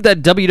believed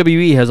that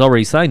WWE has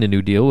already signed a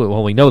new deal.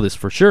 Well, we know this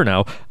for sure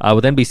now,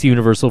 with NBC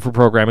Universal for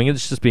programming.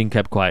 It's just being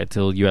kept quiet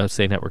till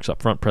USA Network's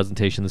upfront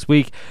presentation this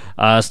week.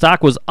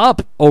 Stock was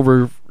up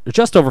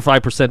just over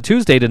 5%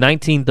 Tuesday to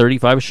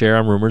 $19.35 a share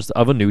on rumors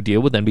of a new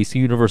deal with NBC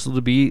Universal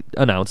to be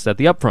announced at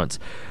the upfronts.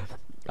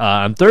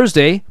 On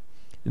Thursday,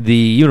 the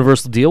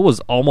Universal deal was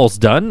almost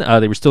done.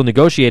 They were still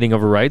negotiating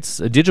over rights,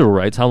 digital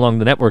rights, how long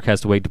the network has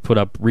to wait to put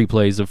up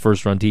replays of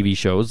first-run TV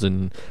shows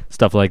and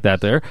stuff like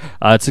that there.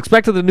 It's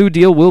expected the new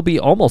deal will be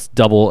almost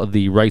double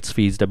the rights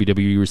fees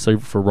WWE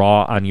received for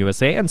Raw on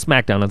USA and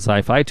SmackDown on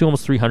Sci-Fi to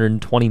almost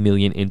 $320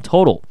 million in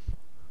total.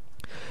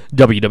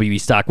 WWE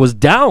stock was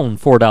down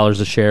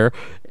 $4 a share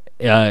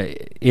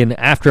in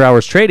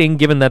after-hours trading,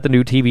 given that the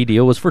new TV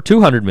deal was for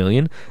 $200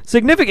 million,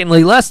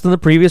 significantly less than the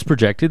previous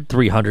projected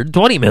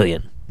 $320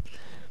 million.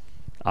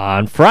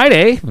 On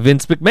Friday,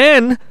 Vince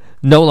McMahon,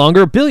 no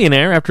longer a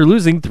billionaire after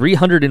losing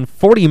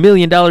 $340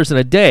 million in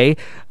a day.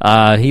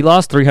 He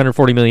lost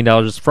 $340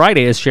 million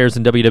Friday as shares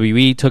in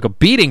WWE took a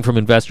beating from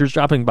investors,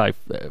 dropping by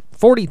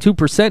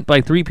 42% by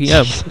 3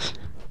 p.m.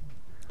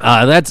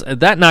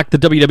 That knocked the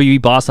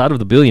WWE boss out of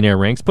the billionaire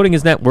ranks, putting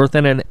his net worth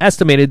at an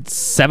estimated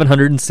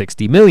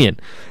 $760 million.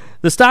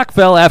 The stock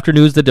fell after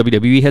news that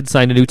WWE had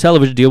signed a new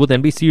television deal with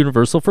NBC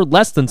Universal for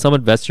less than some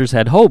investors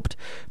had hoped.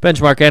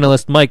 Benchmark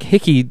analyst Mike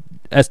Hickey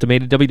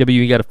estimated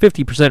WWE got a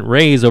 50%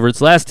 raise over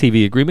its last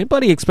TV agreement,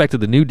 but he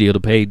expected the new deal to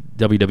pay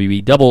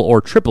WWE double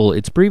or triple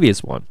its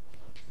previous one.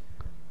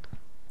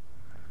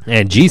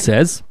 And G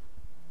says,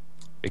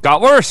 It got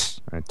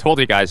worse. I told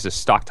you guys this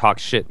stock talk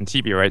shit and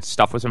TV rights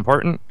stuff was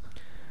important.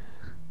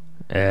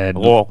 and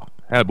Whoa.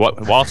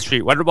 What Wall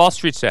Street? What did Wall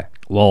Street say?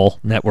 LOL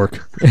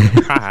network.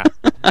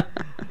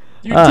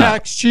 You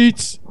tax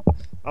cheats.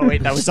 Oh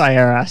wait, that was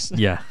IRS.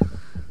 Yeah.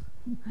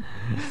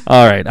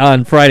 All right.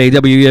 On Friday,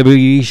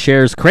 WWE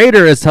shares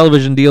crater as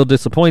television deal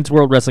disappoints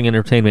World Wrestling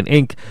Entertainment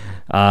Inc.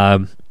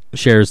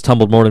 Shares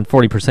tumbled more than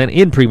 40%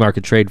 in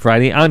pre-market trade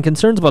Friday on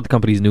concerns about the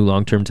company's new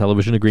long-term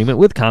television agreement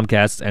with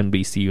Comcast's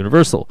NBC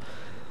Universal.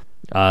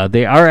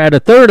 They are at a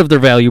third of their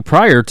value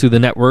prior to the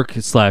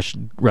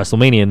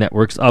network/WrestleMania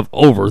networks of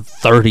over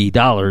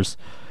 $30.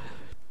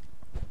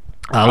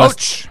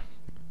 Ouch.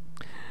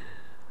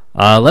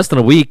 Less than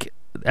a week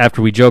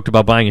after we joked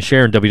about buying a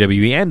share in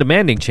WWE and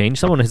demanding change,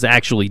 someone has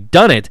actually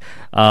done it.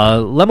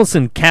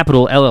 Lemelson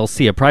Capital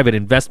LLC, a private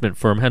investment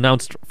firm,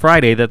 announced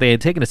Friday that they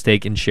had taken a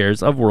stake in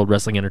shares of World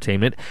Wrestling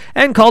Entertainment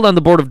and called on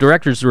the board of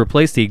directors to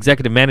replace the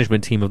executive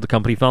management team of the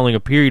company following a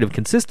period of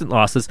consistent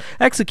losses,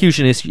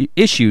 execution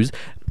issues,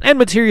 and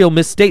material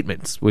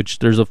misstatements, which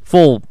there's a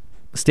full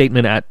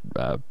statement at,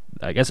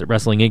 I guess, at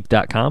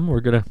WrestlingInc.com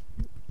we're going to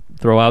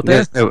throw out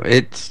there. No,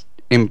 it's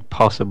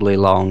impossibly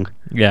long.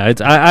 Yeah,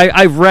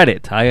 I've read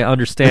it. I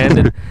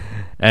understand,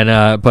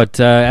 but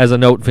as a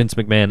note, Vince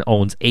McMahon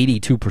owns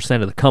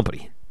 82% of the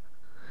company.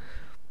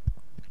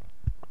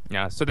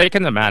 Yeah, so they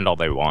can demand all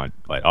they want,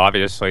 but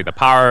obviously the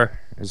power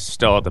is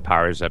still the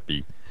powers that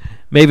be.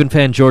 Maven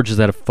fan George is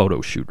at a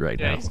photo shoot right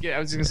now. I was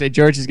just gonna say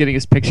George is getting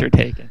his picture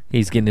taken.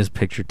 He's getting his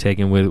picture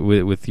taken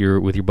with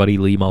your buddy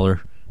Lee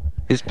Muller.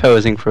 He's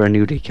posing for a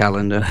nudie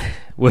calendar.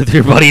 With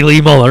your buddy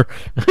Lee Muller.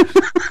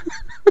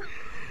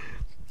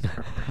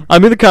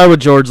 I'm in the car with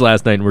George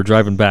last night, and we're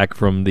driving back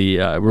from the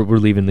we're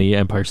leaving the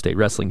Empire State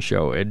Wrestling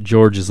show, and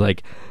George is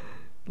like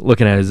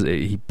looking at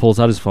he pulls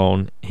out his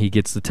phone, he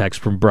gets the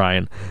text from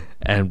Brian,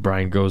 and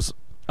Brian goes,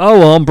 "Oh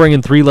well, I'm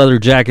bringing 3 leather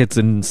jackets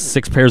and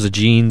 6 pairs of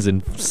jeans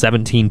and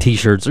 17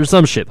 t-shirts or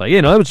some shit." Like,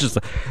 it was just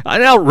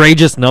an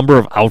outrageous number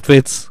of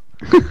outfits.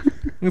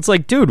 It's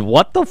like, dude,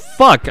 what the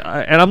fuck?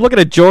 And I'm looking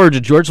at George,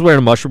 and George's wearing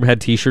a mushroom head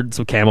t-shirt and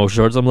some camo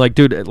shorts. I'm like,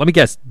 dude, let me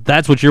guess,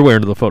 that's what you're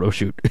wearing to the photo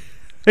shoot.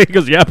 He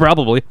goes, yeah,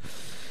 probably.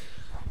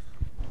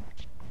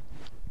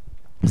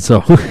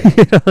 So,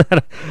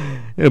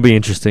 it'll be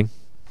interesting.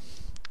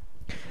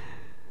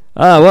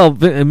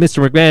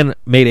 Mr. McMahon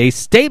made a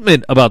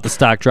statement about the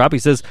stock drop. He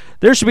says,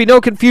 there should be no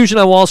confusion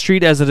on Wall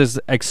Street as it is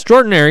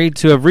extraordinary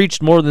to have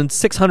reached more than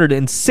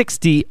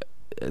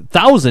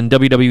 660,000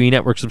 WWE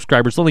Network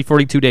subscribers only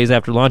 42 days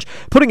after launch,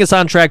 putting us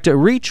on track to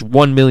reach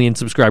 1 million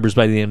subscribers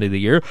by the end of the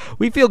year.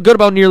 We feel good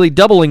about nearly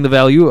doubling the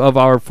value of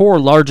our 4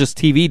 largest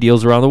TV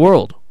deals around the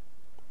world.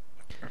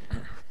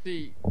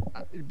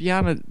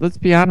 Let's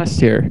be honest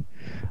here.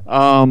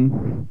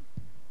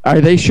 Are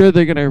they sure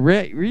they're going to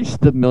reach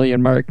the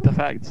million mark? The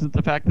fact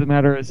of the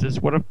matter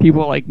is what if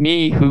people like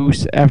me, who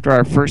after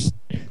our first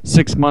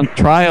 6-month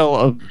trial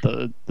of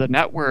the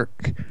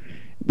network,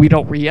 we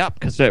don't re-up?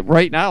 Because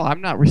right now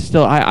I'm not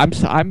still.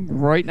 I'm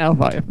right now.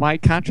 If my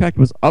contract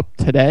was up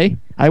today,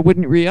 I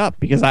wouldn't re-up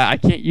because I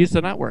can't use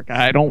the network.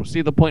 I don't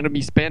see the point of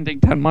me spending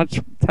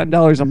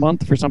 $10 a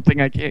month for something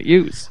I can't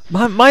use.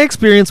 My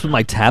experience with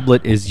my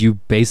tablet is you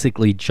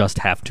basically just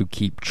have to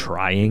keep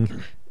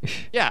trying.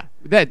 Yeah,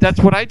 that's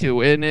what I do,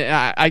 and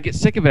I get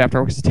sick of it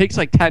afterwards. It takes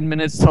like 10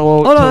 minutes to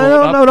load. Oh, to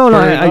load no. up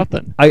for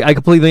nothing. I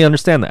completely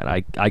understand that.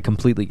 I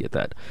completely get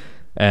that.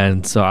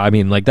 And so, I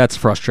mean, like, that's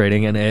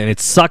frustrating, and it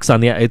sucks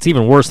on the. It's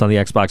even worse on the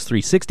Xbox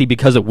 360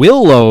 because it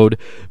will load,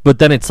 but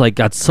then it's like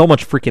got so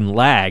much freaking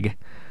lag.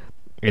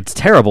 It's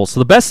terrible. So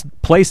the best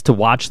place to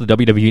watch the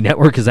WWE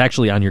Network is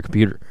actually on your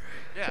computer.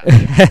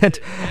 Yeah.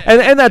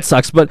 and that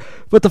sucks. But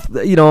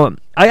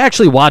I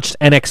actually watched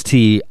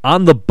NXT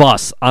on the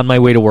bus on my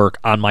way to work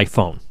on my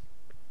phone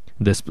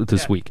this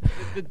week.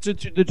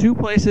 The two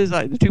places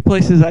I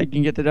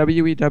can get the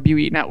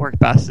WWE Network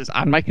best is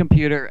on my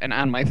computer and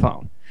on my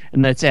phone,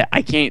 and that's it.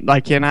 I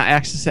cannot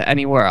access it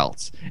anywhere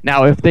else.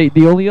 Now, if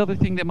the only other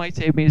thing that might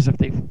save me is if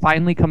they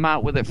finally come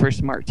out with it for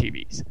smart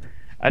TVs,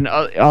 and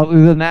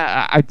other than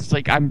that,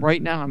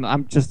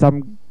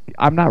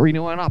 I'm not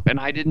renewing up, and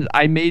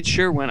I made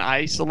sure when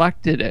I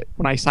selected it,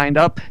 when I signed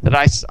up, that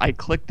I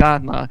clicked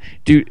on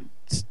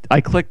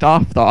I clicked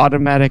off the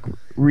automatic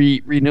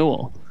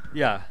renewal.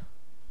 Yeah.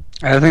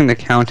 I think they're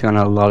counting on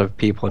a lot of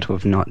people to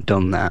have not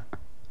done that.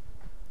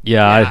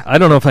 Yeah. I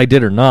don't know if I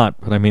did or not,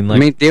 but I mean,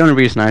 like, the only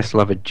reason I still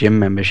have a gym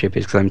membership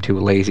is because I'm too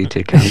lazy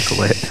to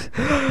cancel it.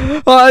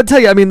 well, I'll tell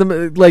you, I mean,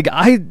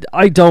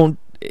 I don't.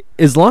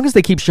 As long as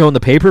they keep showing the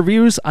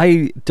pay-per-views,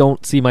 I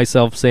don't see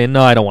myself saying,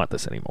 no, I don't want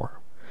this anymore.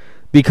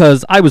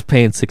 Because I was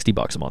paying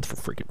 $60 a month for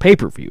freaking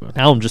pay-per-view.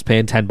 Now I'm just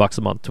paying $10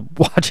 a month to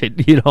watch it,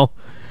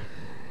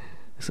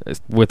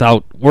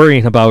 without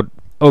worrying about,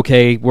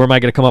 okay, where am I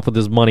going to come up with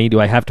this money?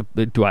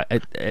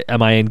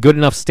 Am I in good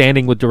enough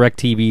standing with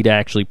DirecTV to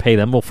actually pay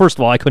them? Well, first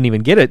of all, I couldn't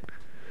even get it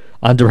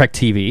on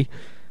DirecTV,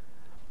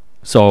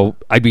 so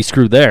I'd be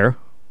screwed there.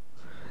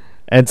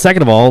 And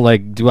second of all,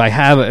 like, do I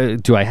have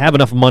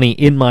enough money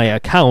in my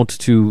account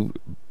to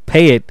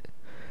pay it?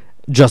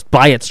 Just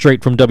buy it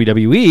straight from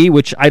WWE,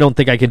 which I don't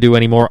think I can do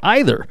anymore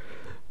either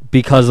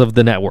because of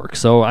the network.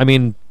 So, I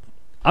mean,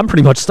 I'm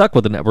pretty much stuck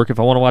with the network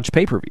if I want to watch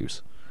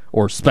pay-per-views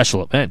or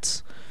special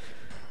events.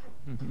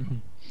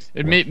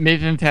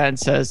 Maven Tan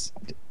says,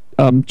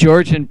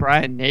 George and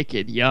Brian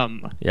naked,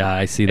 yum. Yeah,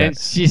 I see that. And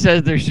she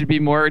says there should be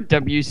more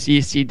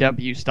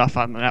WCCW stuff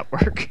on the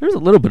network. There's a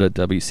little bit of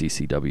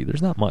WCCW.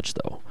 There's not much,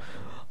 though.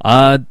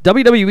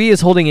 WWE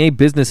is holding a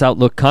Business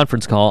Outlook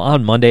conference call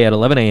on Monday at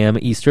 11 a.m.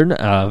 Eastern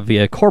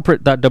via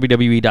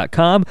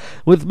corporate.wwe.com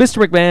with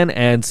Mr. McMahon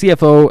and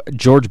CFO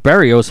George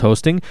Barrios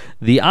hosting.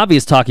 The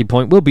obvious talking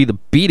point will be the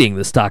beating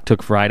the stock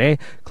took Friday,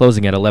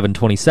 closing at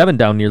 $11.27,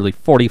 down nearly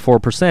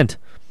 44%.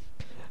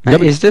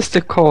 Is this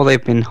the call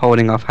they've been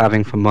holding off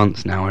having for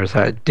months now, or is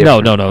that a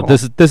different No. call?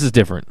 This is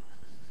different.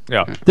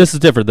 Yeah. This is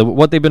different.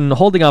 What they've been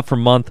holding off for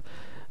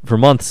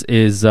months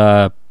is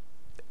the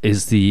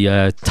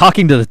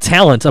talking to the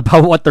talent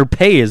about what their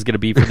pay is going to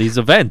be for these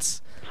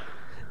events.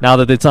 Now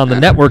that it's on the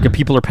network and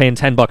people are paying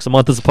 $10 a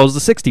month as opposed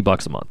to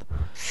 $60 a month.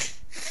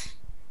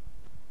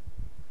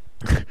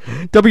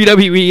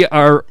 WWE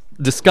are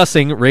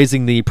discussing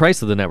raising the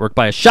price of the network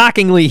by a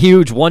shockingly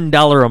huge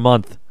 $1 a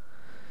month.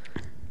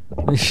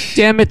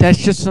 Damn it, that's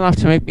just enough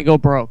to make me go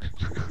broke.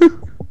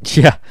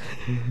 Yeah.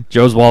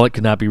 Joe's wallet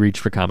could not be reached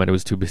for comment. It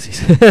was too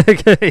busy.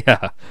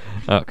 Yeah.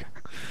 Okay.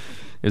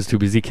 It was too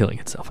busy killing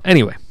itself.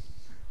 Anyway.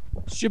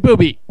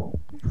 Shaboobie.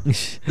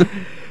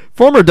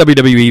 Former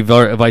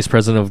WWE Vice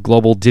President of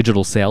Global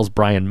Digital Sales,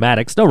 Brian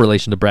Maddox, no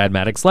relation to Brad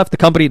Maddox, left the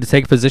company to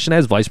take a position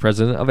as Vice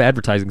President of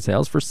Advertising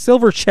Sales for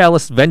Silver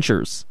Chalice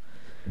Ventures.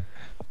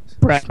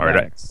 Brad All right.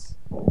 Maddox.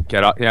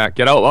 Get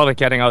out while the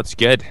getting out's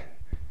good.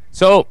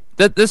 So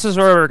this is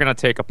where we're going to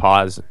take a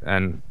pause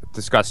and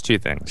discuss two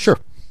things. Sure.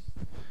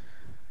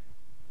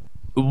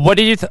 What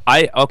do you?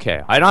 I'm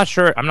not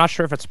sure. I'm not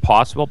sure if it's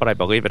possible, but I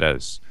believe it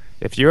is.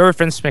 If you're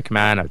Vince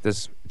McMahon at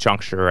this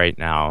juncture right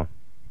now,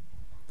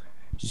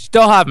 you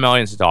still have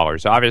millions of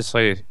dollars.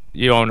 Obviously,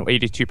 you own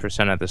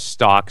 82% of the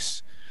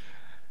stocks.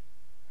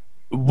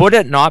 Would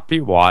it not be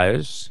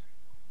wise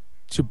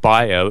to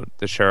buy out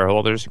the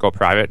shareholders, go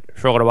private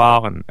for a little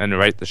while, and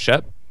right the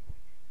ship?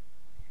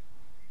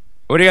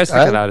 What do you guys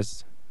think of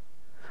that?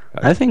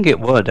 I think it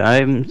would.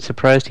 I'm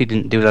surprised he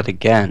didn't do that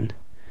again,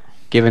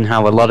 given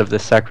how a lot of the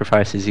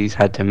sacrifices he's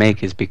had to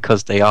make is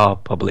because they are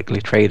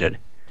publicly traded.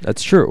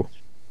 That's true.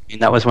 I mean,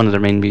 that was one of the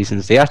main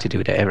reasons the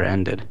Attitude Era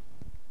ended,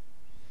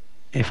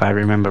 if I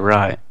remember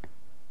right.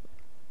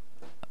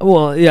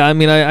 Well, yeah, I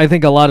mean, I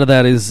think a lot of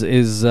that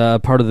is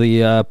part of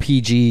the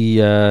PG,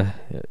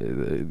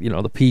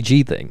 the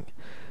PG thing,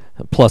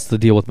 plus the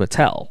deal with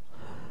Mattel.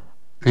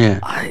 Yeah.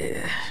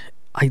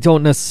 I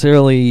don't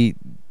necessarily.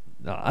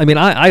 I mean,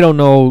 I don't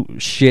know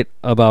shit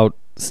about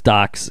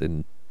stocks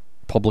in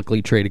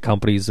publicly traded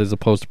companies as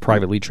opposed to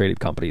privately traded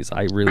companies.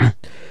 I really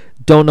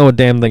don't know a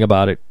damn thing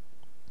about it.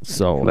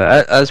 So,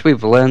 But as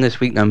we've learned this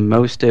week, now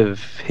most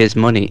of his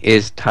money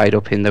is tied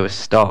up in those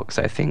stocks.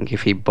 I think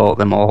if he bought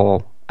them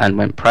all and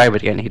went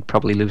private again, he'd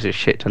probably lose a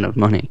shit ton of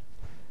money.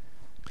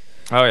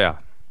 Oh yeah.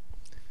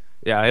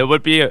 Yeah, it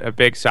would be a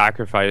big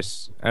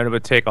sacrifice, and it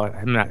would take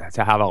him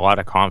to have a lot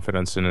of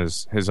confidence in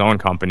his own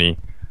company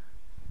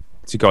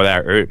to go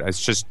that route.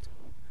 It's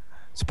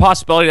a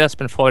possibility that's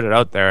been floated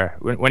out there.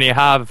 When you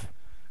have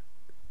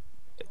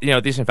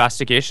these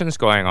investigations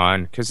going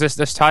on, because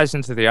this ties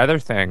into the other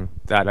thing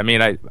that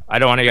I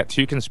don't want to get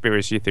too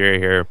conspiracy theory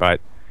here,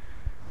 but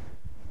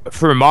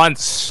for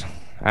months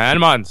and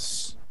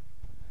months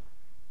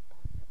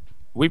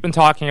we've been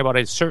talking about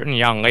a certain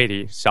young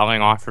lady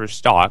selling off her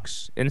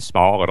stocks in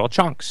small little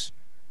chunks.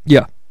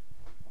 Yeah.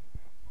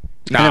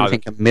 I Now, don't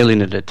think a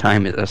million at a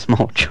time is a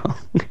small chunk.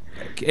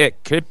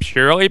 it could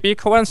purely be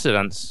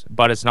coincidence,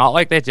 but it's not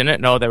like they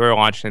didn't know they were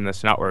launching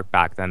this network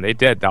back then. They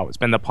did. That was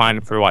been the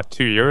plan for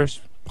 2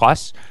 years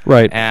plus.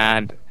 Right.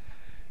 And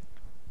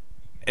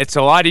it's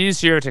a lot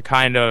easier to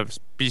kind of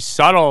be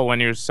subtle when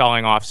you're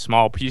selling off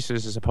small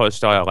pieces as opposed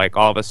to like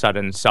all of a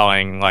sudden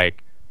selling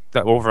like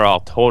the overall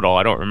total.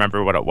 I don't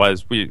remember what it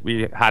was.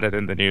 We had it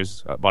in the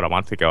news about a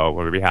month ago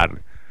where we had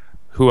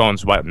who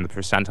owns what in the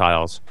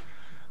percentiles.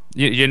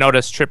 You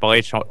notice Triple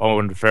H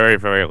owned very,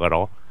 very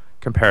little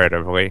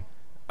comparatively.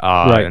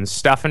 Right. And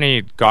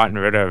Stephanie gotten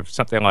rid of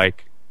something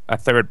like a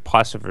third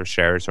plus of her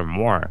shares or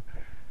more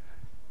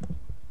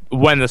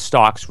when the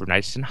stocks were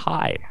nice and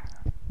high.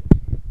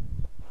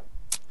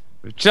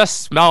 It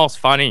just smells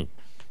funny.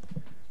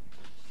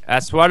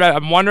 That's what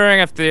I'm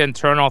wondering if the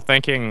internal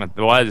thinking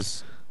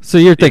was. So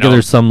you're thinking know.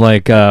 there's some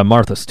like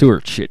Martha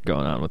Stewart shit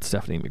going on with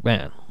Stephanie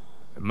McMahon?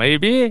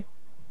 Maybe.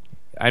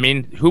 I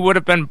mean, who would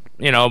have been,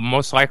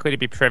 most likely to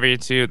be privy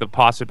to the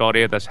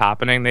possibility of this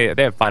happening? They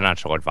have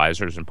financial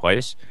advisors in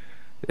place.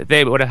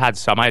 They would have had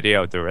some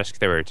idea of the risk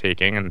they were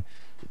taking, and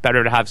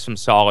better to have some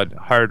solid,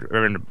 hard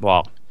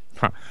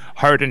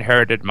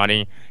inherited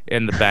money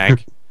in the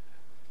bank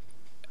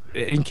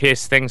in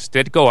case things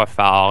did go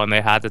afoul and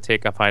they had to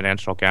take a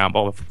financial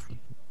gamble,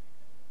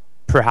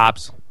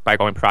 perhaps by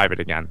going private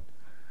again.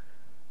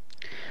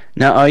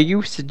 Now, are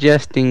you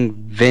suggesting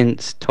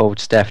Vince told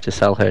Steph to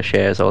sell her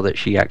shares, or that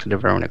she acted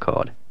of her own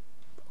accord?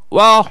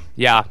 Well,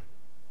 yeah.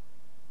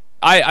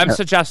 I'm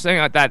suggesting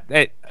that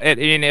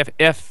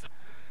if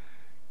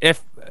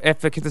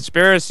the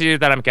conspiracy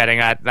that I'm getting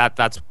at,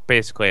 that's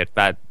basically it.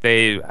 That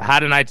they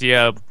had an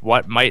idea of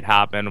what might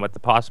happen, what the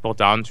possible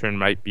downturn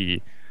might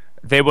be.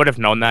 They would have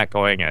known that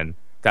going in,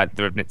 that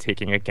they're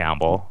taking a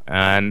gamble.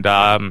 And,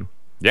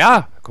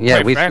 yeah.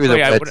 Yeah, we frankly, threw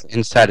the I words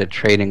insider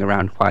trading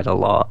around quite a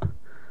lot.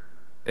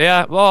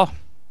 Yeah, well,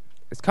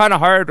 it's kind of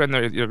hard when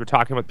you're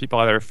talking with people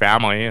of their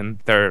family and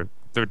their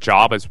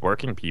job is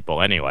working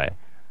people anyway.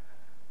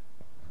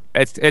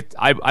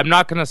 I'm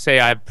not going to say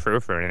I have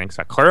proof or anything,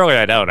 so clearly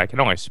I don't. I can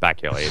only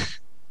speculate.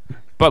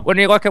 But when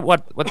you look at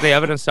what the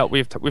evidence that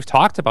we've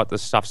talked about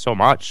this stuff so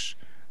much,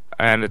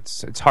 and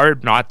it's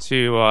hard not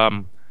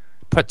to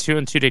put two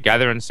and two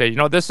together and say,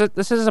 this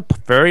is a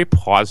very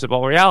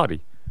plausible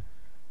reality.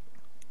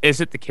 Is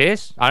it the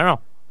case? I don't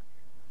know.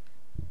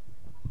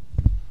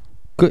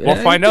 We'll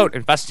find out.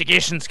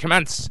 Investigations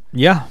commence.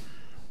 Yeah.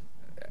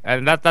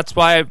 And that's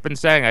why I've been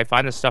saying I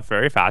find this stuff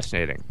very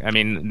fascinating. I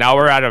mean, now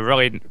we're at a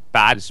really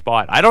bad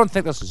spot. I don't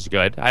think this is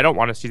good. I don't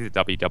want to see the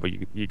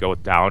WWE go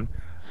down.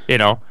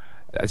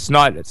 It's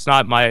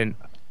not my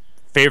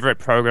favorite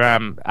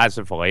program as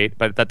of late,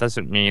 but that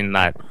doesn't mean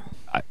that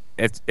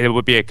it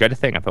would be a good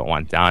thing if it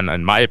went down.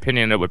 In my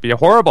opinion, it would be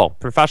horrible.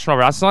 Professional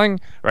wrestling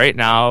right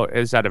now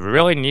is at a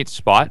really neat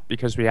spot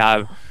because we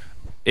have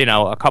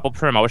a couple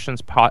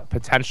promotions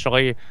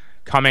potentially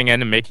coming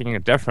in and making a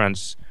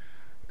difference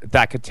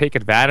that could take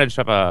advantage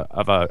of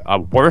a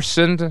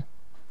worsened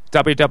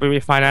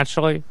WWE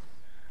financially,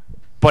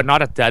 but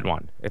not a dead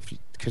one.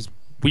 Because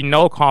we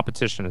know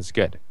competition is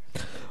good.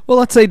 Well,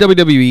 let's say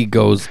WWE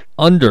goes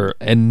under,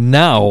 and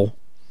now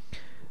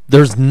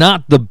there's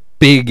not the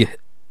big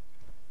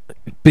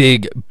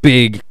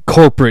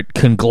corporate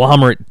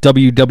conglomerate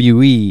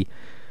WWE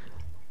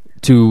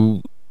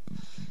to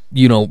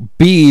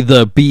be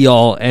the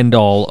be-all,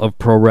 end-all of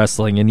pro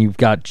wrestling, and you've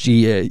got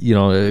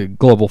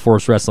Global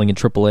Force Wrestling and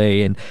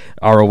AAA and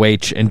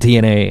ROH and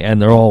TNA, and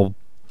they're all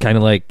kind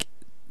of like,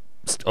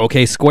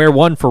 okay, square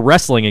one for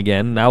wrestling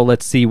again. Now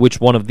let's see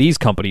which one of these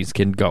companies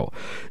can go.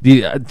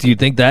 Do you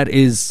think that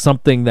is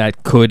something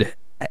that could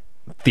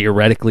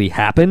theoretically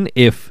happen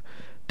if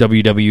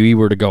WWE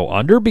were to go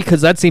under? Because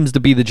that seems to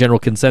be the general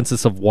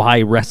consensus of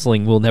why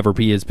wrestling will never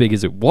be as big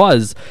as it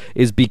was,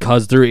 is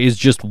because there is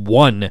just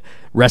one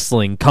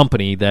wrestling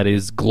company that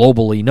is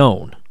globally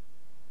known.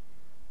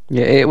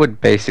 Yeah, it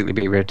would basically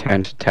be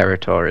return to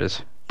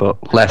territories,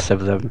 but less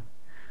of them.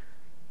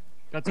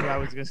 That's what I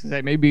was going to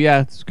say. Maybe,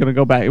 it's going to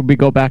go back. We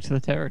go back to the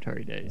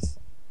territory days.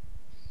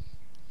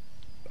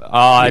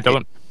 I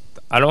don't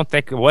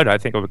think it would. I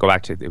think it would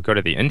go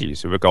to the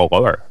indies. It would go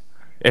lower.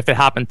 If it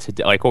happened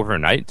to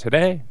overnight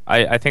today,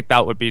 I think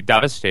that would be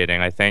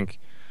devastating. I think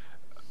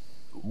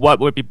what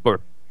would be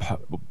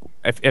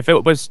if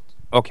it was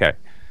okay.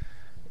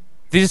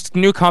 These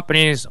new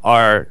companies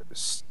are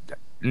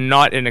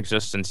not in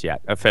existence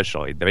yet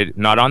officially. They're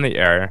not on the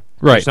air.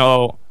 Right.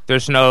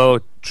 There's no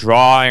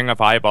drawing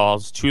of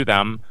eyeballs to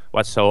them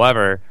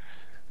whatsoever.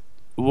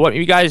 what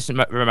you guys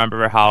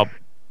remember how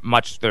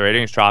much the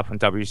ratings dropped when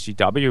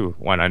WCW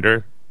went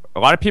under? A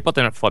lot of people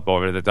didn't flip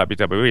over to the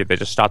WWE. They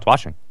just stopped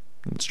watching.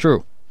 It's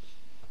true.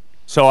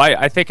 So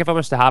I think if it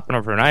was to happen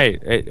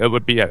overnight, it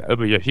would be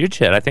a huge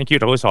hit. I think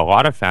you'd lose a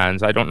lot of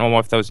fans. I don't know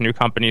if those new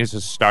companies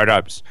as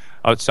startups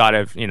outside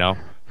of,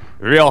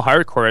 real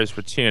hardcores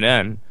would tune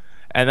in.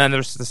 And then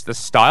there's this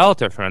style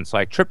difference.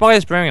 Like AAA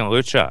is bringing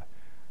Lucha.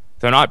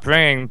 They're not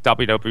bringing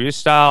WWE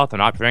style. They're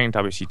not bringing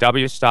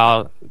WCW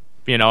style.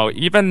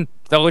 Even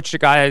the Lucha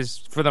guys,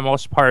 for the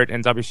most part,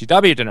 in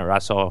WCW didn't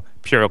wrestle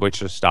pure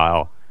Lucha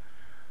style.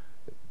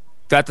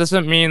 That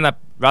doesn't mean that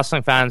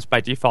wrestling fans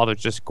by default are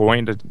just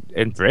going to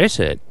embrace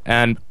it.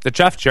 And the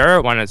Jeff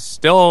Jarrett one is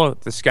still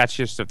the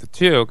sketchiest of the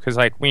two, because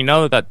we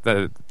know that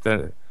the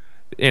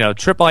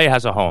AAA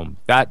has a home.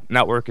 That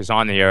network is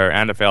on the air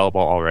and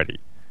available already.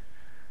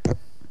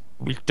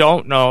 We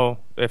don't know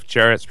if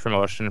Jarrett's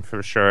promotion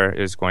for sure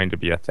is going to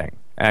be a thing.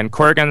 And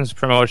Corgan's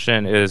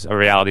promotion is a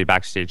reality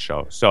backstage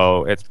show,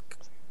 so it's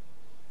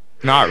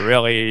not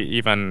really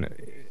even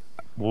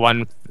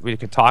one we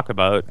could talk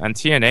about, and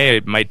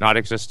TNA might not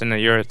exist in the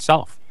year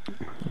itself.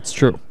 It's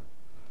true.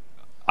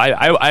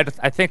 I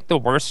think the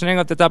worsening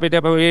of the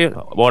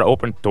WWE will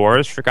open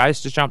doors for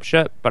guys to jump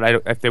ship,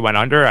 but if they went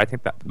under, I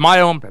think that my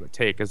own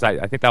take is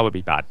I think that would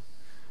be bad.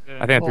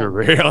 I think it'd be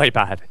really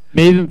bad.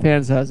 Maven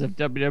fan says if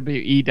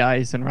WWE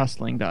dies, then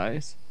wrestling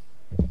dies.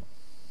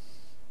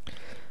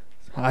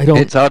 I don't.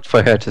 It's hard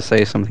for her to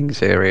say something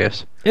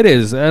serious. It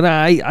is, and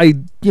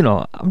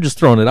I'm just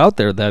throwing it out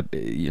there that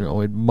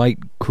it might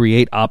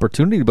create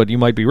opportunity, but you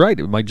might be right.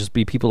 It might just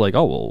be people like,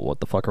 oh well, what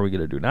the fuck are we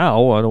gonna do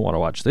now? I don't want to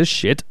watch this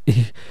shit,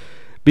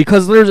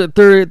 because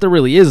there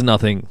really is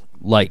nothing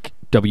like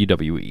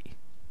WWE.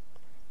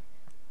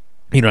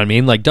 You know what I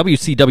mean? Like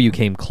WCW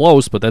came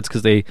close, but that's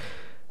because they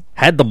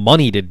had the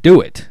money to do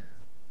it.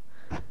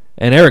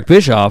 And Eric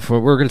Bischoff,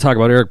 we're going to talk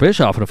about Eric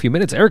Bischoff in a few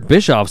minutes. Eric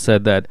Bischoff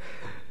said that,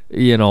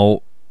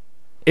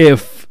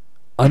 if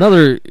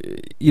another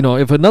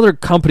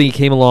company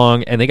came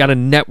along and they got a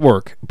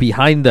network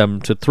behind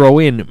them to throw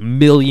in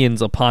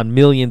millions upon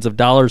millions of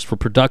dollars for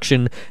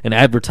production and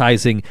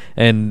advertising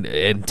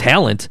and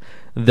talent,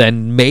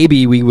 then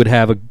maybe we would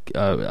have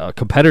a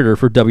competitor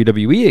for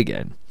WWE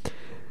again.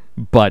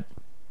 But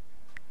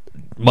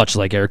much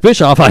like Eric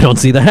Bischoff, I don't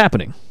see that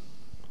happening.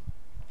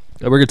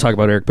 We're going to talk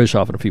about Eric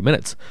Bischoff in a few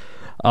minutes.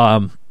 I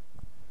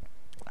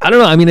don't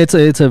know. I mean, it's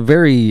a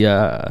very.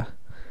 I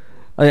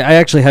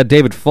actually had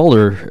David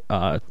Fuller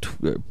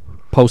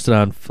posted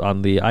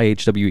on the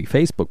IHWE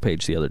Facebook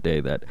page the other day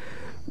that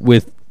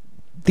with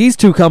these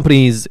two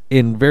companies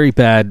in very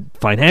bad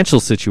financial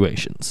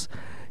situations,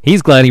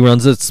 he's glad he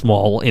runs a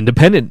small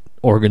independent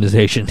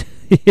organization.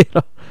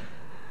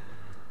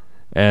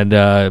 And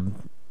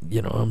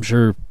I'm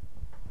sure.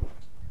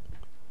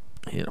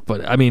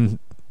 But I mean,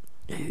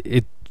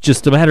 it's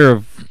just a matter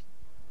of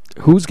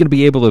who's going to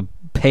be able to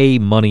pay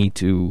money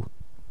to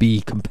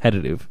be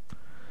competitive.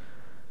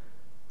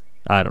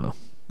 I don't know.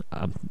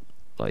 I'm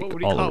like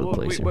all over the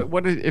place.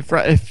 What if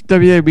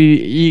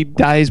WWE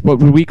dies? What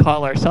would we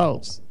call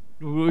ourselves?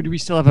 Would we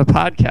still have a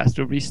podcast?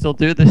 Would we still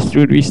do this?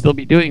 Would we still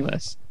be doing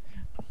this?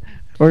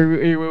 Or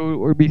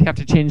we'd have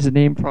to change the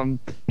name from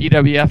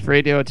BWF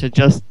Radio to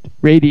just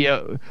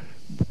Radio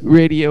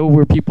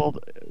where people,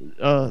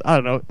 I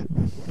don't know,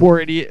 four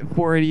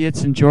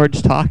idiots and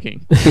George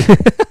talking.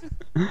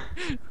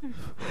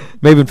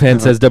 Maven Fan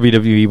says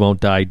WWE won't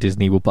die.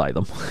 Disney will buy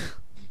them.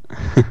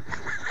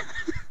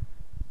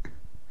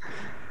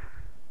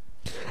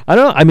 I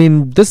don't know. I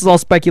mean, this is all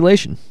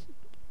speculation.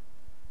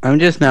 I'm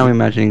just now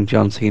imagining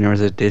John Cena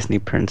as a Disney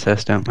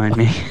princess, don't mind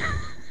me.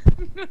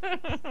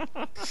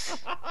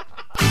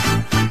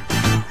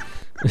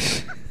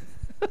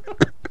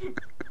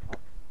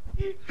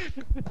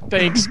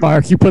 Thanks,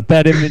 Mark. You put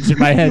that image in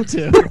my head,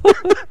 too.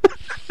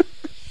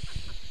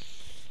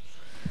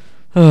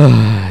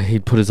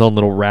 He'd put his own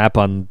little rap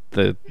on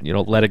the,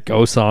 Let It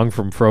Go song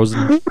from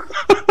Frozen.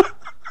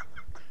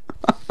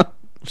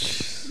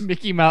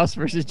 Mickey Mouse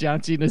versus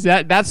John Cena.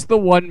 That's the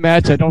one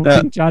match I don't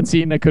think John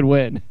Cena could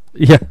win.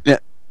 Yeah.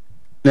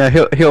 No,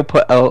 he'll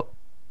put out.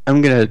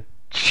 I'm gonna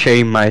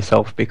shame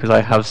myself because I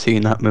have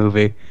seen that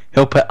movie.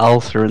 He'll put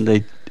Alpha in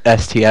the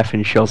STF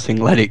and she'll sing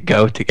 "Let It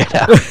Go" to get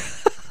out.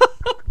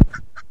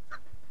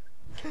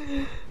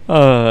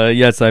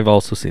 Yes, I've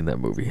also seen that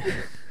movie.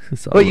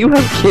 So. Well, you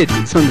have kids.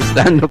 It's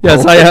understandable.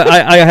 Yes,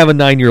 I have a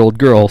 9-year-old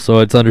girl, so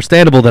it's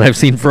understandable that I've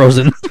seen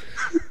Frozen.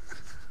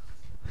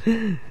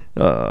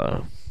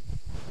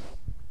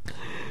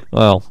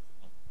 Well,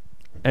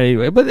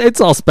 anyway, but it's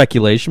all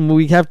speculation.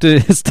 We have to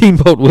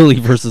Steamboat Willie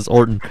versus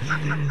Orton.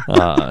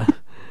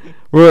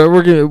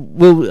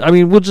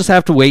 We'll just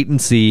have to wait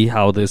and see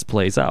how this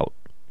plays out,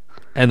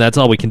 and that's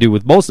all we can do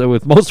with most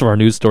of our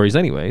news stories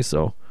anyway.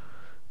 So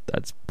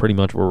that's pretty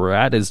much where we're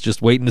at. Is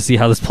just waiting to see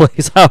how this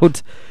plays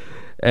out,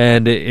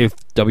 and if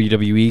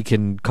WWE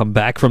can come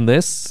back from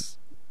this,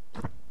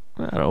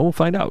 I don't know. We'll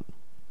find out.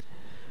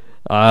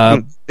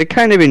 They're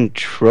kind of in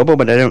trouble,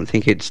 but I don't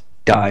think it's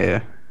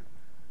dire.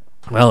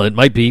 Well, it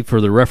might be for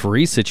the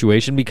referee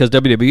situation because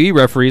WWE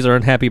referees are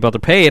unhappy about their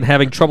pay and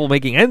having trouble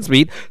making ends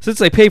meet since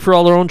they pay for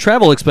all their own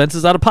travel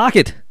expenses out of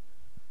pocket.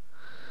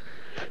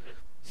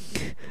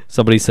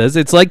 Somebody says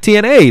it's like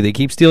TNA. They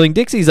keep stealing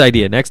Dixie's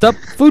idea. Next up,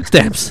 food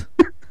stamps.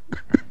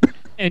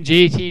 And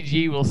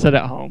JTG will sit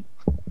at home.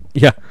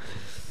 Yeah.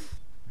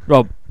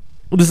 Well,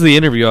 this is the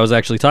interview I was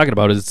actually talking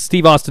about. It's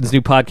Steve Austin's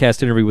new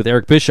podcast interview with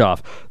Eric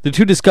Bischoff. The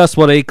two discussed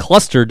what a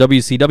cluster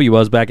WCW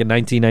was back in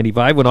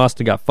 1995 when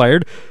Austin got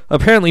fired.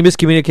 Apparently,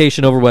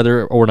 miscommunication over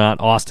whether or not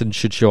Austin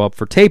should show up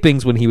for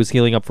tapings when he was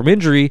healing up from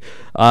injury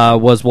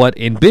was what,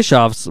 in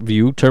Bischoff's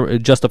view,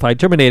 justified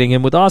terminating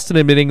him, with Austin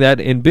admitting that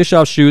in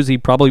Bischoff's shoes, he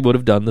probably would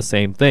have done the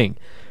same thing.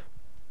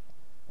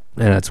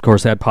 And that's, of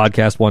course, at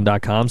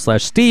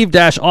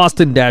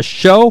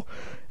podcast1.com/Steve-Austin-show.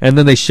 And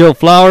then they show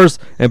flowers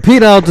and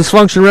penile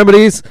dysfunction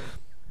remedies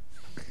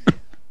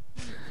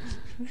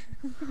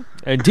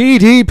and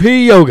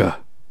DDP yoga,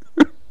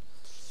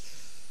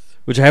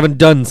 which I haven't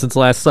done since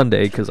last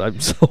Sunday because I'm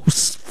so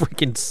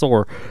freaking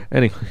sore.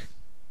 Anyway.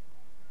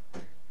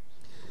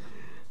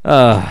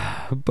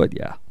 But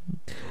yeah.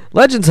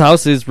 Legends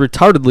House is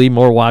retardedly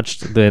more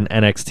watched than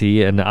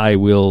NXT, and I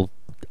will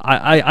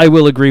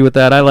agree with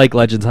that. I like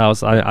Legends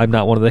House. I'm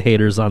not one of the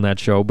haters on that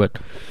show, but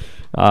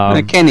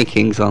Kenny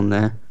King's on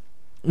there.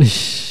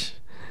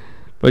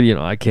 But you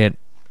know, I can't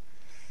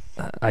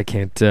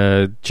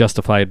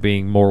justify it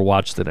being more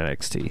watched than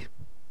NXT.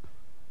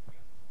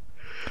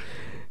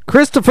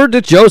 Christopher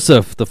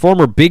DeJoseph, the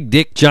former Big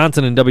Dick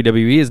Johnson in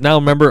WWE, is now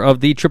a member of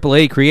the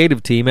AAA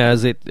creative team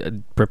as it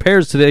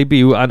prepares to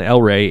debut on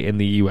El Rey in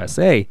the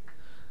USA.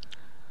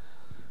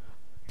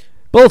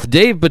 Both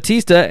Dave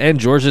Bautista and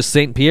Georges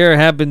St. Pierre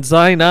have been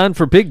signed on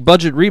for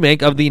big-budget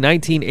remake of the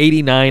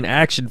 1989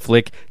 action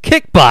flick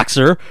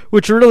Kickboxer,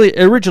 which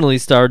originally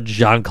starred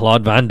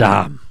Jean-Claude Van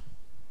Damme.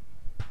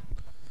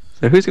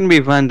 So who's going to be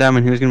Van Damme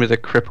and who's going to be the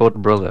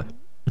crippled brother?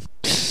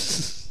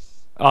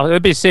 Oh,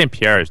 it'd be St.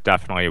 Pierre's.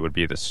 Definitely would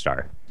be the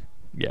star.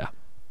 Yeah.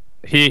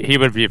 He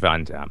would be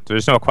Van Damme.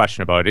 There's no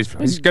question about it.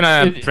 He's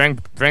gonna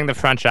bring the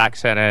French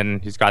accent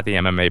in. He's got the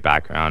MMA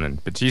background,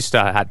 and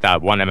Batista had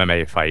that one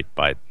MMA fight,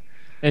 but.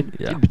 And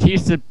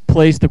Batista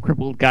plays the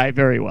crippled guy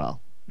very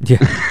well. Yeah.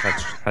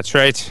 That's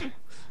right.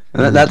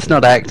 That's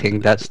not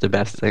acting. That's the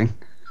best thing.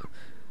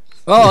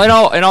 Well,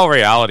 in all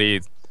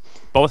reality,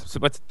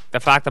 with the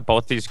fact that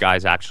both these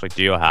guys actually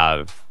do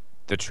have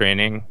the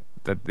training,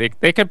 that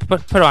they could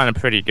put on a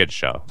pretty good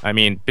show. I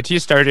mean,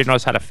 Batista already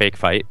knows how to fake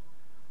fight,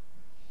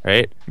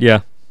 right? Yeah.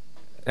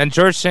 And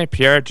George St.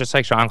 Pierre, just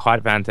like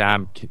Jean-Claude Van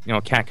Damme,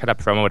 can't cut a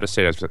promo to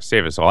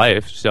save his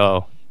life.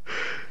 So.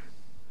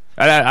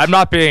 I am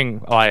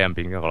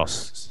being a little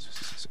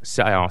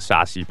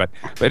sassy, but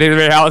in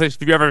reality, if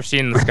you've ever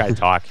seen this guy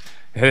talk,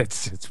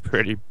 it's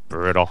pretty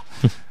brutal.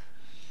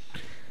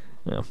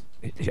 Yeah.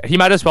 He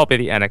might as well be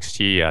the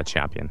NXT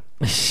champion.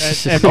 And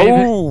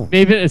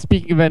Maven,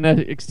 speaking of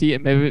NXT,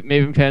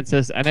 Maven fan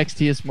says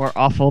NXT is more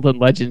awful than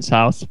Legends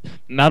House.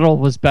 Metal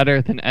was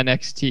better than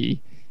NXT.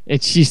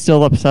 She's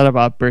still upset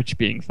about Birch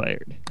being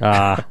fired.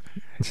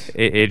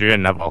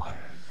 Adrian Neville,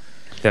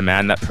 the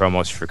man that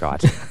promos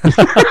forgot.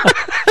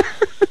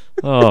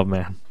 Oh,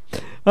 man.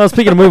 Well,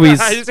 speaking of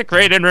movies... He's a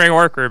great in-ring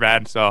worker,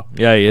 man, so...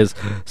 Yeah, he is.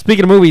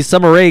 Speaking of movies,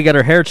 Summer Rae got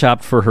her hair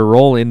chopped for her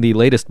role in the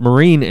latest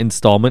Marine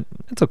installment.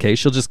 It's okay.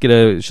 She'll just get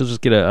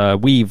a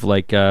weave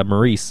like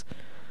Maurice.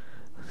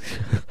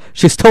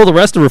 She stole the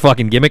rest of her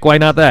fucking gimmick. Why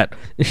not that?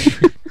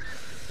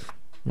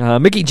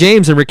 Mickie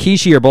James and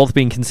Rikishi are both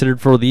being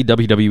considered for the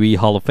WWE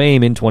Hall of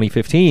Fame in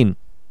 2015.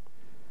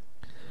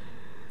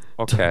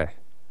 Okay.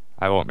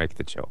 I won't make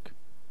the joke.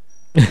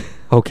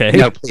 Okay.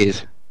 No,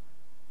 please.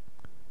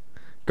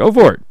 Go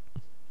for it.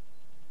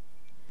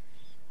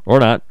 Or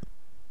not.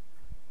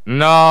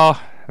 No,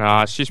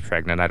 she's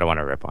pregnant. I don't want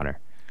to rip on her.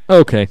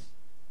 Okay.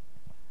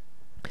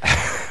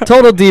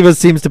 Total Divas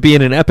seems to be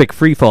in an epic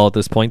freefall at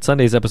this point.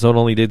 Sunday's episode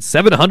only did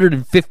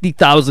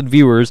 750,000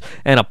 viewers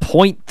and a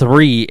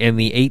 0.3 in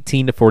the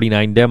 18 to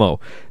 49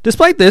 demo.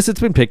 Despite this, it's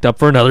been picked up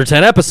for another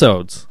 10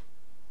 episodes.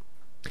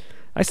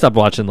 I stopped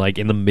watching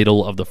in the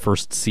middle of the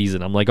first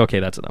season. I'm like, okay,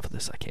 that's enough of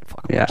this. I can't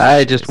fucking watch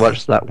I just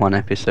watched that one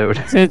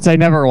episode. Since I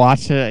never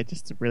watched it, I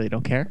just really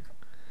don't care.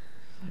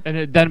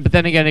 And but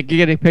then again, you're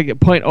getting picked at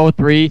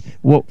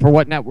 0.03. For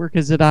what network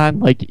is it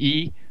on? Like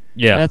E?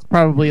 Yeah. That's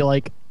probably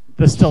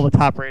still the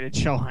top rated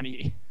show on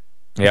E.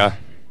 Yeah.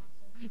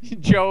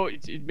 Joe,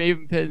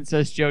 Maven Pin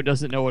says Joe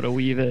doesn't know what a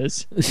weave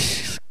is.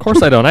 Of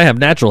course I don't. I have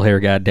natural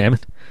hair,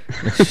 goddammit.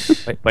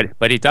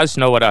 but he does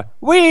know what a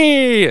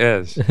wee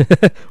is.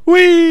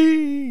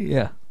 Wee!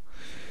 Yeah.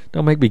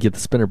 Don't make me get the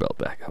spinner belt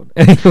back out.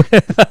 Anyway.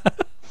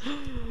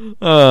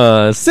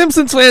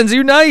 Simpsons fans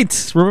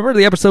unite! Remember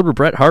the episode where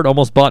Bret Hart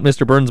almost bought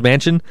Mr. Burns'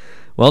 mansion?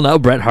 Well, now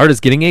Bret Hart is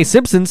getting a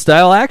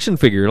Simpsons-style action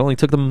figure. It only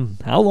took them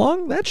how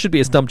long? That should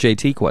be a Stump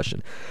JT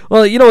question.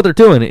 Well, you know what they're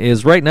doing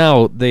is right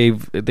now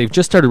they've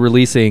just started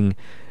releasing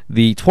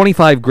the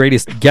 25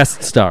 greatest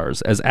guest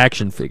stars as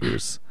action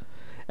figures.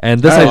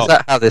 And this Is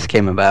that how this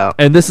came about?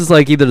 And this is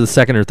either the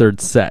second or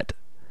third set.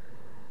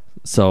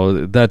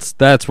 So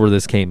that's where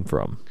this came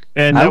from.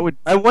 And that would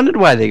I wondered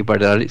why they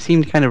brought it out. It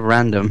seemed kind of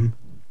random.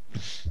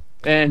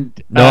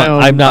 and No,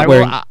 I'm not I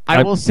wearing- Will, I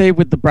I'm- will say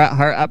with the Bret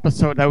Hart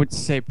episode, I would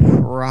say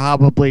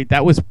probably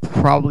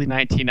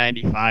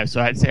 1995.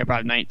 So I'd say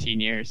about 19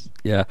 years.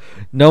 Yeah.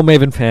 No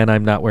Maven fan,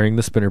 I'm not wearing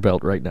the spinner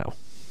belt right now.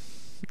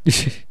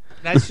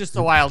 That's just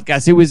a wild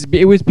guess. It was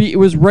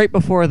right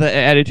before the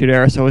Attitude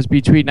Era, so it was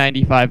between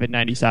 95 and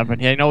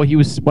 97. I know he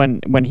was when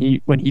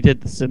he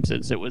did The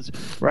Simpsons. It was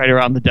right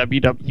around the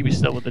WW. He was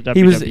still with the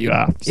He was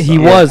WWF. he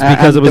so- was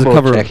because I'm it was a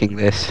cover. checking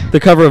this.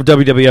 The cover of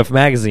WWF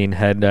magazine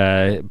had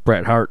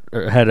Bret Hart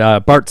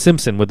had Bart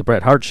Simpson with the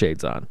Bret Hart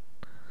shades on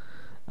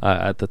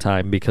at the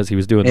time because he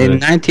was doing In the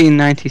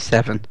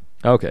 1997.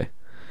 okay,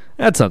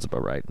 that sounds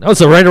about right. Oh,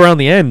 so right around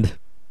the end.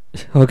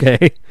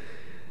 Okay.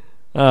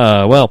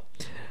 Well,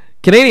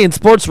 Canadian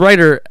sports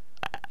writer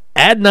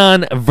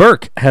Adnan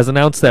Virk has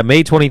announced that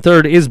May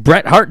 23rd is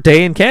Bret Hart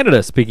Day in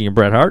Canada. Speaking of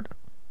Bret Hart,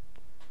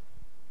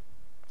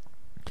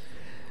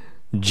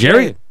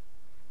 Jerry,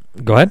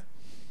 go ahead.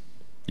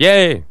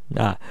 Yay!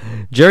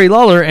 Jerry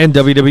Lawler and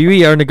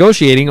WWE are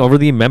negotiating over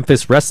the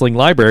Memphis Wrestling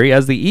Library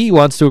as the E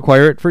wants to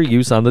acquire it for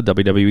use on the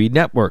WWE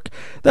network.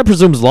 That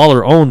presumes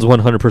Lawler owns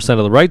 100%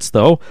 of the rights,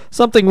 though,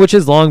 something which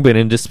has long been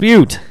in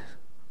dispute.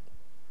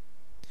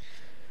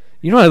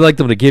 You know what I'd like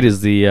them to get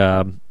is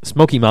the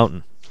Smoky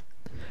Mountain,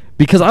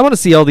 because I want to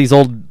see all these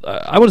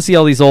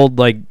old,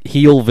 like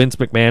heel Vince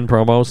McMahon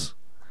promos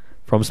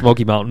from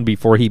Smoky Mountain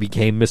before he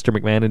became Mr.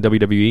 McMahon in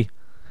WWE.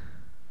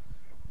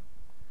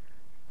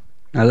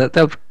 Now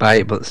they'll buy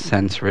it but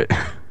censor it.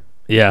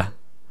 Yeah.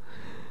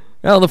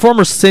 Well, the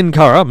former Sin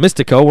Cara,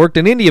 Mystico, worked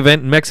an indie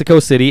event in Mexico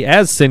City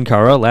as Sin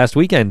Cara last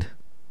weekend.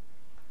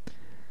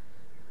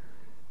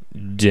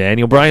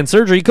 Daniel Bryan's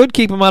surgery could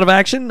keep him out of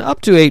action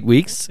up to 8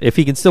 weeks. If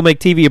he can still make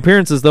TV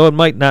appearances, though,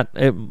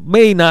 it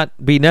may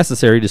not be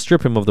necessary to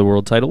strip him of the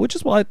world title, which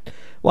is why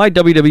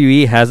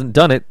WWE hasn't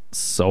done it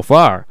so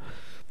far.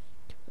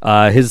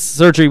 His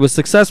surgery was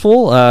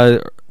successful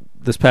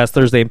this past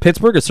Thursday in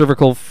Pittsburgh. A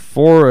cervical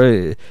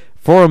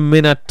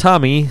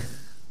foraminectomy.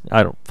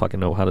 I don't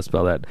fucking know how to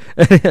spell that.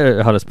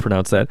 How to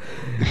pronounce that.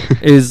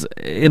 Is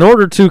in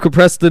order to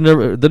compress the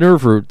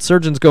nerve root.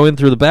 Surgeons go in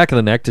through the back of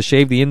the neck to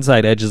shave the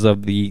inside edges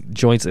of the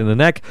joints in the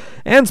neck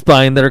and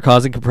spine that are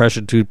causing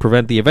compression to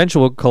prevent the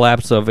eventual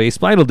collapse of a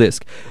spinal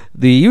disc.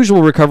 The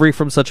usual recovery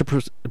from such a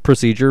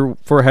procedure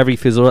for heavy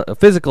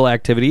physical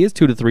activity is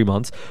 2 to 3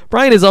 months.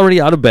 Bryan is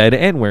already out of bed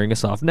and wearing a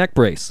soft neck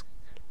brace.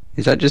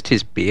 Is that just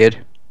his beard?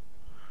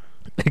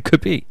 It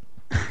could be.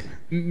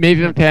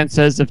 Maven fan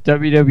says if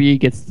WWE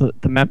gets the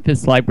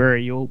Memphis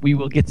Library, we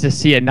will get to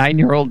see a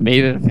 9-year-old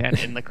Maven fan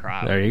in the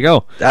crowd. There you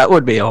go. That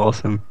would be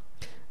awesome.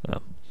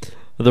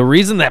 The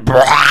reason that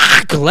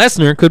Brock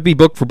Lesnar could be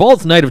booked for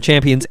both Night of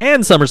Champions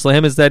and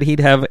SummerSlam is that he'd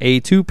have a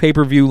 2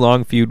 pay-per-view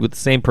long feud with the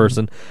same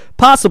person,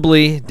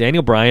 possibly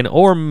Daniel Bryan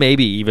or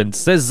maybe even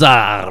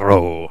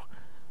Cesaro.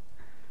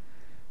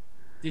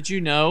 Did you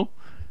know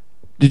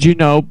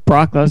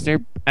Brock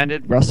Lesnar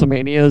ended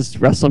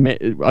WrestleMania's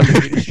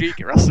undefeated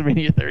streak at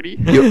WrestleMania 30?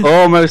 You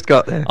almost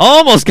got there.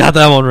 Almost got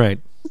that one right.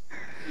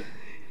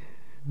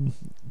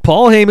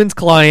 Paul Heyman's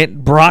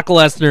client, Brock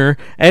Lesnar,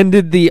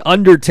 ended The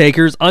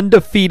Undertaker's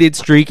undefeated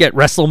streak at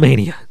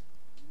WrestleMania.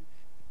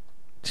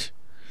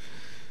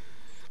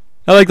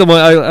 I like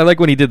I like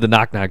when he did the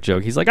knock knock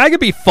joke. He's like, I could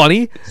be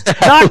funny.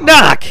 Knock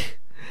knock.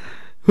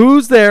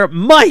 Who's there?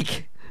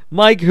 Mike.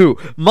 Mike who?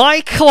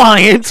 My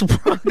client.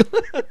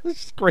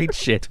 Great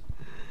shit.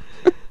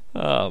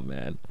 Oh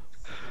man.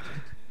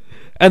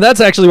 And that's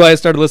actually why I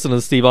started listening to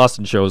the Steve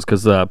Austin shows,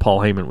 because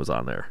Paul Heyman was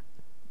on there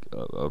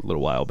a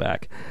little while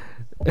back.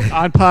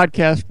 On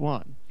podcast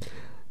 1.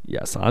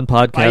 Yes, on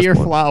podcast. Buy your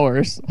one.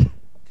 flowers.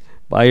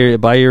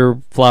 Buy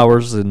your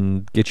flowers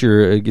and get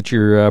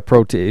your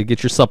protein,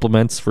 get your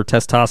supplements for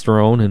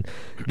testosterone, and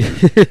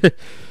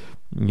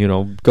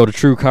go to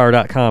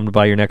TrueCar.com to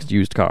buy your next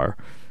used car.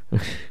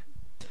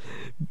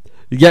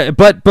 Yeah,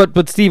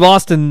 but Steve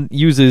Austin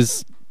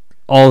uses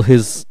all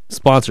his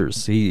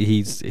sponsors.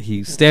 He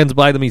stands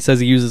by them. He says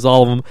he uses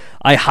all of them.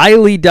 I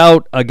highly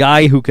doubt a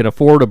guy who can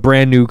afford a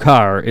brand new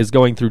car is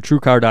going through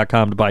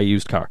TrueCar.com to buy a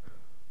used car.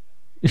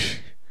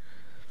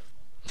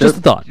 Just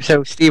a thought.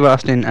 So Steve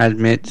Austin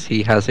admits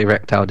he has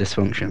erectile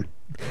dysfunction.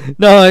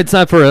 No, it's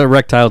not for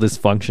erectile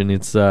dysfunction.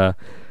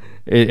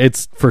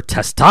 It's for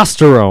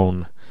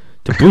testosterone,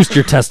 to boost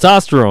your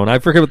testosterone. I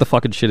forget what the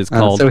fucking shit is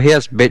called. So he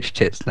has bitch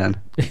tits then.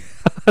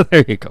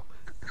 There you go.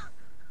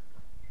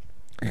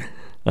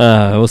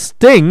 Well,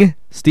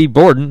 Steve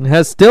Borden,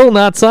 has still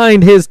not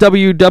signed his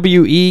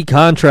WWE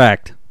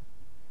contract.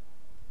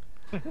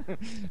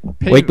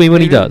 Wake me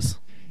when he does.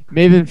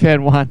 Maven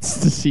fan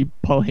wants to see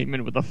Paul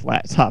Heyman with a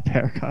flat top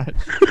haircut.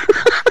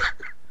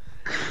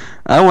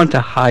 I want a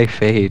high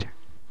fade.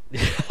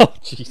 Oh,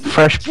 jeez.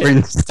 Fresh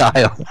Prince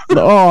style.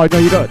 Oh no,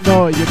 you don't.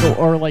 No, you go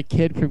or like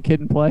Kid from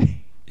Kid and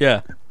Play.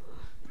 Yeah.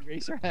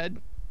 Eraserhead.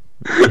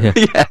 Yeah.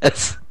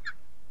 Yes.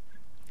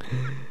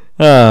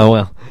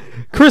 Well.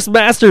 Chris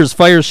Masters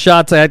fires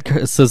shots at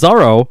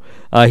Cesaro.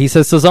 He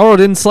says Cesaro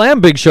didn't slam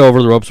Big Show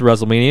over the ropes at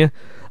WrestleMania.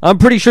 I'm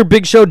pretty sure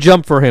Big Show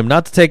jumped for him.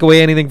 Not to take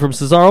away anything from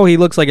Cesaro, he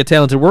looks like a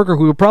talented worker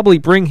who would probably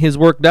bring his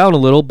work down a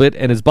little bit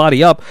and his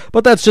body up,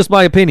 but that's just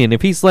my opinion.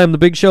 If he slammed the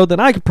Big Show, then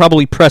I could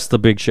probably press the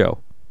Big Show.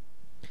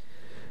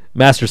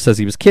 Master says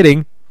he was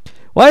kidding.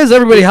 Why is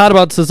everybody hot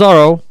about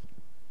Cesaro?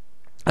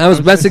 I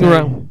was messing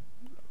around.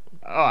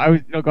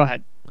 No, go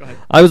ahead.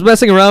 I was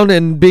messing around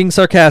and being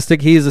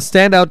sarcastic. He is a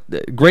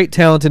standout, great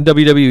talent in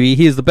WWE.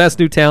 He is the best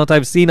new talent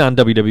I've seen on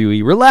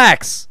WWE.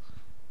 Relax.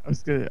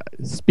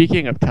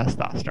 Speaking of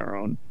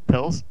testosterone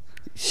pills,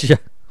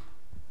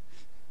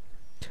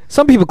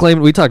 some people claim,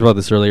 we talked about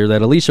this earlier,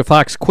 that Alicia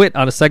Fox quit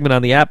on a segment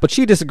on the app, but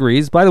she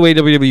disagrees. By the way,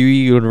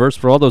 WWE Universe,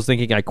 for all those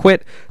thinking I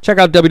quit, check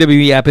out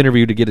WWE app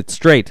interview to get it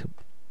straight.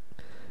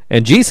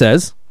 And G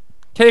says,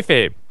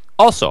 Kayfabe.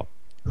 Also,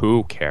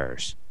 who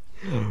cares?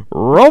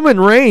 Roman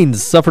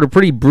Reigns suffered a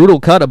pretty brutal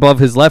cut above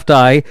his left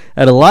eye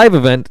at a live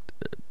event.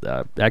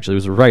 Actually, it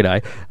was a right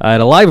eye.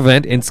 At a live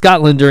event in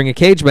Scotland during a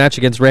cage match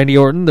against Randy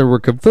Orton. There were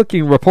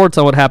conflicting reports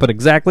on what happened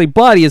exactly,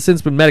 but he has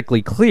since been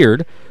medically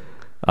cleared.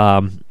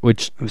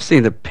 Which I've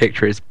seen the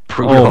picture. It's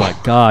brutal. oh my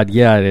god,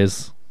 yeah, it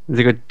is. There's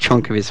a good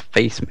chunk of his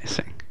face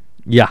missing.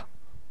 Yeah.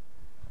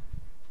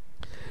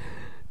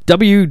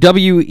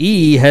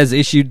 WWE has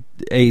issued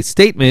a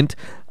statement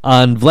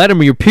on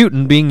Vladimir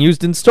Putin being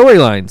used in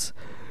storylines.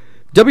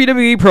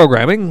 WWE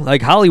programming,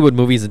 like Hollywood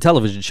movies and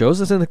television shows,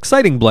 is an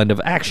exciting blend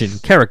of action,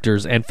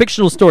 characters, and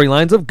fictional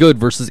storylines of good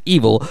versus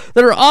evil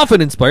that are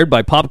often inspired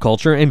by pop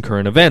culture and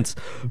current events.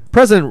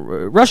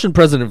 Russian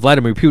President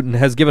Vladimir Putin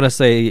has given us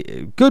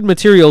a good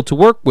material to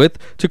work with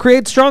to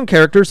create strong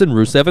characters in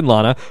Rusev and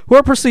Lana, who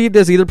are perceived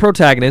as either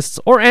protagonists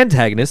or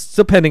antagonists,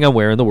 depending on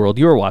where in the world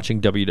you are watching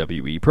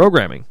WWE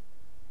programming.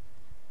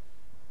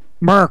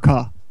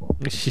 America.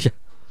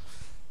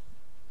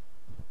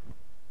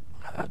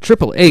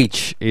 Triple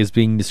H is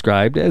being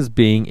described as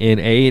being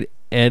in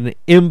an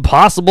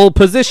impossible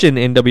position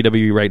in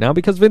WWE right now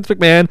because Vince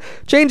McMahon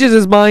changes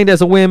his mind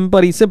as a whim,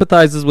 but he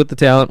sympathizes with the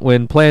talent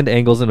when planned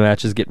angles and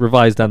matches get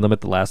revised on them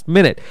at the last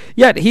minute.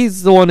 Yet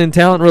he's the one in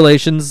talent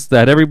relations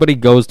that everybody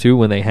goes to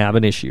when they have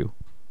an issue.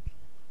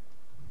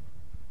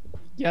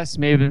 Yes,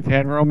 Maven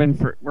fan.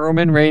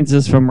 Roman Reigns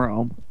is from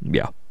Rome.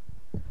 Yeah.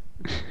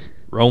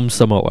 Rome,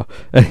 Samoa.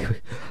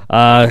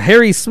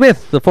 Harry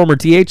Smith, the former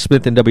D.H.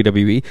 Smith in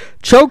WWE,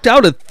 choked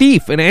out a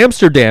thief in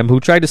Amsterdam who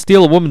tried to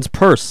steal a woman's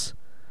purse.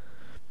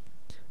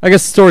 I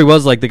guess the story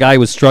was like the guy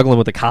was struggling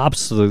with the cops,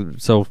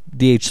 so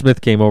D.H.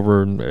 Smith came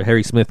over, and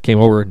Harry Smith came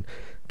over and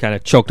kind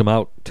of choked him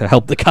out to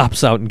help the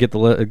cops out and get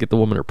the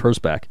woman her purse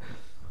back.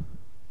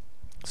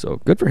 So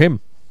good for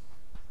him.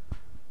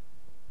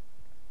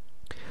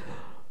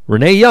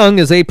 Renee Young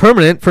is a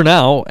permanent, for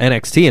now,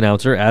 NXT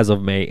announcer as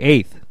of May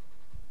 8th.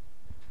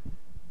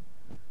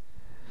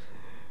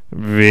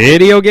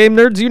 Video Game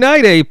Nerds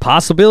Unite, a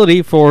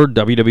possibility for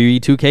WWE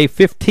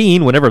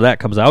 2K15, whenever that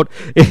comes out,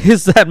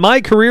 is that My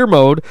Career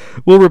mode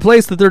will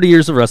replace the 30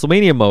 Years of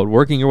WrestleMania mode,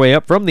 working your way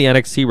up from the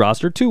NXT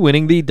roster to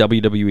winning the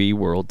WWE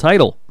World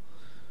title.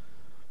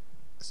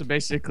 So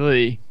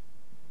basically,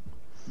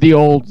 the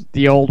old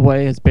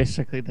way is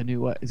basically the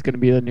new way. Is going to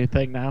be the new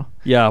thing now.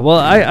 Yeah, well,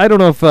 I don't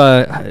know if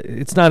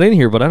it's not in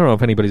here, but I don't know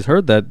if anybody's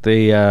heard that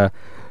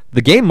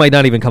the game might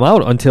not even come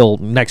out until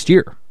next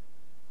year.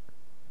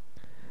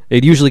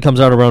 It usually comes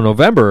out around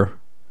November,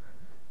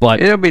 but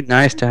It'll be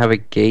nice to have a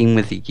game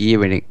with a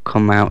year in it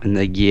come out in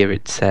the year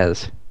it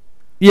says.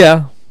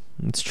 yeah,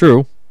 it's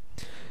true.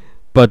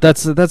 But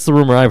that's the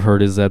rumor I've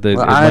heard is that it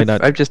might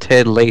not. I've just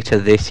heard later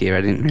this year.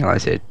 I didn't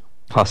realize it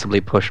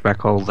possibly pushed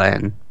back all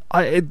then.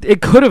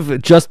 It could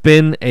have just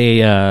been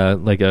a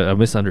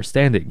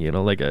misunderstanding,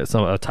 like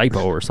a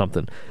typo or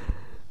something.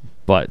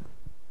 But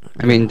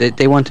I mean,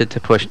 they wanted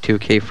to push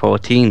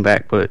 2K14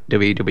 back, but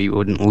WWE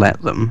wouldn't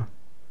let them.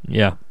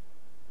 yeah.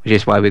 Which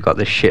is why we got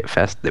the shit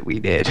fest that we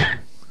did.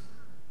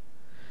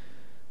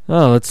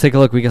 Oh, let's take a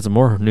look. We got some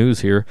more news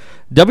here.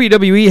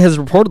 WWE has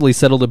reportedly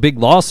settled a big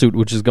lawsuit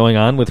which is going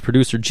on with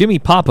producer Jimmy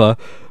Papa,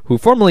 who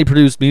formerly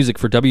produced music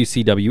for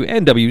WCW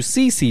and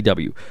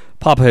WCCW.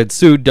 Papa had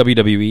sued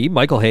WWE,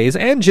 Michael Hayes,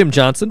 and Jim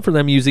Johnson for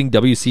them using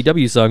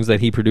WCW songs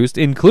that he produced,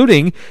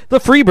 including the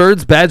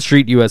Freebirds' Bad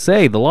Street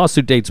USA. The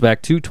lawsuit dates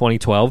back to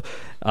 2012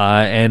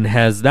 and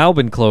has now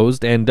been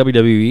closed, and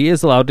WWE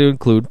is allowed to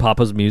include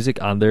Papa's music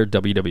on their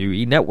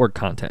WWE Network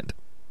content.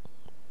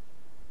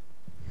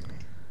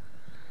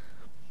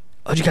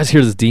 Oh, did you guys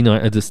hear this Dean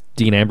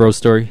Ambrose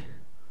story?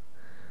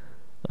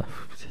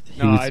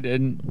 I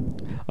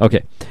didn't.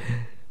 Okay.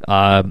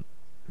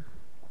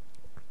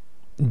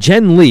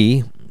 Jen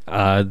Lee,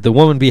 the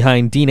woman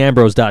behind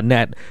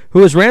DeanAmbrose.net,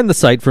 who has ran the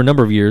site for a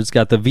number of years,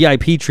 got the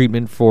VIP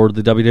treatment for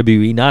the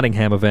WWE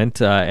Nottingham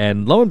event,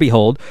 and lo and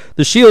behold,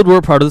 the Shield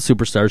were part of the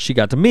superstars she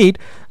got to meet.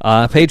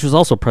 Paige was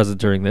also present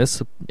during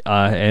this,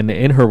 and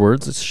in her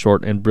words, it's a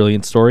short and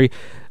brilliant story.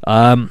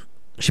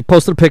 She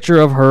posted a picture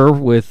of her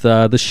with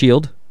the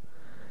Shield.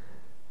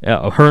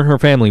 Her and her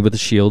family with the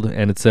Shield,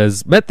 and it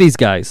says, "Met these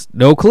guys,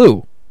 no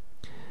clue."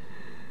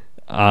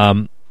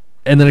 And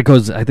then it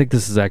goes, I think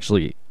this is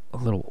actually a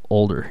little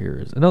older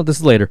here. No, this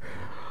is later.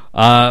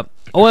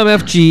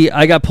 OMFG,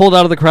 I got pulled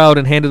out of the crowd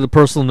and handed a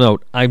personal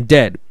note. I'm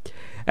dead.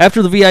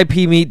 After the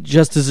VIP meet,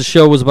 just as the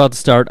show was about to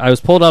start, I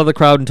was pulled out of the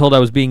crowd and told I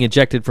was being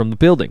ejected from the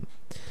building.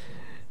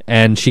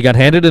 And she got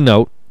handed a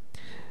note.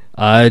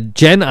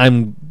 Jen,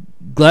 I'm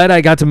glad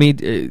I got to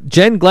meet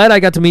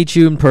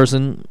you in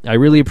person. I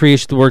really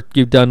appreciate the work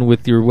you've done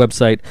with your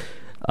website.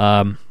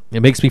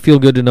 It makes me feel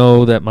good to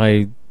know that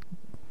I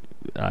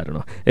don't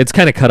know. It's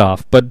kind of cut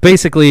off, but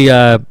basically,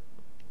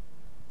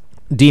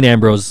 Dean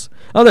Ambrose.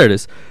 Oh, there it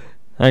is.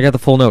 I got the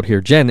full note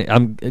here. Jen,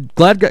 I'm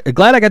glad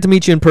I got to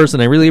meet you in person.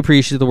 I really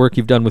appreciate the work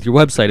you've done with your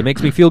website. It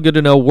makes me feel good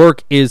to know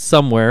work is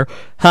somewhere.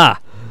 Ha!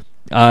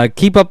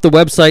 Keep up the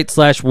website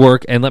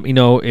 /work and let me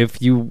know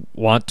if you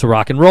want to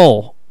rock and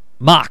roll.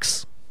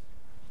 Mox.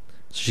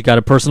 So she got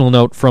a personal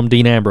note from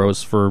Dean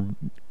Ambrose for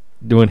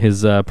doing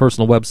his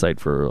personal website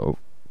for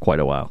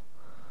quite a while.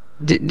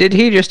 Did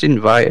he just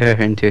invite her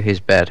into his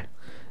bed?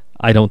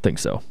 I don't think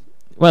so.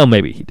 Well,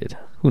 maybe he did.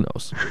 Who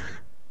knows?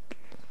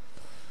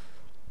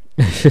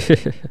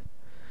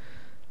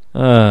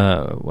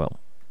 Well,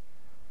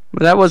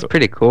 that was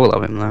pretty cool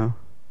of him, though.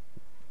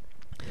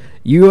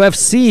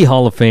 UFC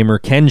Hall of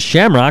Famer Ken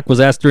Shamrock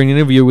was asked during an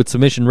interview with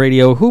Submission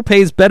Radio who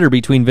pays better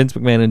between Vince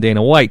McMahon and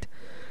Dana White.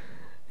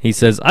 He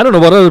says, I don't know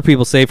what other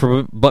people say,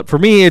 but for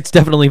me, it's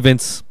definitely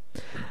Vince.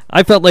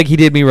 I felt like he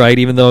did me right,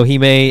 even though he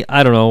may,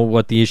 I don't know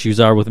what the issues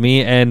are with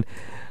me, and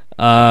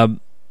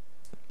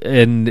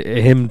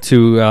him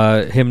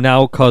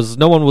now, cause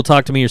no one will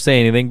talk to me or say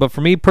anything. But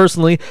for me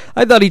personally,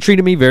 I thought he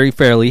treated me very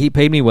fairly. He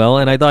paid me well,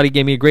 and I thought he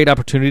gave me a great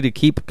opportunity to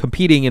keep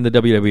competing in the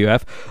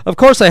WWF. Of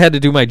course, I had to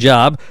do my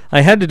job.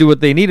 I had to do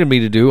what they needed me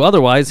to do.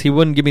 Otherwise, he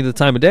wouldn't give me the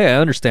time of day.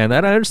 I understand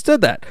that. I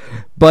understood that.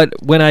 But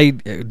when I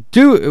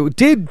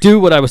did do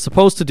what I was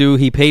supposed to do,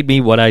 he paid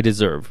me what I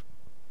deserve.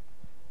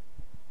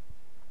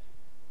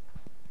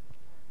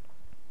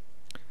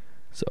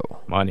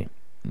 So Money.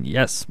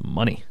 yes,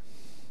 money.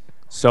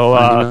 So,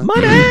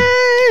 Money.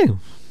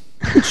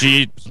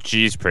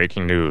 G's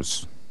breaking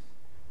news.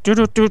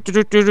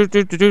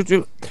 CM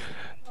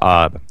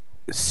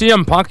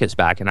Punk is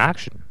back in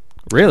action.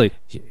 Really?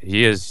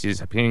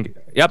 He's being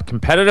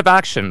competitive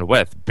action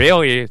with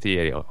Bailey,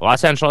 the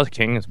Los Angeles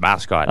Kings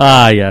mascot.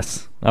 Ah,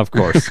 yes, of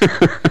course,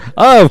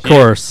 of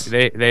course.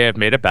 They have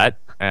made a bet,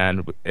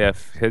 and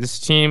if his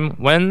team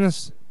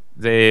wins,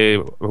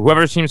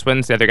 whoever team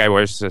wins, the other guy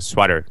wears a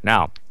sweater.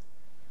 Now,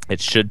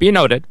 it should be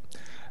noted.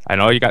 I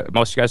know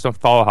most of you guys don't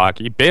follow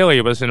hockey. Bailey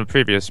was in a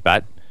previous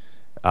bet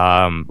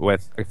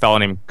with a fellow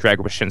named Greg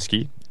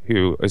Wyshynski,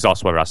 who is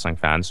also a wrestling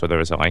fan, so there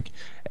was a link.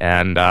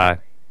 And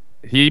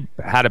he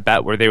had a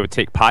bet where they would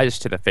take pies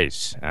to the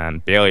face,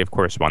 and Bailey, of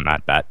course, won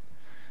that bet.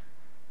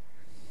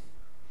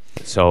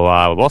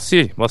 So we'll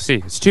see.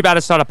 It's too bad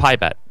it's not a pie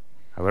bet.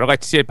 I would have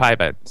liked to see a pie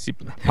bet. See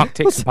Punk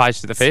take some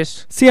pies to the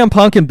face. CM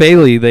Punk and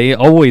Bailey, they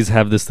always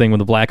have this thing when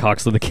the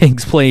Blackhawks and the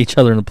Kings play each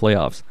other in the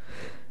playoffs.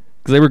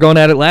 Because they were going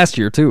at it last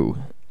year, too.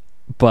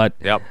 But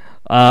Yep.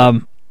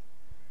 and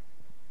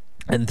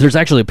there's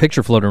actually a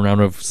picture floating around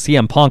of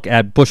CM Punk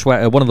at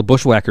one of the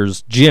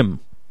Bushwhackers' gym.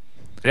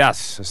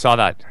 Yes, I saw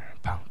that.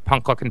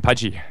 Punk looking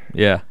pudgy.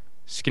 Yeah.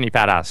 Skinny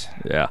fat ass.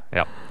 Yeah.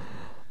 Yep.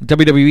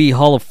 WWE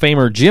Hall of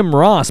Famer Jim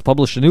Ross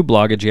published a new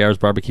blog at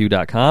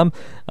jrsbarbecue.com.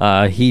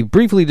 He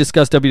briefly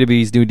discussed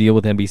WWE's new deal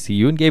with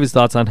NBCU and gave his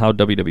thoughts on how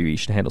WWE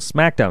should handle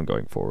SmackDown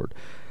going forward.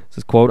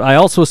 Says, quote, I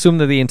also assume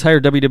that the entire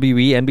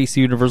WWE, NBC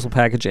Universal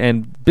package,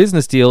 and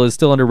business deal is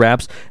still under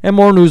wraps, and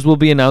more news will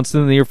be announced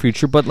in the near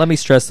future, but let me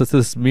stress that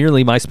this is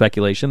merely my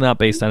speculation, not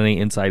based on any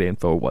inside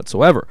info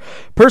whatsoever.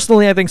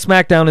 Personally, I think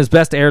SmackDown is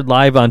best aired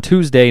live on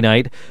Tuesday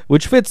night,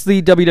 which fits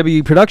the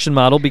WWE production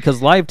model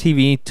because live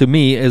TV, to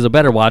me, is a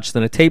better watch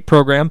than a tape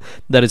program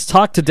that is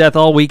talked to death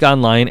all week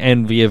online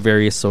and via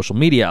various social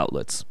media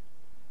outlets.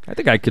 I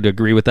think I could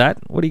agree with that.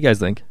 What do you guys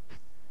think?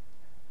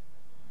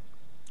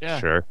 Yeah.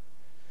 Sure.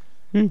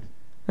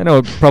 I know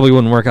it probably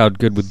wouldn't work out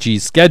good with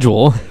G's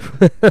schedule,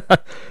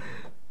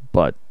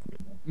 but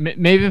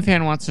Maven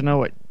fan wants to know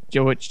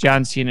which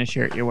John Cena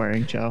shirt you're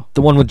wearing, Joe.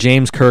 the one with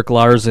James, Kirk,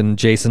 Lars, and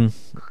Jason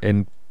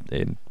in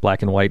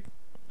black and white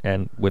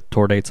and with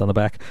tour dates on the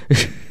back.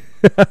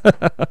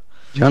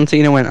 John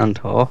Cena went on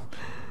tour.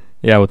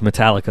 Yeah, with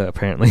Metallica,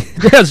 apparently.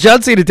 Yes,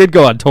 John Cena did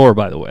go on tour,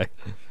 by the way.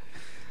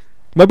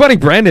 My buddy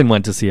Brandon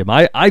went to see him.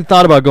 I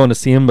thought about going to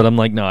see him, but I'm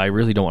like, no, I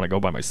really don't want to go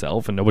by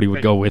myself, and nobody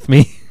would go with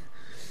me.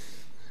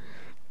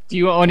 Do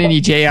you own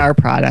any JR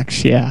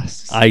products?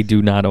 Yes. I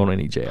do not own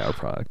any JR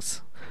products.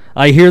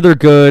 I hear they're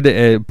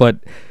good, but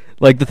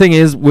like the thing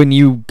is, when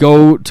you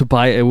go to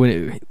buy,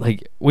 when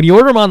you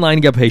order them online,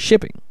 you got to pay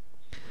shipping.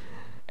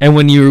 And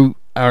when you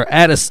are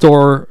at a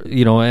store,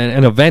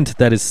 an event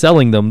that is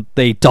selling them,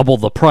 they double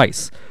the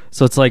price.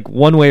 So it's like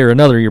one way or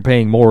another, you're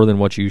paying more than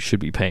what you should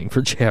be paying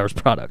for JR's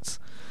products.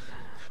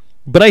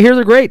 But I hear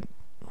they're great.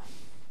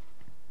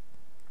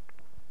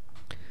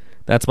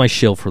 That's my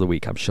shill for the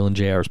week. I'm shilling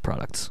JR's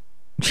products.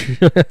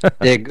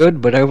 They're good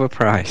but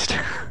overpriced.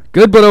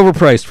 Good but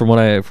overpriced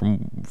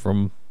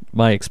from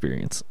my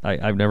experience.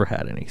 I've never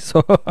had any,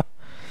 so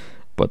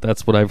but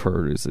that's what I've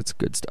heard is it's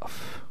good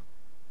stuff.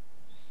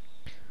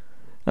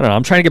 I don't know.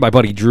 I'm trying to get my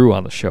buddy Drew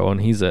on the show,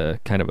 and he's a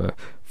kind of a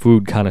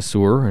food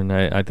connoisseur, and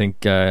I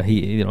think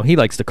he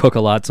likes to cook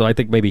a lot. So I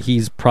think maybe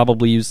he's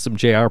probably used some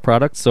JR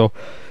products. So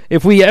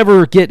if we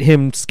ever get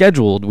him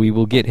scheduled, we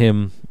will get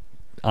him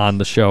on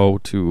the show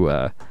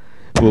to.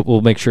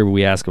 We'll make sure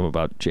we ask him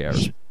about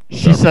JR's.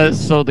 She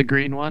says so. The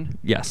green one.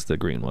 Yes, the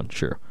green one.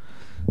 Sure.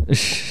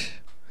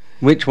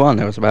 Which one?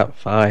 There was about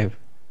 5.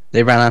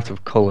 They ran out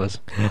of colors.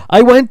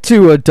 I went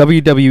to a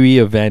WWE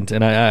event,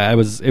 and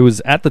it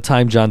was at the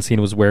time John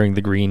Cena was wearing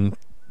the green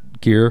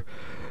gear,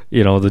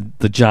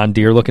 the John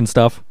Deere looking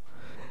stuff.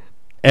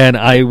 And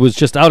I was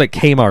just out at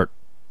Kmart,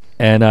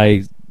 and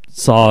I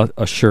saw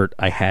a shirt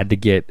I had to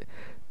get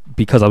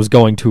because I was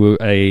going to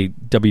a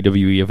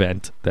WWE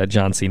event that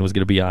John Cena was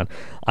going to be on.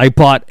 I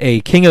bought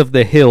a King of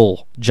the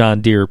Hill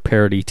John Deere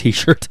parody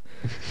T-shirt.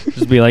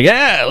 Just be like,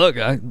 yeah, look,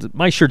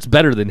 my shirt's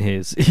better than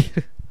his.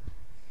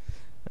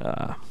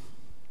 All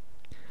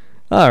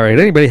right.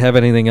 Anybody have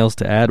anything else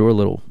to add? We're a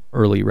little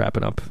early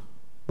wrapping up,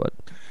 but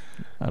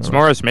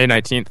Tomorrow is May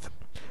 19th.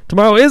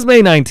 Tomorrow is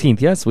May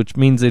 19th, yes, which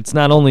means it's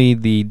not only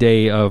the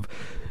day of,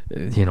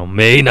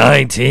 May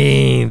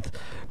 19th,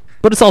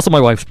 but it's also my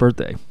wife's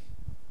birthday.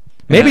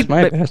 Maybe it's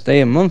my birthday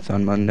a month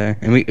on Monday.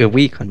 A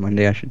week on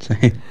Monday, I should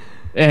say.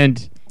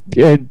 And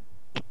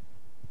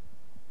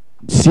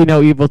See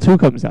No Evil 2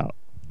 comes out.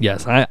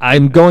 Yes,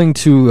 I'm going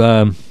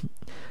to...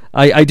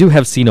 I do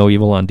have See No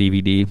Evil on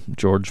DVD.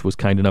 George was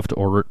kind enough to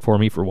order it for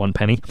me for 1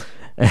 penny.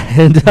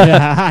 And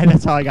Yeah,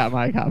 that's how I got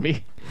my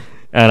copy.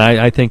 And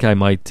I think I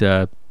might...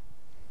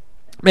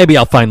 maybe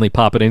I'll finally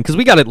pop it in, because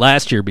we got it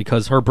last year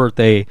because her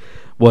birthday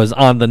was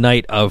on the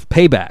night of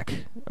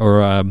Payback.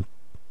 Or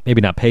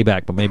maybe not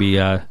Payback, but maybe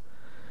the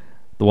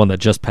one that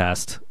just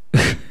passed.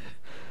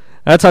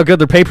 That's how good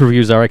their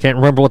pay-per-views are. I can't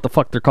remember what the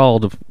fuck they're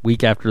called a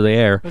week after they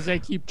air. Because they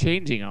keep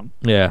changing them.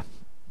 Yeah.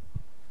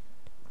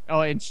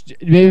 Oh, and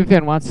Baby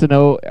Fan wants to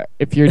know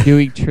if you're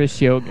doing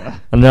Trish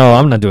yoga. No,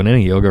 I'm not doing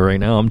any yoga right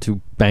now. I'm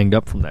too banged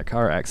up from that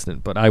car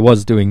accident. But I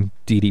was doing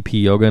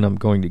DDP yoga, and I'm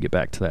going to get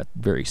back to that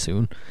very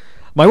soon.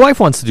 My wife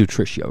wants to do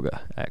Trish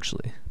yoga,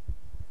 actually.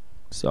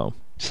 So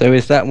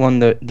is that one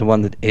the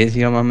one that is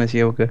your mama's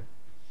yoga?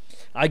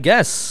 I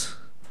guess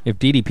if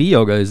DDP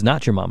yoga is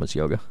not your mama's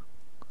yoga.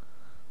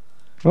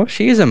 Well,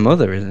 she is a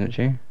mother, isn't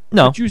she?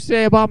 No. What'd you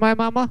say about my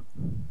mama?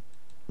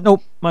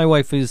 Nope. My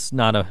wife is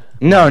not a...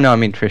 No, I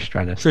mean Trish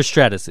Stratus. Trish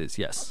Stratus is,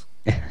 yes.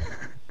 I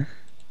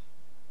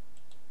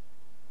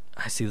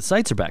see the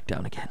sights are back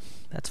down again.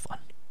 That's fun.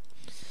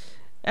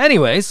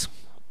 Anyways,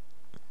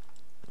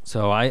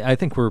 so I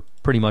think we're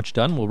pretty much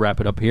done. We'll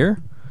wrap it up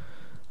here.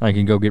 I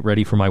can go get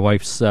ready for my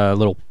wife's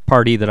little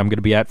party that I'm going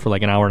to be at for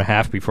like an hour and a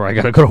half before I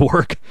got to go to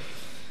work.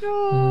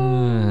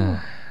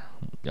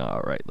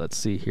 All right, let's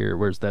see here.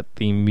 Where's that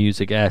theme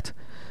music at?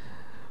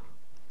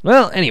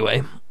 Well,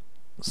 anyway,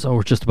 so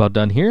we're just about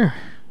done here.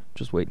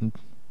 Just waiting.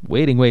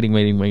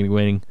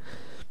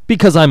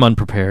 Because I'm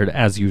unprepared,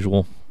 as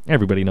usual.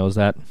 Everybody knows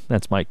that.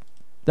 That's my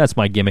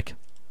gimmick.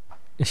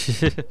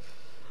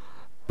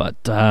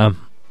 But, all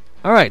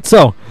right,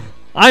 so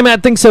I'm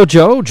at Think So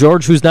Joe.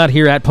 George, who's not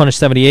here, at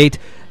Punish78.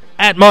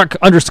 At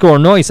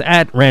Mark_Noise,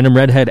 at Random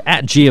Redhead,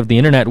 at G of the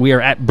Internet. We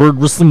are at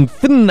Board Wrestling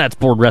Fan. That's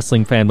Board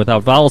Wrestling Fan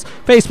without vowels.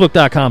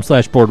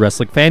 Facebook.com/Board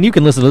Wrestling Fan. You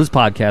can listen to this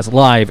podcast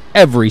live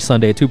every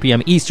Sunday at 2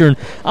 p.m. Eastern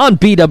on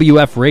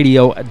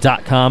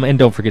BWFradio.com. And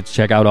don't forget to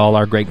check out all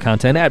our great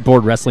content at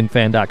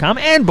BoardWrestlingFan.com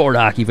and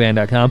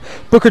BoardHockeyFan.com.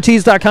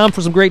 BookerTees.com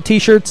for some great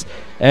t-shirts.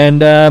 And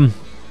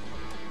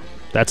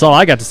that's all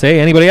I got to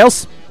say. Anybody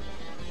else?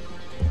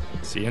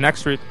 See you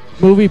next week.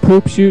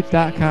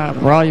 MoviePoopShoot.com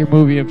for all your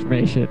movie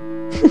information.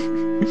 I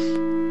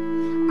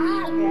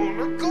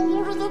wanna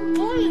go to the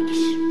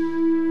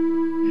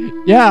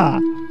beach.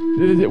 Yeah.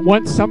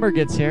 Once summer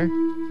gets here.